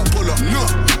Insta about pull up. No,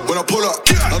 when I pull up,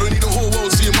 I don't need the whole world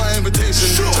seeing my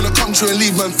invitation. Till I come through and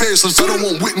leave man faceless. I don't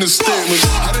want witness statements.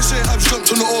 I didn't say I've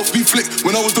jumped on the off-beat flick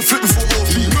when I was the flip before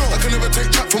off-beat. I can never take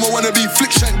chat from my wannabe.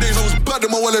 Flick shank days, I was bad in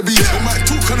my wallaby. They might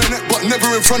talk on the net, but never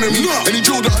in front of me. Any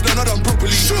drill that I done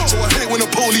properly. So I hate when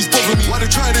the police bother me. Why they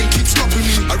try and keep stopping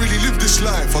me? I really live this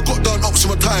life. I got down ups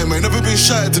in my time. I ain't never been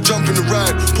shy to jump in the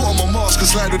ride. Put on my mask and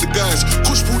slide with the guys.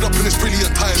 Kush pulled up in this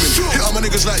brilliant timing. Hit on my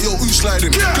niggas like, yo, who's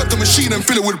sliding? Grab the machine and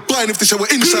fill it with buying if they say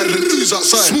we're inside and who's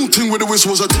outside. Smooth thing with the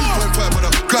whistle was a 2.5, but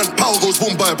a grand power goes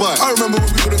boom, bye. I remember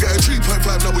when we couldn't get a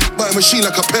 3.5, now we buy a machine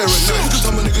like a parent now. Because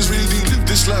some niggas really do live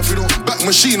this life. We don't back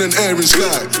machine and air in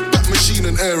sky. Back machine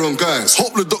and air on guys.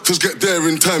 Hope the doctors get there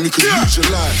in time, you could lose your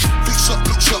life. Fix up,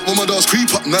 look shut, when my doors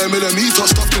creep up. 9mm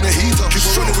stuffed in a heater. Keep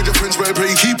on running with your friends, where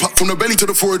you keep up. From the belly to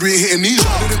the forward, we ain't hitting knees.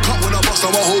 I didn't cut when I bust,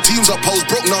 now my whole team's up. I was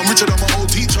broke, now I'm richer than my old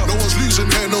teacher. No one's losing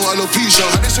here, no alopecia.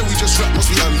 And they say we just rap, must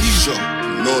be amnesia.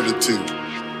 Know the thing.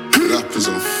 Rappers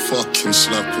and fucking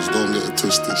slappers, don't get it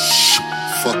twisted.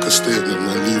 Fuck a statement,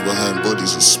 man. Leave behind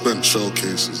bodies and spent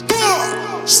showcases.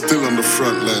 Still on the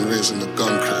front line, raising the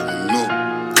gun crime. No.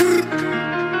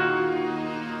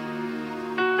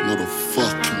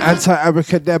 Motherfucking.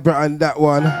 Anti-Abracadabra on that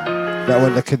one. That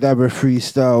one, the Cadabra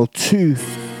Freestyle 2.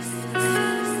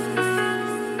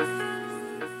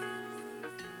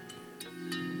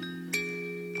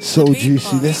 So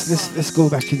juicy. Let's go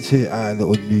back into our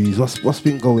little news. What's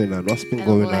been going on?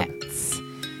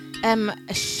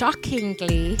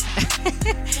 Shockingly,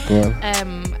 go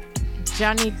on.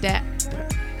 Johnny Depp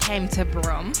came to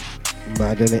Brum.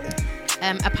 Mad,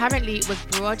 innit? Apparently it was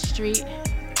Broad Street.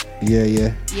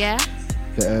 Yeah. Yeah.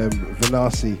 The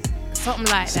Vanassi. Something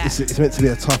like that. It's meant to be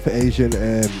a top Asian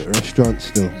restaurant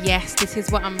still. Yes, this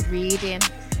is what I'm reading.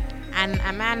 And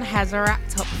a man has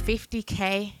racked up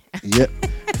 50k. Yep,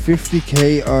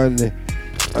 50k on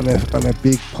a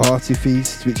big party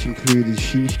feast, which included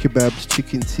shish kebabs,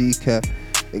 chicken tikka,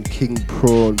 and king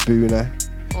prawn boona.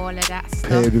 All of that stuff.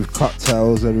 Paired with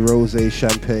cocktails and rosé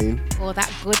champagne. All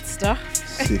that good stuff.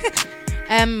 Sick.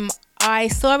 I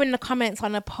saw in the comments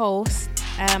on a post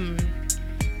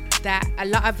that a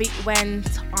lot of it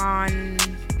went on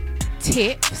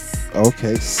tips.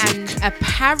 Okay, sick. And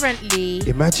apparently,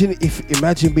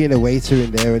 Imagine being a waiter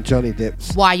in there and Johnny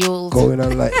Depp's wild going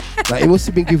on like he must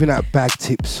have been giving out bag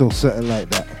tips or something like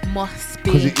that. Must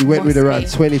be. Because he went with must around be.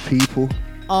 20 people.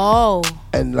 Oh.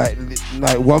 And like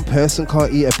one person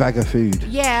can't eat a bag of food.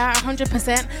 Yeah,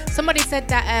 100%. Somebody said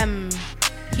that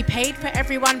he paid for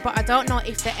everyone, but I don't know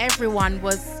if the everyone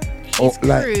was his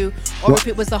crew or if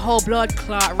it was the whole blood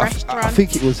clot restaurant. I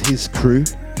think it was his crew,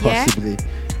 possibly. Yeah?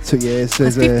 So yeah, it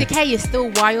says 50k is still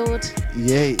wild.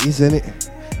 Yeah, it is, isn't it?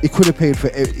 He could have paid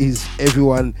for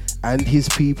everyone and his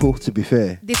people, to be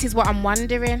fair. This is what I'm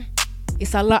wondering.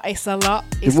 It's a lot. It's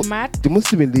mad. They must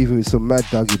have been leaving with some mad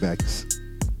doggy bags.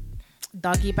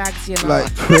 Doggy bags, you know.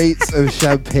 Like crates of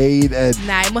champagne and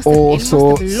nah, it must all have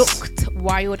sorts. looked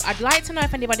wild. I'd like to know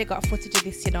if anybody got footage of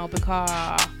this, you know, because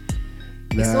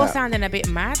it's all sounding a bit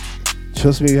mad.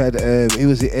 Trust me, we had it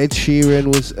was Ed Sheeran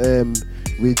was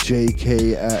with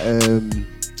JK at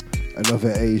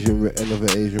another Asian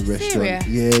restaurant. Serious?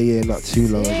 Yeah, not too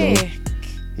long ago.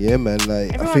 Yeah, man,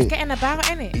 like everyone's I think getting about,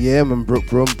 innit? Yeah, man,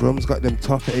 Brum's got them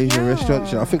top Asian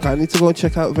restaurants. You know, I think I need to go and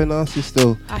check out Venasi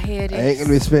still. I hear this. I ain't gonna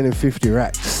be spending 50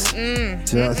 racks. Do you know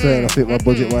what I'm saying? I think my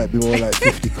budget might be more like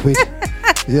 50 quid.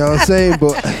 You know what I'm saying?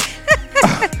 But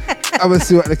I'm gonna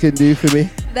see what they can do for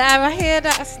me. Nah, I hear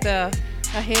that stuff.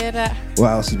 I hear that. What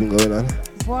else has been going on?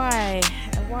 Why?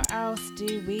 What else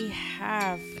do we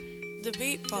have? The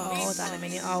beat box. Hold on a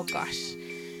minute. Oh gosh.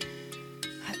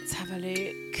 Let's have a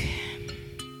look.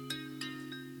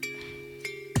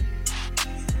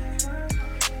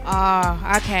 Oh,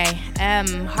 okay.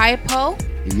 Hypo.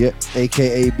 Yep,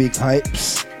 aka Big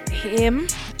Hypes. Him.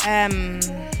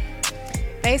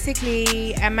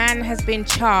 Basically, a man has been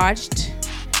charged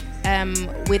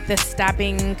with the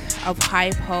stabbing of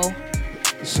Hypo.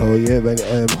 So yeah, man,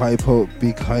 Hypo,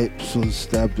 Big Hypes was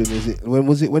stabbed. And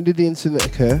when did the incident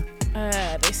occur?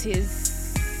 I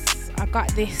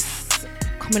got this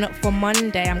coming up for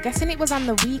Monday. I'm guessing it was on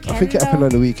the weekend. I think it happened on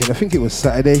the weekend. I think it was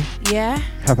Saturday. Yeah.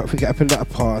 I think it happened at a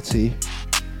party,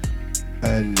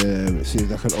 and it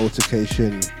seems like an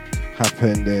altercation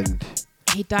happened, and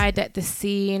he died at the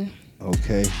scene.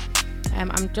 Okay.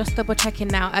 I'm just double checking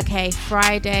now. Okay,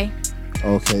 Friday.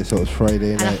 Okay, so it was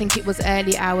Friday night. And I think it was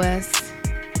early hours.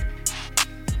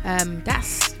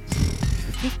 That's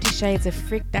 50 Shades of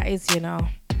Freak. That is, you know.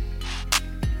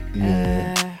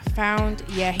 Yeah.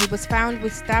 He was found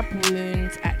with stab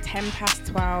wounds at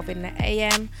 12:10 in the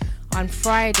AM on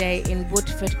Friday in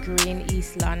Woodford Green,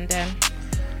 East London.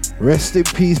 Rest in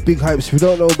peace, Big Hypes. If you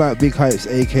don't know about Big Hypes,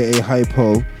 aka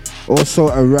Hypo, also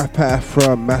a rapper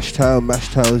from Mashtown.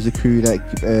 Mashtown is a crew that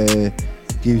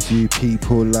gives you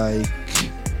people like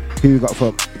who we got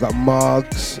from. We got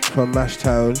Margs from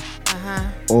Mashtown.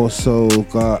 Also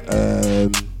got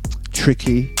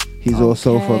Tricky. He's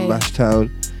also from Mashtown.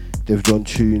 They've done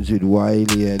tunes with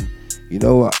Wiley, and you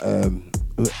know what?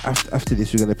 After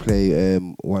this, we're gonna play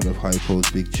one of Hypo's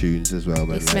big tunes as well,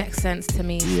 man. This makes sense to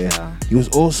me. Yeah, still. he was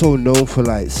also known for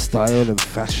like style and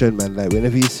fashion, man. Like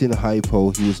whenever you seen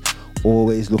Hypo, he was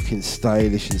always looking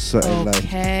stylish and something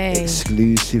like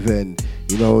exclusive. And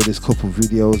you know, there's a couple of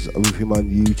videos with him on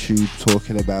YouTube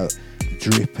talking about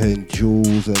drip and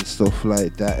jewels and stuff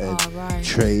like that, and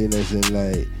trainers and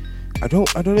like. I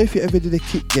don't know if he ever did a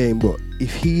kick game, but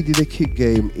if he did a kick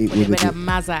game, it would have been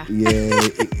Mazza. Yeah,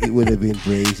 it would have been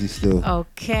brazy still.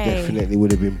 Okay. Definitely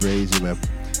would have been brazy, man.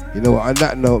 You know what? On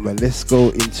that note, man, let's go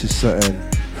into something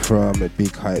from Big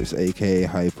Hypes, aka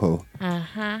Hypo.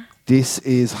 This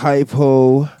is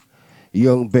Hypo,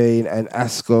 Young Bane, and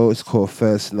Asco. It's called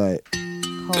First Night.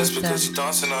 Just because you're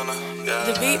dancing on her, yeah.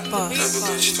 The beat box. Just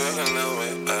because you're twerking a little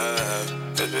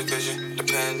bit, just because you're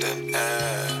dependent,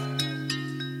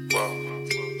 Whoa.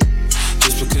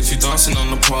 Just because you're dancing on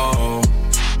the pole,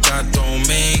 that don't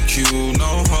make you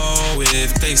no hoe.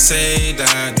 If they say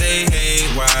that they hate,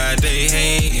 why they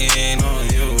hating on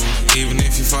you? Even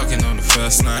if you fucking on the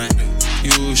first night,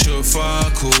 you should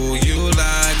fuck who you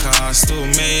like. I'll still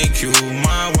make you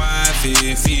my wife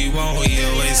if you won't, you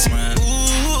waste man.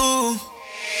 Ooh,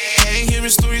 I ain't hearing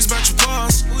stories about your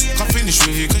past. Can't finish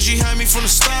with you cause you had me from the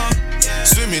start.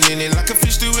 Swimming in it like a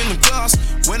fish do in the glass.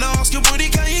 When I ask your body,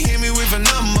 can you hear me with a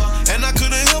number? And I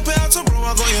couldn't help it out, so bro,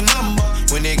 I got your number.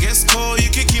 When it gets cold,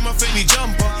 you can keep my fanny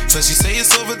jumper. First you say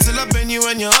it's over till I bend you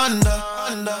and you're under.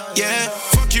 Yeah,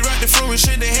 fuck you right the front with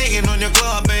shit, they hating on your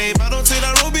glove, babe. I don't take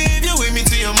that road behavior with me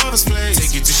to your mother's place.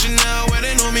 Take you to Chanel, where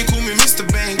they know me, call me Mr.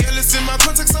 Bang. Girl, it's in my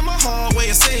contacts on my heart, where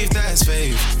you save, that's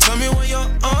fave. Tell me when you're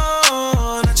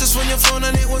on, I just want your phone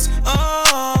and it was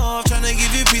off. Tryna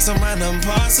give you peace of mind and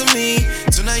parts of me.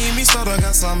 Tonight you me start, I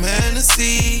got some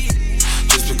Hennessy.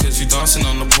 Just because you dancing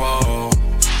on the pole,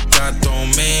 That don't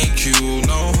make you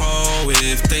no hoe.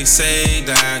 If they say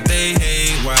that they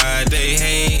hate, why they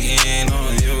hating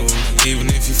on you? Even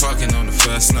if you fucking on the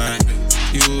first night,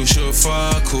 you should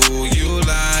fuck who you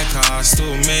like. I'll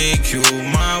still make you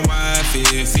my wife.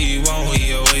 If he won't,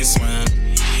 he a waste man.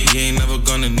 He ain't never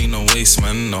gonna need no waste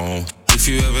man, no. If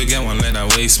you ever get one, let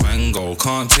that waste man go.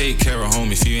 Can't take care of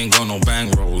home if you ain't got no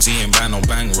bank rolls. He ain't buy no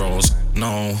bank rolls,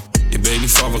 no. Your baby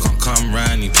father can't come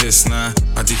round, he pissed now.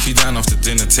 I dick you down after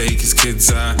dinner, take his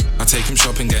kids out. I take him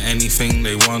shopping, get anything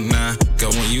they want now.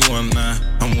 Get what you want now,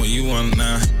 and what you want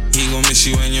now. He gon' miss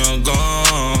you when you're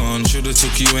gone. Should've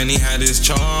took you when he had his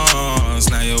chance.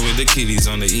 Now you're with the kiddies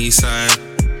on the east side.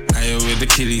 Now you're with the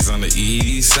kiddies on the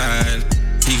east side.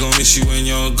 He gon' miss you when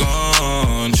you're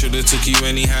gone. Should've took you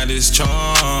when he had his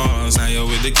chance. Now you're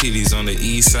with the kiddies on the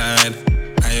east side.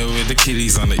 Now you're with the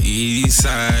kiddies on the east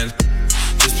side.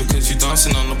 Just because you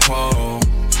dancing on the pole,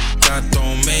 that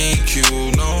don't make you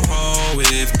no hoe.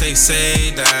 If they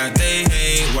say that they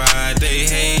hate, why they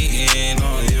hating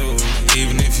on you?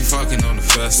 Even if you fucking on the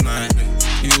first night,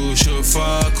 you should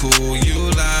fuck who you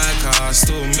like. I'll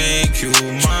still make you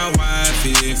my wife.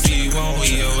 If he won't,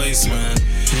 he a waste man.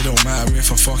 It don't matter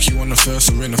if I fuck you on the first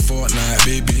or in a fortnight.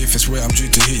 Baby, if it's wet, I'm due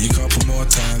to hit you a couple more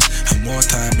times. And more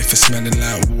time if it's smelling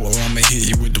like water, I'ma hit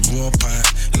you with the raw pipe.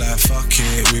 Like fuck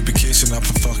it, we be kissing up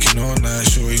and fucking all night.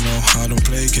 Sure you know I don't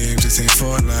play games, this ain't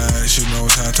Fortnite. She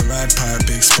knows how to ride pipe,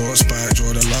 big sports bike.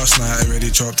 Draw the last night, already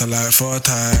dropped her like 4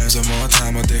 times. And more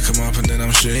time I dick him up and then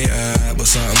I'm straight out. But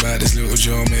something about this little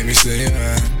Joe made me stay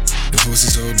out. The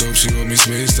pussy so dope, she got me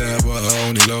spaced out. But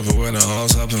I only love her when her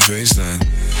heart's up and FaceTime.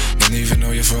 And even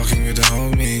though you're fucking with the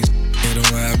homies, it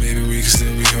don't matter, baby, we can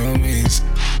still be homies.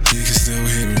 You can still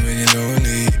hit me when you're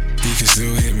lonely. You can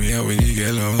still hit me up when you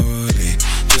get lonely.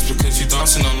 Just because you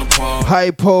dancing on the pole.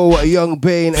 Hypo, Young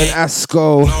Bane and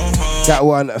Asco. That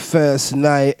one, first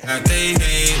night.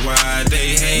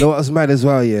 You know what was mad as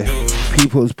well, yeah?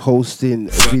 People was posting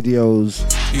videos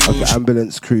of the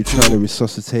ambulance crew trying to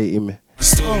resuscitate him.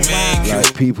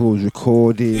 Like people was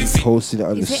recording, posting it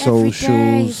on the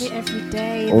socials,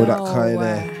 all that kind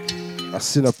of. I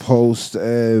seen a post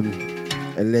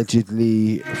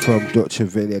allegedly from Dutch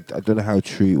Valley. I don't know how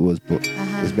true it was, but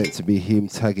it was meant to be him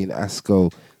tagging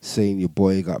Asco, saying your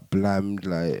boy got blamed.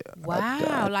 Like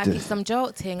wow, like it's some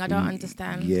joke thing. I don't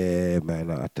understand. Yeah,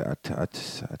 man. I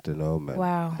don't know, man.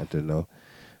 Wow. I don't know.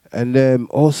 And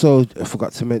also, I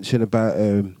forgot to mention about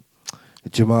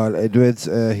Jamal Edwards.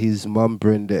 His mum,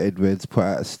 Brenda Edwards, put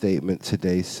out a statement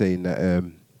today saying that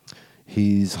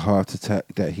his heart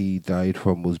attack that he died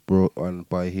from was brought on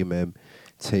by him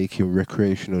taking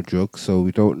recreational drugs. So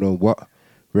we don't know what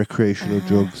recreational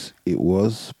drugs it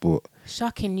was, but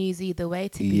shocking news either way,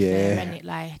 to be fair, and it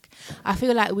like I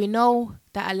feel like we know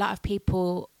that a lot of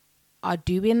people are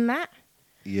doing that.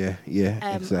 Yeah,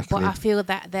 exactly. But I feel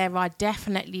that there are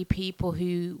definitely people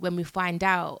who, when we find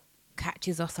out,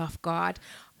 catches us off guard.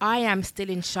 I am still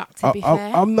in shock, to be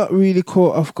fair. I'm not really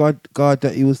caught off guard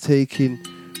that he was taking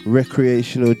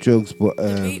recreational drugs, but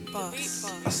I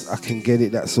can get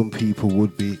it that some people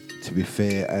would be, to be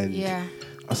fair, and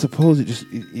I suppose it just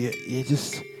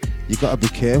you gotta be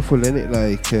careful, innit?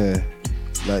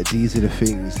 Like these are the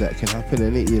things that can happen,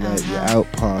 innit? You're out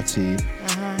partying,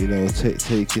 you know,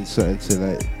 taking something to,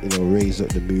 like, you know, raise up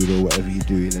the mood or whatever you're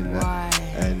doing, and that,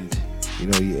 and you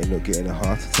know, you end up getting a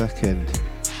heart attack, and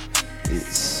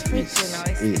it's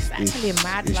actually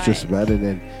mad. It's just mad. And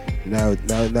then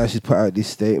now she's put out this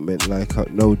statement, like,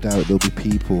 no doubt there'll be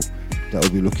people that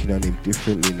will be looking on him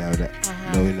differently now, that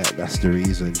knowing that that's the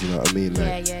reason. Do you know what I mean?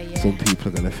 Like, some people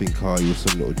are gonna think, oh, he was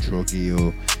some little druggie,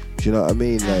 or do you know what I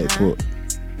mean? Like, but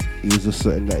he was just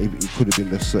something that he could have been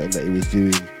just something that he was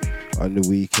doing on the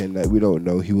weekend. Like, we don't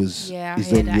know. He was. Yeah,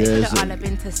 he's I hear done that. years. It could have all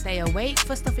been to stay awake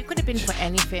for stuff. It could have been for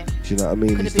anything. Do you know what I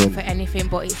mean? Could have been for anything,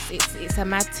 but it's a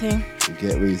mad thing. You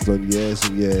get me? He's done years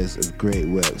and years of great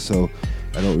work, so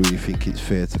I don't really think it's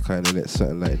fair to kind of let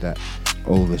something like that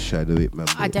overshadow it, man.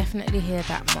 I definitely hear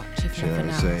that much, if nothing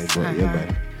else. Saying? But yeah,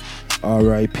 man.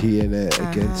 R.I.P. and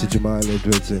again to Jamal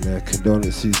Edwards, and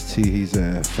condolences to his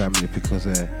family, because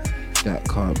that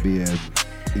can't be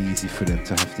easy for them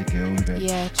to have to deal with it.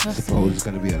 Yeah, trust me. I suppose there's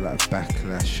going to be a lot of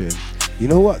backlash, and you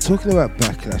know what? Talking about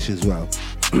backlash as well,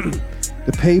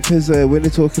 the papers when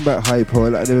they're talking about Hypo,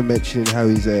 like, they were mentioning how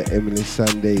he's Emily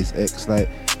Sandé's ex, like,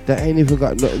 that ain't even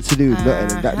got nothing to do with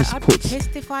nothing, and that just puts. I'd be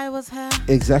pissed if I was her.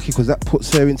 Exactly, because that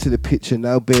puts her into the picture.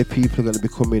 Now bare people are going to be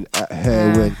coming at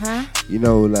her when, you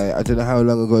know, like, I don't know how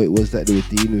long ago it was that they were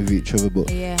dealing with each other,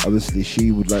 but obviously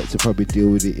she would like to probably deal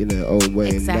with it in her own way.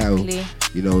 Exactly. And now,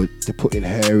 you know, they're putting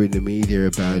her in the media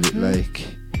about it.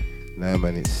 Like, Nah,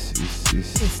 man,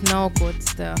 It's no good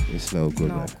still. It's no good,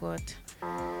 No man. good.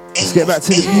 Let's get back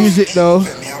to the music though.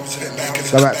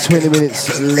 Got about 20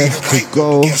 minutes left to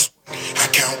go.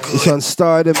 It's on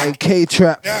Stardom and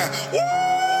K-Trap.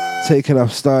 Taking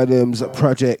off Stardom's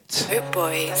project,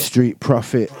 Street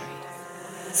Profit.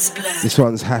 This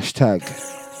one's hashtag.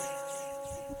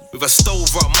 With a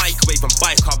stove or a microwave and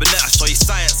bicarbonate, I show you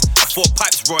science. I thought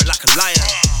pipes roaring like a lion.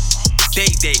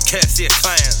 Day, courtesy of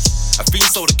clients. I've been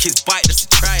so the kids bite just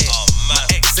to try it. My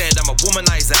ex said I'm a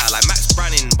womanizer like Max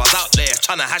Branning, but I was out there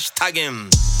trying to hashtag him.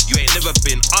 You ain't never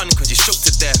been on cause you shook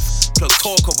to death. Plug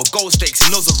talk over gold stakes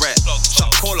in Nazareth.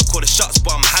 Shot caller, call the shots,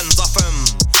 but I'm hands off him.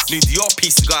 New Dior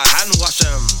piece, got hand wash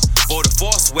him. Board the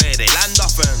force where they land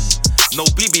off him. No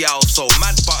BBL, so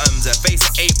mad bottoms. A face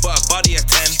of 8 but a body of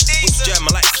 10. Which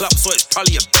German like club, so it's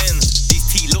probably a Benz. These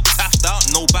T look tapped out,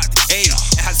 no back to cage.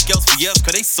 It has girls for years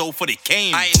cause they sold for they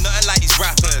came. I ain't nothing like these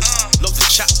rappers. Love to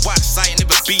chat wax, I ain't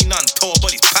never been on tour,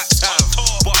 but these packs have.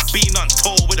 But I've been on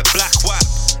tour with a black whap.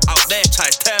 Out there try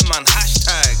to turn man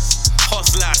hashtags.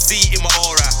 Hustler, I see in my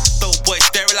aura. Dope boy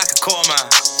staring like a coma.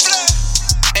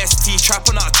 ST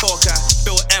trapping out a talker.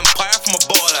 Built empire from a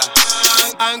baller.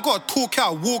 I ain't gotta talk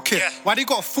out, walk it. Why they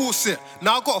gotta force it?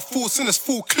 Now I gotta force in this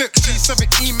full clip.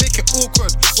 G17 make it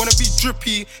awkward. Wanna be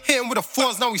drippy, hitting with the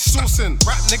fours, now we sourcing.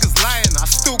 Rap niggas lying, I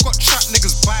still got trap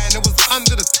niggas buying. It was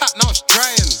under the tap, now it's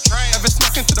drying. Ever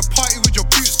snuck into the party with your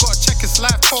boots? Gotta check his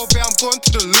life, Kobe, I'm going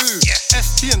to the loo.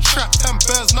 ST and trap, 10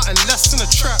 birds, nothing less than a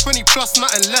trap. 20 plus,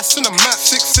 nothing less than a map.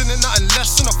 6 in it, nothing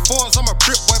less than a 4s. I'm a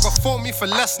brick boy before me for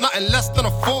less, nothing less than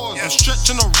a 4s. I'm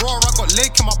stretching a roar, I got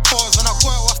lake in my paws. And I go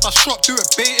out whilst I shop, do it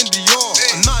bait in Dior.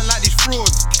 And nothing like these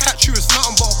frauds. Catch you, it's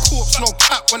nothing but a corpse, no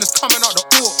cap when it's coming out the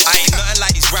orc. I ain't nothing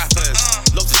like these rappers.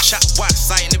 Love to chat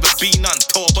wax, I ain't never been on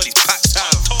tour, but these packs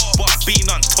have. But I've been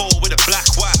on tour with a black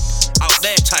whap. Out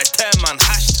there try to turn man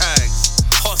hashtags.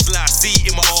 Hustler, I see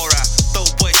in my aura.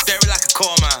 Dope boy staring like a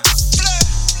coma.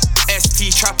 ST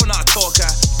trapping out a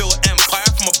talker. Built empire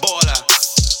from a baller.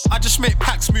 I just make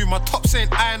packs move, my top saying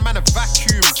Iron Man a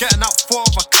vacuum. Getting out 4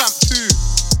 of a clamp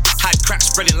 2. Had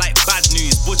cracks spreading like bad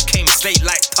news. Butch came slate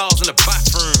like tiles in the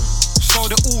bathroom. So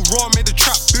they all raw, made the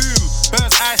trap boom.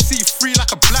 Birds I see free like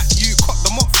a black you. Cut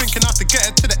them up thinking how to get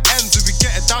it to the ends. If we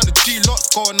get it down the G-lots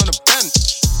going on the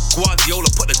bench. Guardiola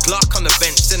put the Glock on the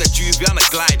bench. Then a juvie on a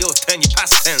glide, it'll turn you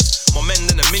past tense. My men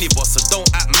in a minibus, so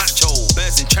don't act macho.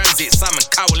 Birds in transit, Simon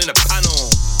Cowell in a panel.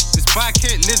 This bike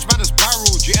ain't Lidge, man, it's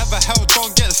barreled. You ever held,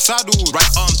 don't get saddled.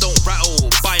 Right arm don't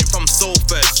rattle. Buying from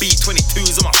Salford.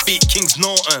 B22s on my feet, Kings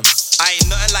Norton. I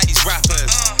ain't nothing like these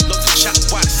rappers. Love to chat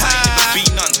wax. I ain't never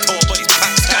been on tour, but these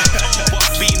packs have. But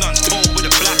I've been on tour with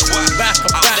a black whap.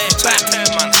 Out there, try to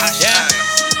turn man hashtags.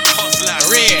 Hustler,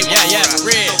 Real, yeah,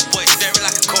 real. Dope boy staring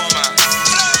like a coma.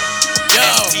 Yo.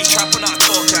 ST trapping out a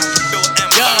talker. Built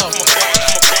empire from a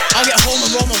baller. I'll get home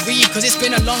and roll my weed cause it's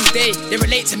been a long day. They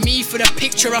relate to me for the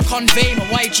picture I convey.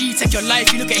 My YG take your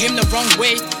life, you look at him the wrong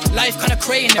way. Life kinda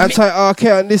cray in the Anti-RK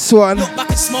on this one. Look back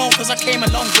and small cause I came a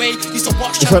long way. Used to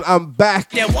watch This one, I'm back.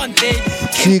 there one day.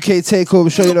 UK Takeover,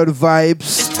 show you know the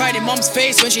vibes. It's pride in mom's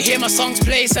face when she hear my songs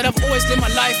play. Said I've always lived my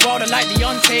life wild like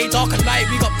Deontay. Dark and light,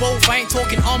 we got both, I ain't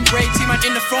talking ombre. Two man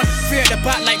in the front, three at the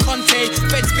back like Conte.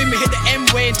 Fed spin me, hit the M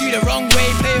way and do the wrong way.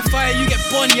 Play with fire, you get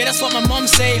bun, yeah that's what my mom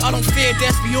say. I don't fear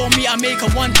death, we all meet, I make her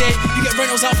one day. You get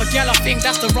rentals out for gal, I think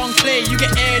that's the wrong play. You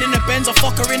get aired in the Benz, I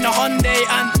fuck her in the Hyundai.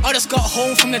 And I just got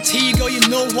home from the T, girl, you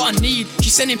know what I need.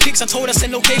 She's sending pics, I told her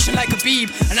send location like Khabib.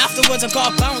 And afterwards I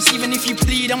gotta bounce, even if you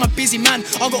plead. I'm a busy man,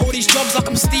 I got all these jobs like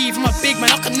I'm Steve. I'm a big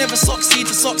man, I can never succeed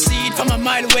to succeed. From a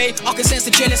mile away, I can sense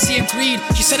the jealousy and greed.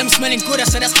 She said I'm smelling good, I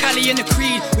said that's Cali in the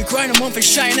creed. We grind a month and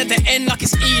shine at the end like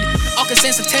it's Eid. I can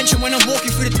sense the tension when I'm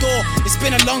walking through the door. It's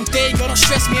been a long day, girl, don't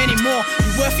stress me anymore. You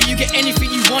worth it, you get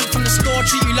anything you want from the store.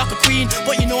 Treat you like a queen,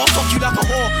 but you know I fuck you like a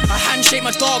whore. I handshake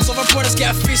my dogs, other brothers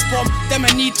get a fist bump. Them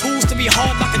I need tools to be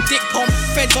hard like a dick pump.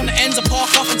 Feds on the ends of park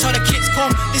off until the kids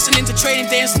come. Listening to Trading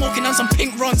Day and smoking on some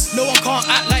pink runs. No one can't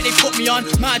act like they put me on.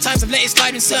 Mad times I've let it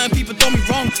slide and certain people done me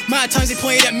wrong. Mad times they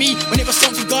pointed at me when it was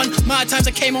something gone. Mad times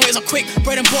I came always a quick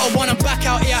bread and butter one. I'm back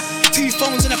out here. 2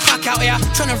 phones in a pack out here.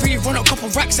 Tryna really run up a couple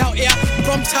racks out here.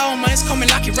 From town, man, it's coming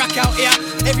like a rack out here.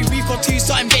 Every week or two,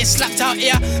 something getting slapped out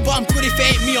here. But I'm good if it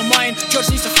ain't me or mine. Judge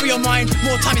needs to free your mind.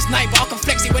 More time is night, but I can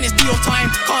flex it when it's deal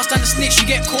time. Can't stand the snitch, you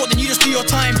get caught, then you just do your your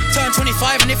time. Turn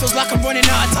 25 and it feels like I'm running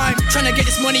out of time. Trying to get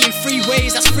this money in 3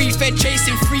 ways. That's free fed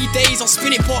chasing 3 days. I'll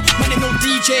spin it, but man, they no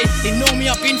DJ. They know me,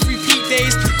 I've been through peak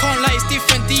days. Can't lie, it's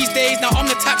different these days. Now I'm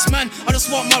the tax man, I just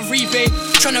want my rebate.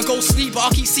 Trying to go sleep, but I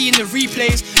keep seeing the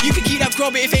replays. You can keep that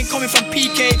grub, but if it ain't coming from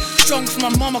PK. Strong for my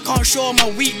mum, I can't show her my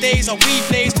weekdays or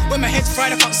weekdays. When my head's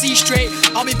fried, I can't see straight.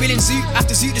 I'll be billing Zoot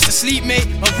after Zoot just to sleep, mate.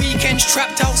 My weekends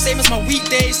trapped out, same as my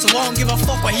weekdays. So I don't give a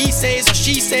fuck what he says or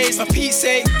she says. For Pete's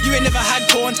sake, you ain't never had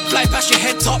corn. Fly past your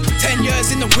head top, 10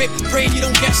 years in the whip. Praying you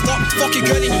don't get stopped. Fuck your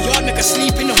girl in your yard, make her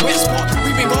sleep in the wet spot.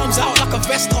 We bring arms out like a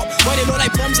vest top. Why they look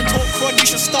like bombs and talk crud, you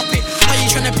should stop it. How you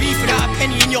tryna beef without a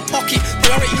penny in your pocket?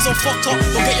 Priorities all fucked up,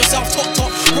 don't get yourself topped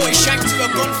up. Boy shanked to a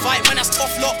gunfight, man, that's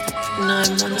tough luck.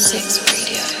 916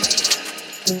 Radio.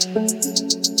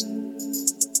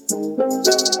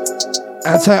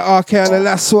 Anti-RK on the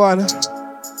last one.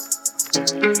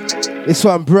 This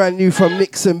one brand new from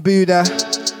Nixon Buddha.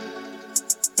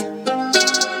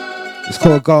 It's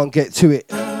called Go and Get To It.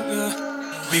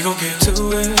 We gon' get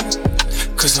to it,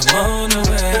 cause I'm on the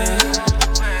way.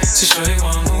 She sure you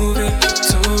wanna move it,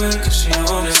 to it, cause she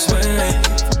on this way.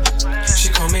 She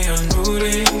call me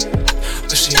unruly,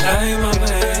 but she like my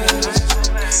ways.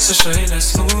 So sure you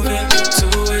let's move it, to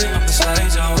it, I'ma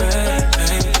slide your way.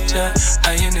 Yeah,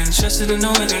 I ain't interested in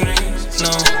no wedding rings,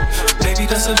 no. Baby,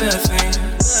 that's a bad thing.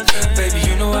 Baby,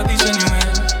 you know I be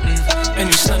genuine, and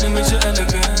you stunning with your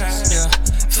elegance, yeah.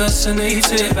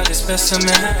 Fascinated by this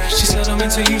specimen. She said I'm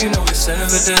into you, you know it's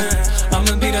evident.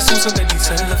 I'ma be that soon, so baby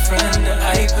tell a friend that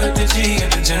I put the G in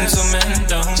the gentleman.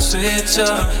 Don't switch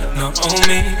up, not on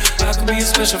me. I could be a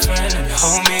special friend and you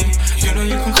hold me. You know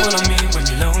you can call on me when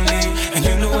you're lonely, and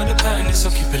you know what the pattern is,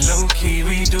 so keep it low key.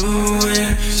 We do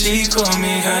it. She call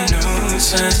me her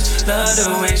nuisance. Love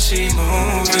the way she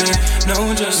moving.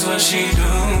 Know just what she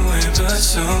doing, but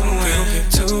soon we'll get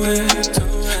to it.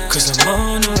 Cause I'm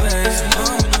on the way.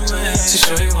 She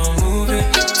sure you wanna move it,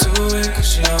 to it, cause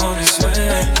she on this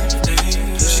way.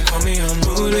 She call me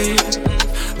unruly,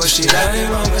 but she like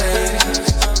my way.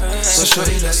 So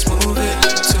shorty, let's move it,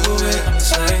 to it, I'ma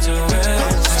slide your way.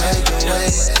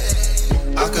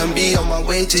 I can be on my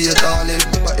way to you, darling,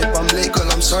 but if I'm late,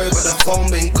 cause I'm sorry, but the phone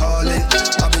been calling.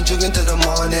 I've been drinking till the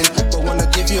morning, but wanna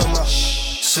give you my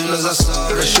soon as I saw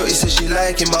her, shorty said she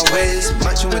liking my ways.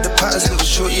 Matching with the patterns, little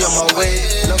shorty on my way.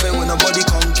 Love it when her body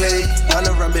concave.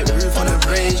 Panoramic roof on the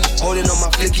range. Holding on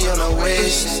my flicky on her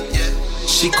waist.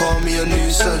 She call me a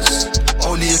nuisance,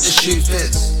 only if the shoe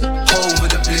fits. Home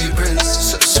with the blueprints,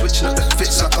 switching up the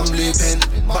fits like I'm looping,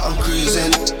 but I'm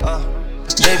cruising.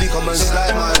 Baby, come and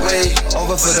slide my way,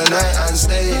 over for the night and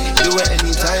stay. Do it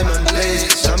anytime and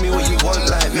place. Tell me what you want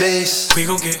like Mace. We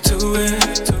gon' get to it,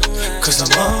 cause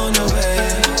I'm on the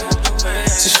way.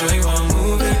 She sure you wanna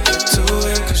move it, to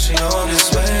it, cause she on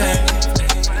this way.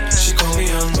 She call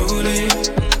me unruly,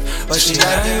 but she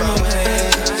like my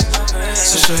way.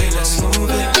 So sure you let's move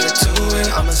it, to it,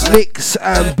 I'ma slide. Nix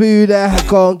and Buddha,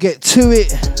 Go and Get To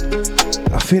It.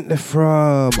 I think they're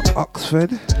from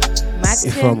Oxford,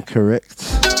 if I'm correct.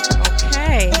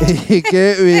 Okay. You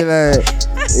get me, like,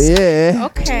 yeah.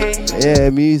 Okay. Yeah,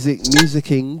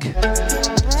 musicking.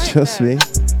 Trust me.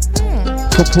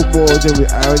 Couple more than we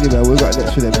already know. We got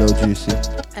next for them, though, Juicy.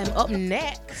 Up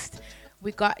next,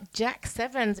 we got Jack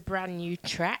Seven's brand new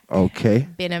track. Okay.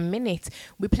 Been a minute.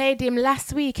 We played him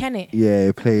last week, innit? Yeah,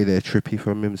 he played a trippy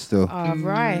from him still. All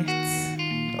right.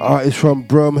 Artist from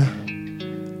Brum,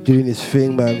 doing his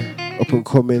thing, man. Up and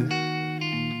coming.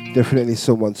 Definitely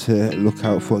someone to look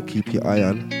out for and keep your eye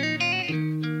on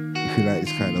if you like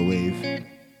this kind of wave.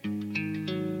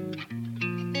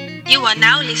 You are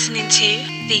now listening to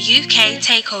the UK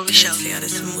Takeover Show.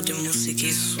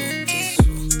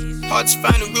 Hard to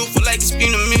find a roof like it's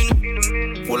been a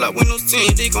minute. Pull out windows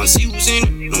 10, they gon' see who's in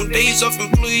it. No days off,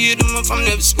 employee of the month, I'm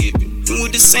never skipping. Been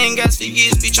with the same guys for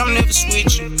years, bitch, I'm never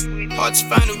switching. Hard to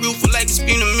find a roof like it's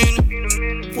been a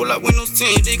minute. Pull out windows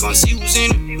 10, they gon' see who's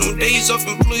in it. No days off,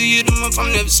 employee of the month,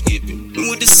 I'm never skipping. Been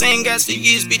with the same guys for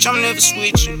years, bitch, I'm never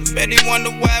switching. Bet they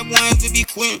wonder why I wanted to be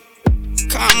quit.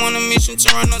 I'm on a mission to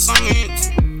run us some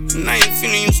minutes. And I ain't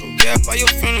feeling you, so get by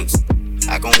your feelings.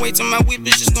 I can't wait till my whip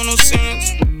is just gonna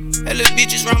sentence. Hella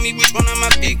bitches round me, which one am I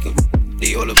picking?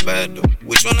 They all are bad though,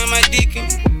 which one am I dicking?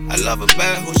 I love a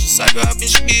bad hoe, she cycle up and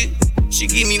spit. She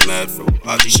give me mad bro,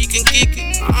 after she can kick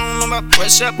it. I don't know about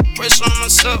pressure, I put pressure on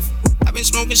myself. I've been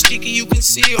smoking sticky, you can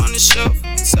see it on the shelf.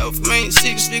 Self-made,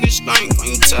 6 figures strength, can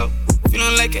you tell?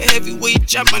 Feeling like a heavyweight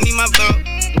chop, I need my belt.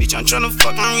 Bitch, I'm tryna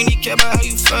fuck, I don't really care about how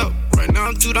you felt. Right now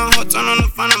I'm too down hot, turn on the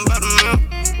phone, I'm about to melt.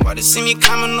 Why they see me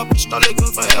climbing up and start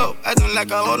looking for help? Acting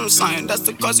like I hold them sign, that's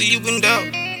the cost of you been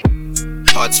dealt.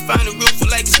 Hard to find a roof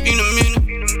like it's been a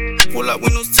minute. Pull up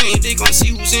windows tinted, they gon' see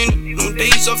who's in it. No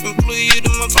days off, employee of the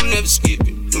month, I'm never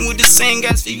skipping. Been with the same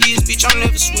guys for years, bitch, I'm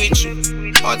never switching.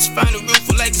 Hard to find a real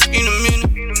for like it's been a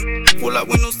minute. Pull up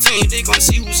windows tinted, they gon'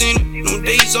 see who's in it. No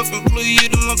days off, employee of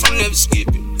the month, I'm never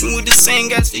skipping. Been with the same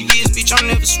guys for years, bitch, I'm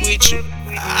never switching.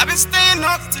 I've been staying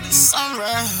up to the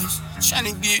sunrise,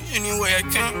 tryna get any way I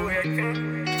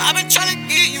can. I've been tryna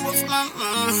get you off my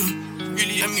mind.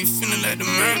 Really had me feeling like the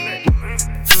man.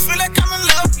 Feel like I'm in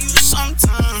love with you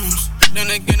sometimes. Then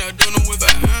again, I don't know if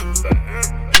I am.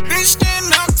 Been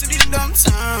staying up to these dumb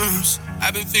times.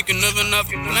 I've been thinking of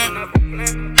another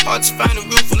plan. Hard to find a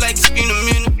real for like it's been a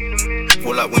minute.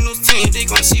 Pull up windows 10, they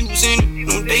gon' see who's in it.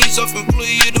 No days off,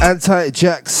 employee.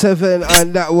 Anti-Jack 7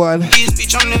 and that one.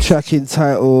 Track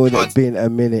entitled Been a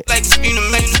Minute. Like it's been a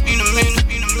minute, been a minute,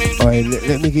 been a minute. Alright,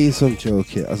 let me give you some joke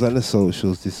here. I was on the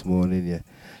socials this morning, yeah.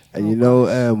 And you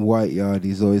know, White Yard,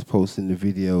 he's always posting the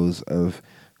videos of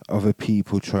other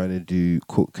people trying to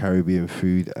cook Caribbean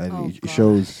food, and it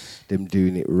shows them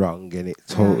doing it wrong, and it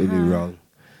totally wrong.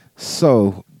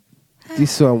 So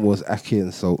this one was ackee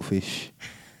and saltfish.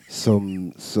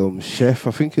 Some chef,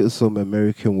 I think it was some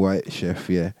American white chef,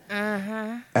 yeah.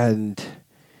 And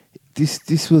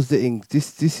this was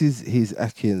this is his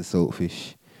ackee and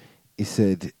saltfish. He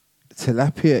said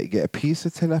tilapia, get a piece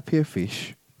of tilapia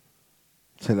fish.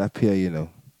 Tilapia, you know.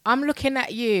 I'm looking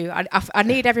at you. I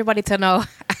need everybody to know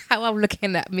how I'm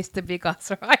looking at Mr. Big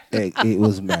Us, right? It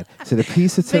was mad. So the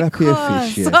piece of tilapia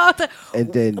fish, yeah,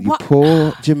 and then you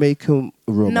pour Jamaican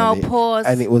rum on it. Pause.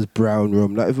 And it was brown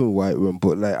rum, not even white rum,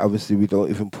 but like obviously we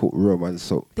don't even put rum on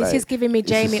salt. This like, is giving me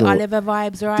Jamie Oliver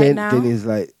vibes now. Then he's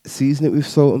like, season it with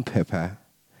salt and pepper,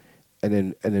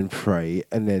 and then fry it,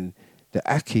 and then the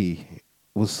ackee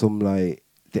was some like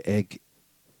the egg.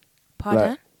 Pardon?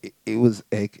 Like, it was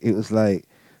egg. It was like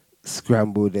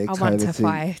scrambled egg kind of thing.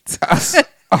 I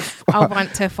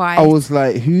want to fight. I was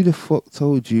like, who the fuck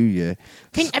told you, yeah?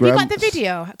 Have you got the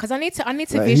video? Because I need to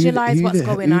like, visualize what's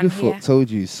going on here. Who the fuck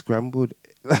told you scrambled?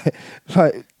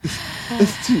 like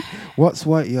what's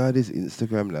White Yard's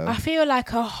Instagram now? I feel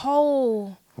like a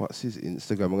whole. What's his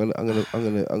Instagram? I'm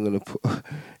gonna put.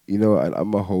 You know, on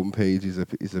my homepage is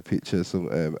a picture of some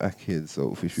ackee and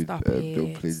saltfish with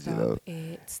dumplings. You know,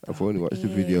 I've only watched the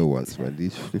video once, man.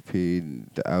 These flipping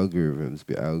the algorithms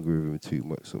be algorithm too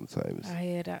much sometimes. I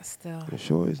hear that still. I'm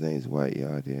sure his name's White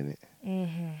Yard, isn't it?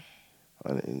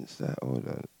 Mm-hmm. On Insta, hold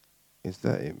on, is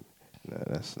that him? No,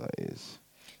 that's not his.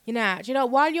 You know,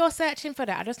 while you're searching for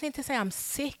that, I just need to say I'm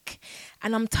sick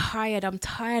and I'm tired. I'm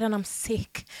tired and I'm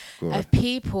sick of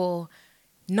people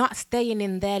not staying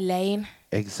in their lane.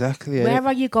 Exactly. Where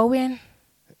are you going?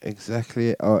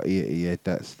 Exactly. Oh, yeah,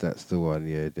 that's the one.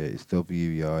 Yeah, it's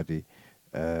W Yardy,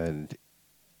 and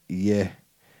yeah,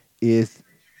 is.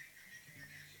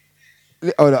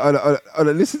 Hold on.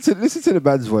 Listen to the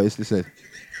man's voice. Listen.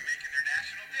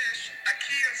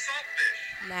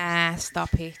 Nah,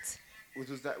 stop it.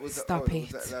 Stop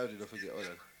it. Was that loud enough? Hold on.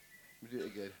 Let me do it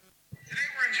again. Today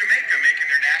we're in Jamaica making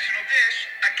their national dish,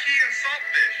 ackee and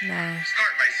saltfish. Nah.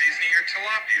 Start by seasoning your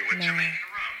tilapia with Jamaican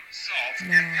rum, salt,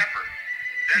 and pepper.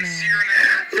 Then sear it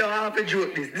in. Yo, I have to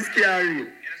joke this. This can't real.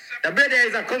 The brother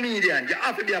is a comedian. You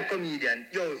have to be a comedian.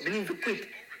 Yo, we need to quit.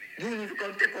 You need to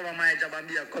come take over my job and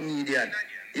be a comedian.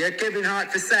 Yeah, Kevin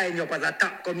Hart to sign you up as a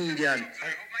top comedian.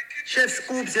 Chef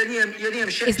Scoops, your name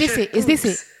Chef. Is this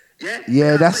it?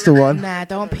 Yeah, that's the one. Nah,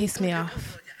 don't piss me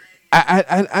off.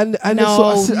 And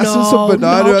I seen some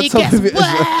banana on top of it.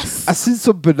 I seen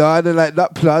some banana, like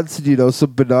not planted, you know,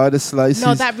 some banana slices.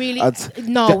 No, that really.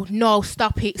 No,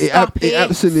 stop it. Stop it. It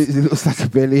absolutely looks like a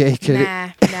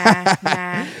bellyache.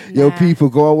 Nah. Yo, people,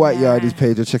 go on White Yardy's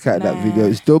page and check out that video.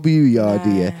 It's W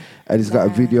Yardy, yeah, and he's got a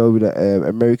video with an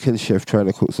American chef trying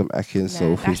to cook some ackee and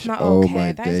saltfish. That's not oh okay.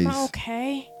 my That's days. not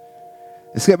okay.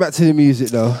 Let's get back to the music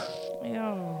though.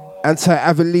 Yo.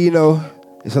 Anti-Avellino.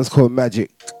 This one's called Magic.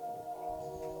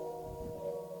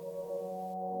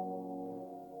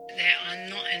 There are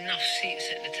not enough seats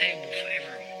at the table for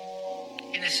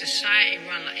everyone. In a society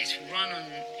run on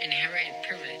inherited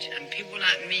privilege, and people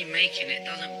like me making it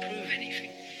doesn't prove anything.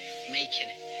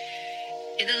 Making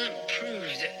it doesn't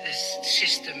prove that this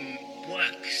system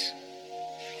works.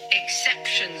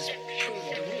 Exceptions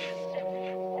prove the rule.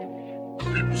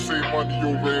 People say money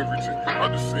over everything. I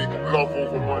just say love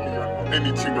over money and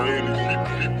anything or anything.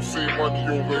 People say money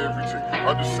over everything.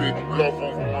 I just say love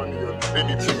over money and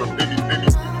anything or anything.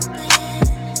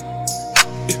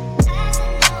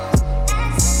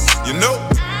 You know,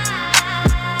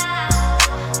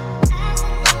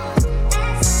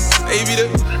 baby, that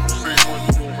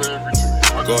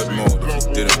God mode if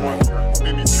you didn't want.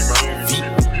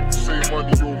 People say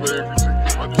money over everything.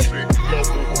 I just say love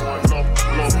over money.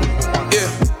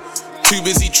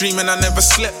 dreaming I never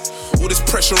slept. All this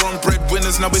pressure on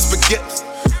breadwinners, now it's baguettes.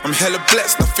 I'm hella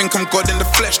blessed, I think I'm God in the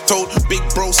flesh. Told big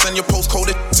bro, send your postcode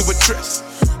to address.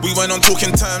 We went on talking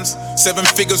terms, 7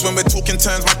 figures when we're talking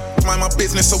terms. My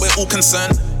business, so we're all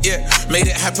concerned. Yeah, made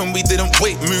it happen, we didn't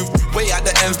wait. Moved way at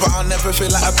the ends, but I'll never feel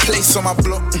like a place on my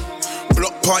block.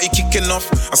 Block party kicking off.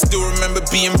 I still remember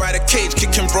being by the cage,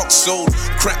 kicking rock sold.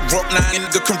 Crack rock, now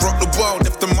nigga can rock the world.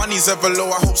 If the money's ever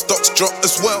low, I hope stocks drop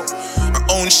as well. I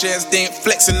own shares, they ain't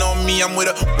flexing on me. I'm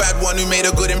with a bad one who made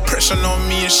a good impression on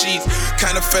me. And she's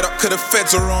kinda fed up, cause the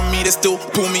feds are on me. They still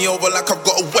pull me over like I've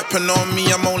got a weapon on me.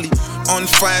 I'm only on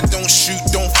fire, don't shoot,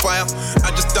 don't fire.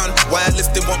 I just done wireless,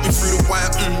 they want me through the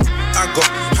wire. I got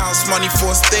house money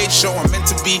for a stage show. I'm meant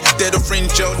to be dead or in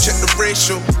jail, check the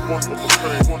ratio.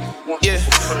 Yeah,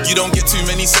 you don't get too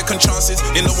many second chances.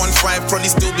 In the 1-5, probably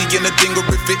still be in a dingle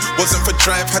if it wasn't for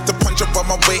drive. Had to punch up on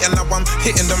my weight and now I'm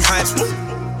hitting them highs.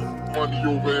 Money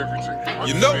over everything.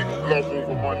 You know, love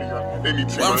over money and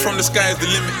anything. Where I'm from, the sky is the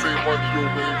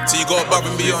limit. So you go above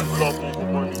and beyond. Love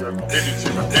over money and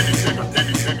anything.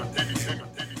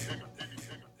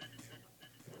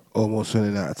 Almost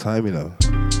running out of time, you know.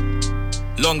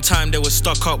 Long time they were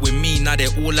stuck up with me, now they're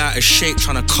all out of shape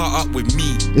trying to cut up with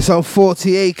me. It's on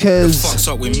 40 Acres. The fuck's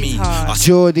up with me?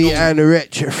 Geordie and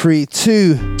Wretch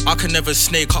 3-2. I can never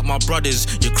snake up my brothers.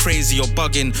 You're crazy, you're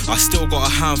bugging. I still got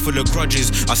a handful of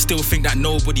grudges. I still think that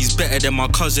nobody's better than my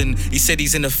cousin. He said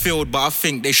he's in the field, but I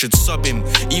think they should sub him.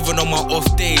 Even on my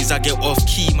off days, I get off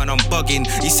key, man, I'm bugging.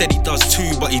 He said he does too,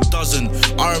 but he doesn't.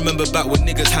 I remember back when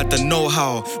niggas had the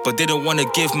know-how, but didn't want to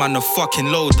give man the fucking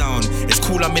lowdown. It's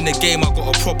cool, I'm in the game, I got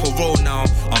a proper role now.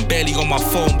 I'm barely on my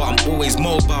phone, but I'm always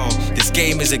mobile. This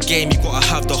game is a game you gotta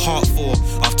have the heart for.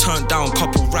 I've turned down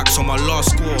couple racks on my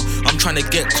last score. I'm trying to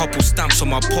get couple stamps on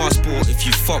my passport. If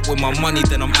you fuck with my money,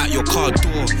 then I'm at your car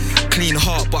door. Clean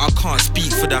heart, but I can't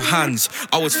speak for the hands.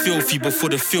 I was filthy before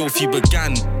the filthy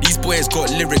began. These boys got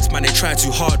lyrics, man, they try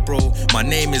too hard, bro. My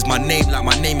name is my name, like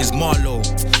my name is Marlo.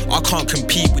 I can't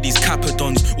compete with these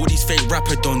capadons, all these fake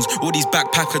rappadons, all these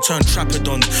backpacker turned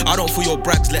trappadons. I don't feel your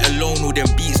brags, let alone all them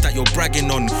beats that you're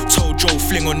bragging on. Told Joe,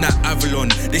 fling on that Avalon.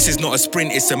 This is not a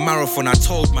sprint, it's a marathon. I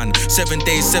told man, 7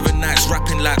 days, 7 nights,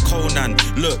 rapping like Conan.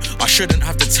 Look, I shouldn't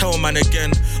have to tell man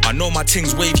again. I know my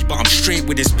thing's wavy, but I'm straight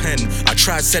with this pen. I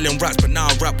tried selling raps, but now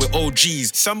I rap with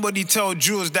OGs. Somebody tell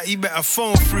Jules that he better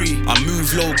phone free. I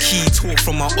move low key, talk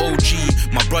from my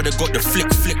OG. My brother got the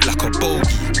flick like a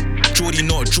bogey. Geordie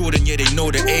not Jordan, yeah, they know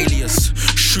the alias.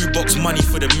 Shoebox money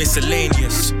for the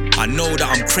miscellaneous. I know that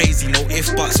I'm crazy, no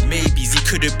if buts, maybes. He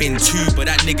could have been 2, but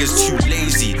that nigga's too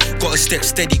lazy. Gotta step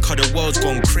steady, cause the world's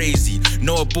gone crazy.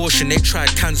 No abortion, they tried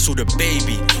cancel the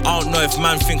baby. I don't know if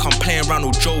man think I'm playing around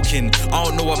or joking. I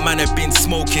don't know what man have been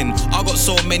smoking. I got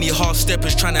so many half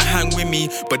steppers trying to hang with me,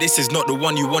 but this is not the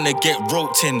one you wanna get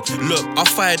roped in. Look, I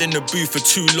fired in the booth for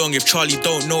too long. If Charlie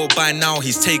don't know by now,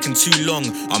 he's taken too long.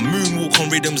 I moonwalk on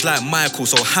rhythms like Michael,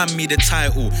 so hand me the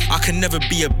title. I can never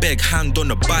be a beg, hand on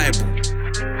the Bible.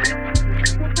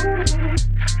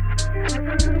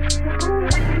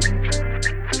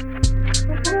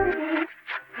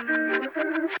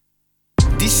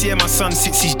 This year my son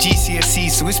sits his GCSE,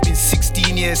 so it's been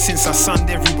 16 years since I sunned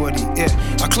everybody, yeah.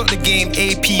 I clocked the game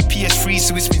AP, PS3,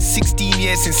 so it's been 16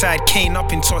 years since I had Kane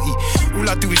up in Totty. All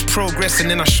I do is progress and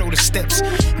then I show the steps.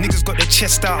 Niggas got their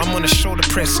chest out, I'm on a shoulder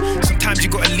press. Sometimes you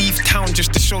gotta leave town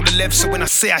just to show the left, so when I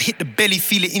say I hit the belly,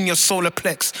 feel it in your solar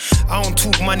plex. I don't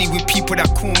talk money with people that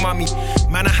call mommy.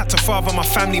 Man, I had to father my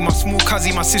family, my small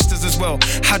cousin, my sisters as well.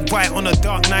 Had white on a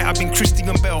dark night, I've been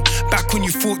Christian Bell. Back when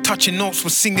you thought touching notes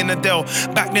was singing Adele.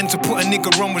 Back then to put a nigga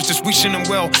on was just wishing him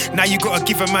well. Now you gotta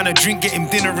give a man a drink, get him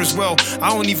dinner as well. I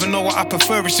don't even know what I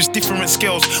prefer, it's just different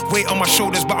scales. Weight on my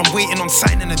shoulders, but I'm waiting on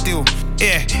signing a deal.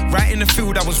 Yeah, right in the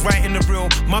field, I was right in the real.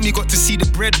 Mummy got to see the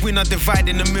breadwinner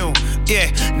dividing the meal. Yeah,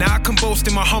 now I can boast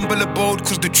in my humble abode,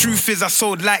 cause the truth is I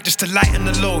sold light just to lighten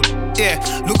the load. Yeah,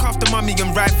 look after mummy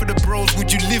and ride for the bros.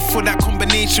 Would you live for that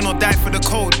combination or die for the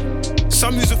code?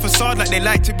 Some use a facade like they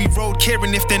like to be road,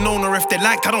 caring if they're known or if they're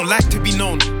liked. I don't like to be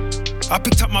known. I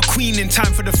picked up my queen in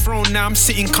time for the throne. Now I'm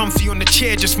sitting comfy on the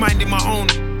chair, just minding my own.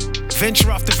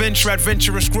 Venture after venture,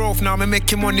 adventurous growth. Now I'm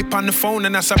making money on the phone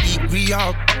and that's how we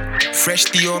out. Fresh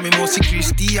Dior, me mostly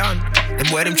Christian. Them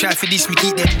boy them try for this, me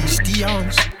keep them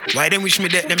Christians. Why them wish me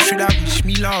that, them should have wish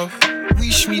me love.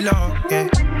 Wish me love, yeah.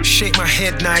 Shake my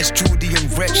head nice, Judy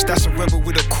and Wretch. That's a rebel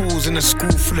with a cause in a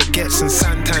school full of gets and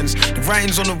santans. The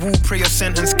writings on the wall, pray your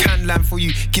sentence can land for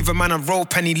you. Give a man a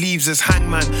rope and he leaves as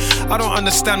hangman. I don't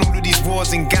understand all of these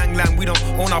wars in gangland. We don't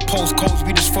own our postcodes,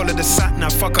 we just follow the sat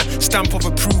nav. Fuck a stamp of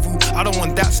approval. I don't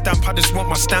want that stamp, I just want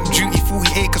my stamp duty.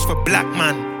 40 acres for black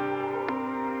man.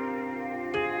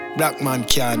 Black man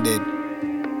can't dead.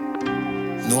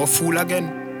 No fool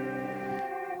again.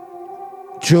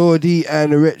 Geordie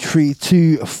and Retry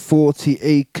 240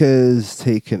 Acres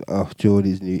taking off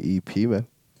Geordie's new EP, man.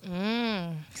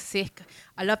 Sick.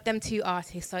 I love them two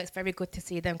artists, so it's very good to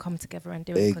see them come together and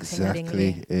do it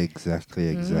continually.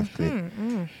 Exactly.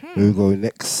 Where we go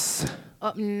next?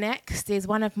 Up next is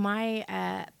one of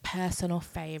my personal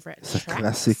favourites. It's a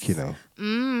classic, you know.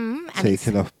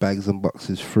 Taking off Bags and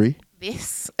Boxes free.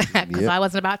 This, because I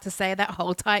wasn't about to say that.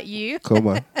 Hold tight, you. Come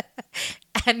on.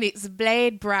 And it's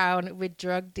Blade Brown with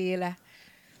Drug Dealer.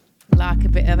 Like a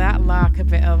bit of that.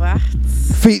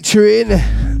 Featuring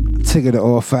Tigger the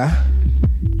Author.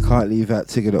 Can't leave out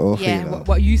Tigger the Author. Yeah, you know.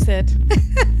 what you said.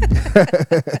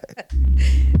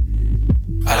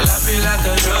 I love you like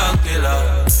a drug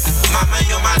dealer. Mama,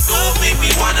 you're my dog, make me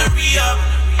wanna re-up.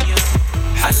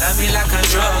 I love you like a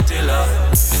drug dealer.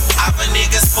 Other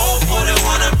niggas poor, they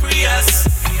wanna free us.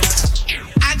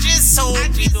 I just hope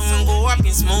we don't go up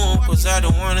in smoke, cause I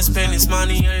don't wanna spend this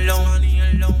money alone.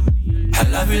 I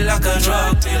love you like a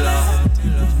drug dealer.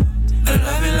 I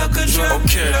love you like a drug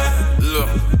dealer. Okay, look,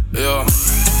 yeah.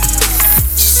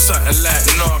 Something like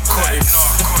narcotics.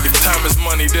 If time is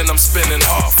money, then I'm spending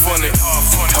half on it.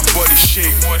 Her body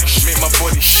shake, make my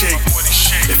body shake.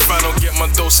 If I don't get my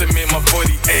dose, it make my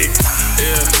body ache.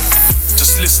 Yeah,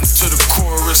 just listen to the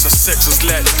chorus. Her sex is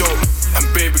like dope, and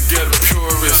baby girl the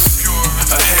purist.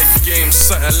 A head game,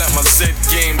 something like my Z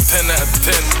game. 10 out of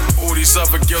 10. All these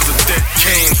other girls are dead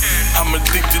cane. I'm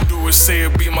addicted to it, say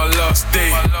it'll be my last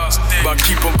day. But I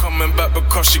keep on coming back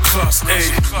because she class A.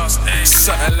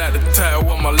 Something like the title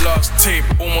of my last tape.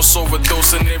 Almost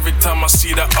overdosing every time I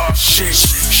see that ass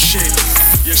shake.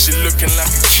 Yeah, she looking like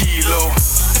a kilo.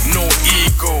 No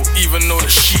ego, even though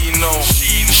that she know.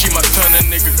 She might turn a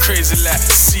nigga crazy like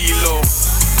CeeLo.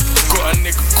 Got a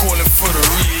nigga calling for the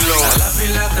reload. I love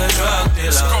you like a drug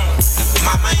dealer.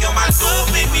 Mama, you're my dog,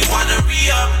 make me wanna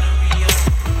re-up.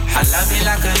 I love you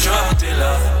like a drug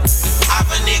dealer.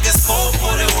 Other niggas poor,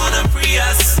 they wanna free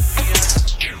us.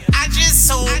 I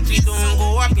just hope we don't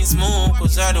go up in smoke,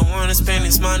 cause I don't wanna spend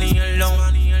this money alone.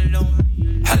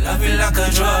 I love you like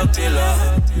a drug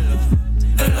dealer.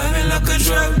 I love you like a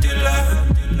drug dealer.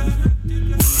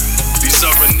 These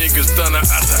other niggas done I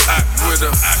had to act with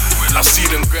her. I see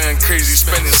them going crazy,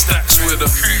 spending stacks with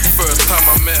her. First time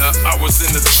I met her, I was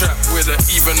in the trap with her.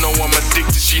 Even though I'm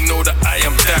addicted, she know that I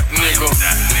am that nigga.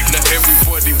 Now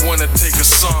everybody wanna take a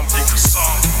sample.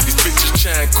 These bitches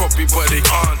try and copy, but they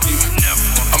aren't you.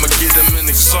 I'ma give them an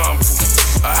example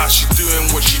of how she doing,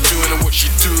 what she doing, and what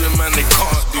she doing, man, they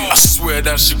can't do. I swear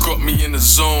that she got me in the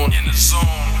zone.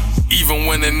 Even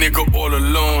when a nigga all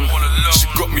alone, she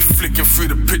got me flicking through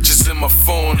the pictures in my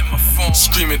phone,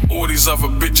 screaming all these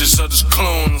other bitches are just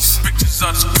clones.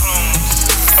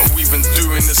 And we've been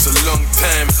doing this a long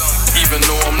time. Even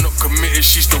though I'm not committed,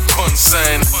 she's still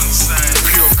consigned.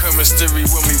 Pure chemistry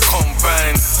when we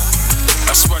combine.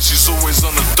 That's why she's always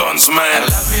on the Don's mind.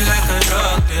 I love you like a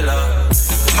drug dealer.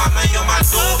 Mama, you're my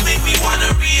dog, make me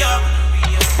wanna re-up.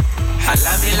 I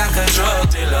love you like a drug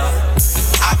dealer.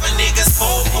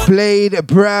 Blade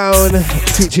Brown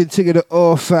featuring Tigger the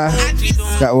Author.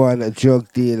 That one, a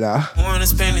drug dealer.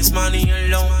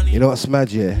 You know what's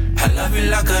mad, yeah?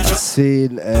 I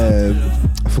seen, I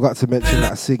forgot to mention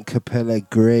that I seen Capella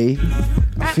Grey.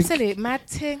 Absolute mad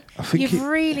thing. You've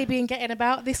really been getting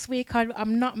about this week.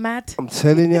 I'm not mad. I'm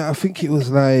telling you, I think it was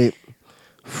like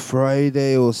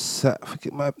Friday or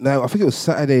Saturday. I think it was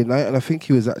Saturday night, and I think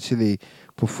he was actually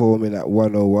performing at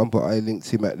 101, but I linked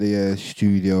him at the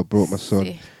studio, brought my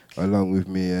son along with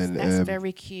me, and that's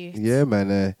very cute. Yeah,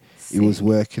 man, he was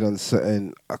working on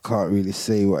something. I can't really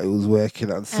say what he was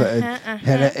working on. Something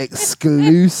hella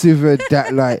exclusive and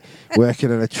that, like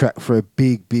working on a track for a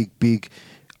big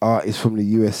artist from the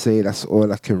USA. That's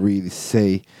all I can really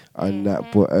say on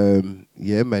that. But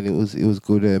yeah, man, it was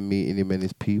good meeting him and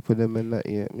his people, them and that.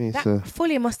 Yeah, that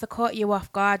fully must have caught you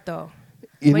off guard, though.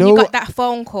 When you got that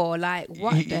phone call, like,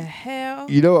 what the hell?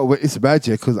 You know what? It's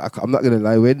magic, because I'm not gonna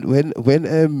lie.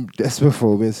 When this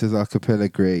performances are Capella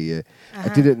Grey, I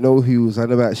didn't know who he was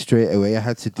on about straight away. I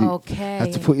had to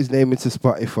put his name into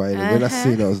Spotify, and when I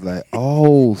seen it, I was like,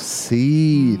 oh,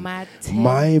 see, my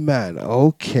man.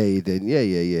 Okay, then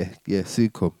yeah. Soon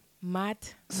come. Mad.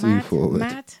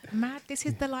 This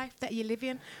is the life that you live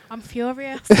in. I'm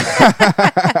furious.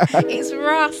 It's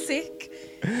raw sick.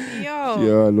 Yo.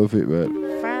 Yeah, I love it,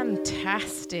 man.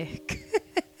 Fantastic.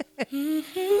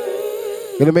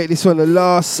 Gonna make this one the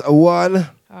last one.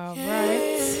 All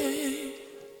right.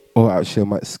 Or actually, I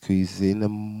might squeeze in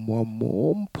one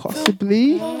more,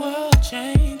 possibly. World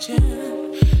changing.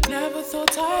 Never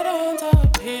thought I'd end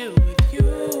up here with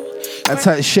you. And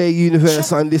type Shay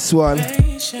Universe on this one.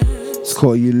 It's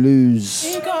called You Lose.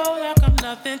 You go like I'm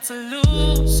nothing to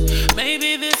lose.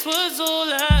 Maybe this was all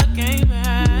a game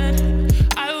at.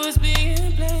 I was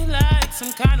being played like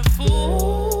some kind of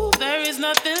fool. There is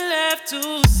nothing left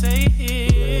to say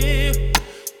here.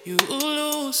 You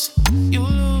lose, you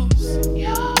lose, you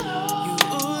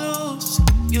lose,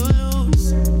 you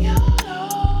lose, you lose,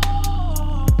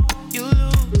 you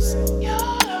lose,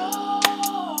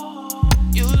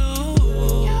 you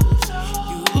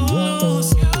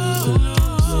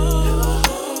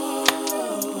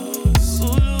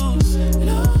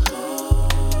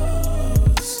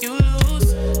lose, you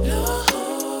lose,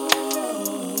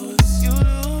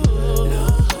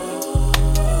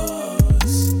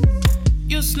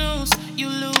 you snooze, you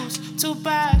lose, too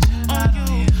bad on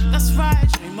you. That's right,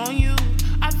 shame on you.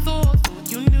 I thought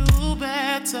you knew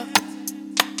better.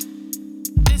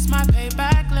 This my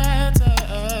payback letter.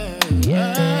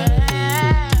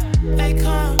 They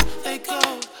come, they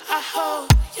go. I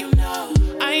hope you know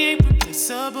I ain't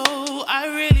replaceable. I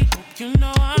really hope you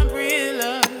know I'm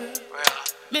realer.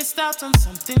 Missed out on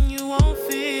something you won't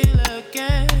feel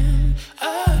again.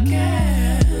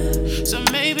 So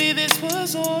maybe this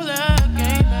was all a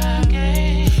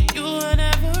game. You were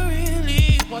never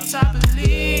really what I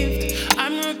believed.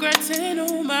 I'm regretting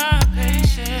all my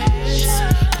patience.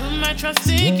 Put my trust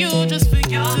in you just for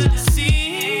you to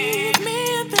deceive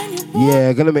me, and then you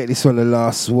Yeah, gonna make this one the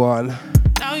last one.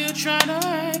 now you're trying to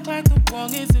act like the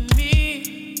wrong isn't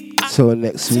me. Till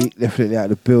next week, definitely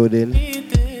out of the building.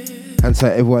 And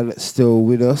to everyone that's still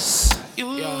with us.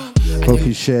 Hope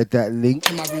you shared that link.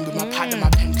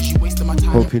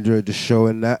 Hope you enjoyed the show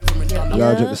and that.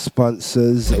 Large up the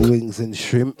sponsors, Wings and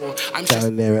Shrimp,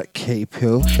 down there at Cape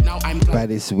Hill.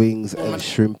 Baddest wings and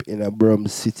shrimp in a Brum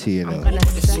City, you know.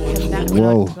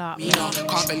 Whoa.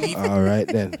 Alright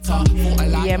then.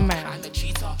 Yeah, man.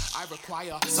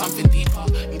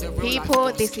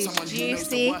 People, this is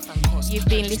Juicy. You've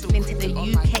been listening to the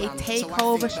UK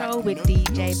Takeover show with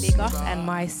DJ Big Us and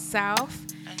myself.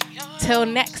 Till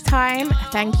next time,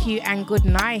 thank you and good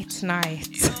night.